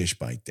back with Dish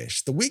by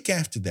Dish. The week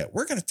after that,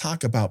 we're going to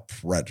talk about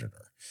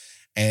Predator.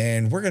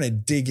 And we're going to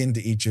dig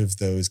into each of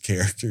those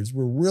characters.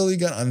 We're really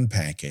going to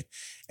unpack it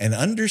and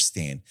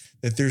understand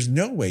that there's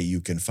no way you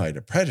can fight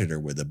a predator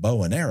with a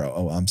bow and arrow.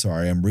 Oh, I'm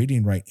sorry. I'm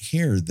reading right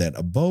here that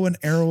a bow and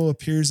arrow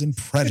appears in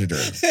Predator.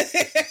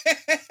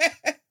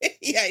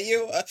 Yeah,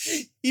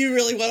 you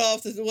really went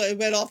off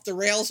the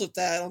rails with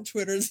that on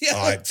Twitter the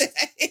other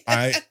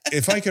day.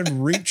 If I could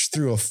reach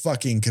through a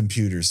fucking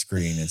computer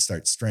screen and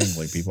start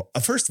strangling people,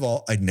 first of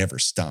all, I'd never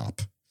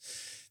stop.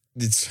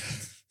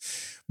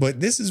 But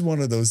this is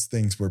one of those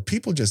things where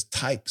people just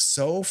type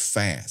so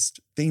fast,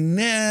 they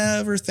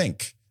never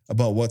think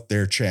about what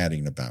they're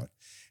chatting about.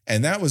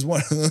 And that was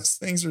one of those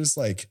things where it's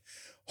like,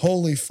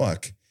 holy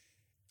fuck,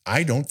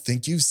 I don't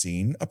think you've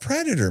seen a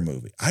Predator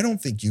movie. I don't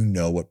think you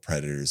know what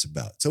Predator is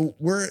about. So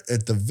we're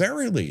at the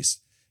very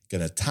least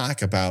going to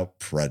talk about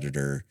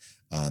Predator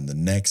on the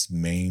next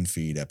main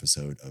feed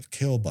episode of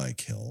Kill by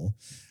Kill.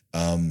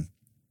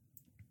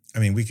 I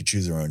mean, we could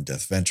choose our own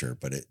death venture,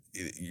 but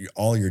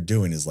all you're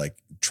doing is like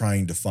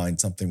trying to find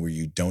something where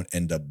you don't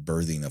end up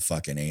birthing a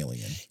fucking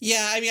alien.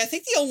 Yeah, I mean, I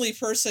think the only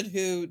person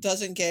who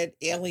doesn't get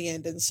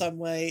aliened in some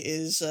way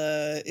is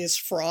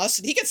Frost,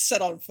 and he gets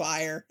set on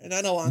fire. And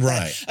I don't want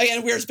that.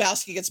 Again,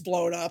 Wierzbowski gets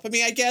blown up. I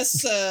mean, I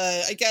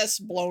guess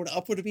blown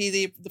up would be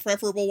the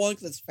preferable one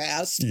because it's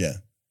fast. Yeah,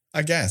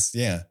 I guess.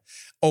 Yeah.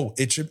 Oh,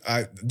 it should.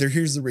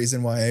 Here's the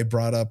reason why I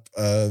brought up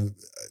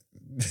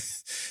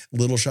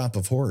Little Shop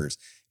of Horrors.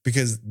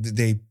 Because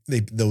they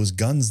those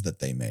guns that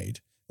they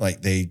made,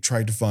 like they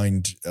tried to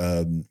find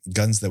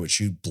guns that would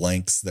shoot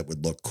blanks that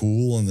would look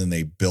cool, and then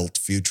they built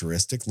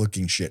futuristic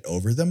looking shit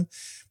over them.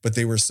 But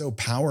they were so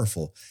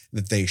powerful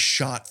that they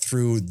shot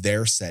through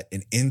their set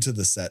and into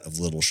the set of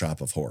Little Shop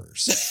of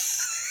Horrors.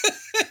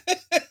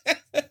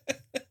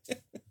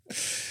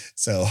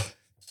 So,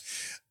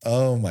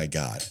 oh my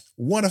God,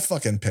 what a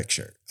fucking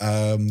picture.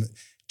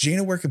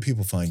 Gina, where can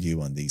people find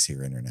you on these here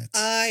internets?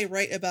 I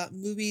write about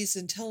movies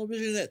and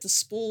television at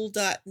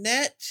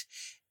thespool.net,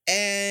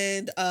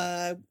 and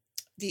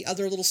the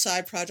other little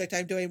side project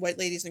I'm doing, White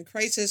Ladies in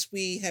Crisis.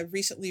 We have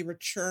recently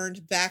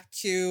returned back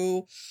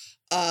to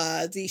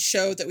the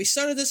show that we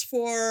started this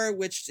for,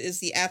 which is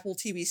the Apple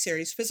TV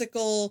series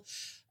Physical.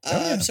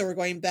 So we're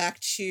going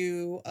back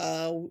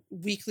to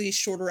weekly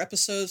shorter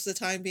episodes for the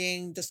time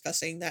being,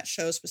 discussing that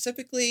show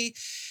specifically.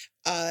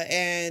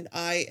 And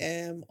I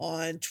am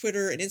on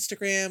Twitter and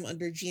Instagram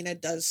under Gina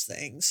Does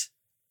Things.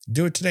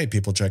 Do it today,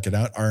 people. Check it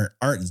out. Our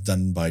art is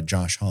done by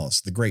Josh Hollis,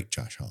 the great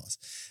Josh Hollis.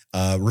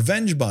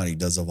 Revenge Body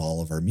does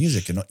all of our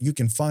music, and you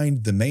can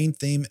find the main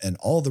theme and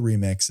all the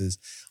remixes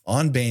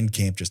on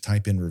Bandcamp. Just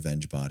type in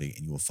Revenge Body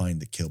and you will find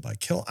the Kill by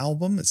Kill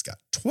album. It's got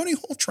 20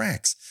 whole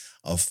tracks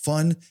of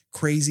fun,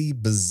 crazy,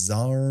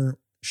 bizarre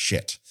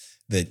shit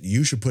that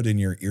you should put in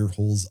your ear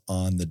holes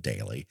on the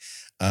daily.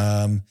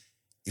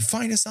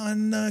 Find us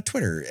on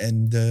Twitter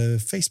and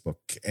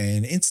Facebook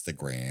and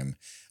Instagram.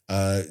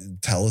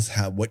 Tell us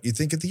what you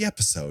think of the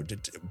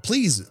episode.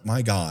 Please,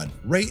 my God,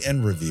 rate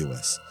and review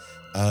us.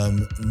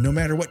 No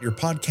matter what your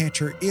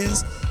podcatcher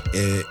is,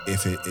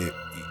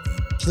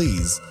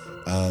 please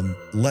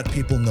let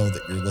people know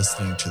that you're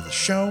listening to the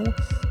show.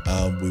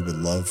 We would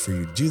love for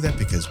you to do that,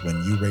 because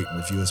when you rate and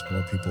review us,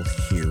 more people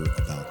hear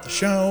about the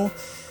show.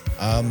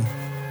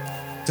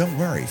 Don't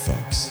worry,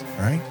 folks.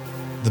 All right.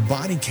 The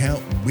body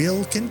count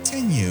will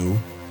continue,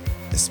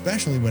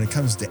 especially when it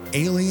comes to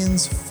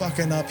aliens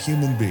fucking up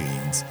human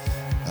beings.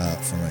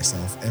 For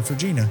myself and for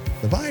Gina.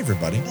 Bye-bye,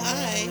 everybody.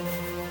 Bye.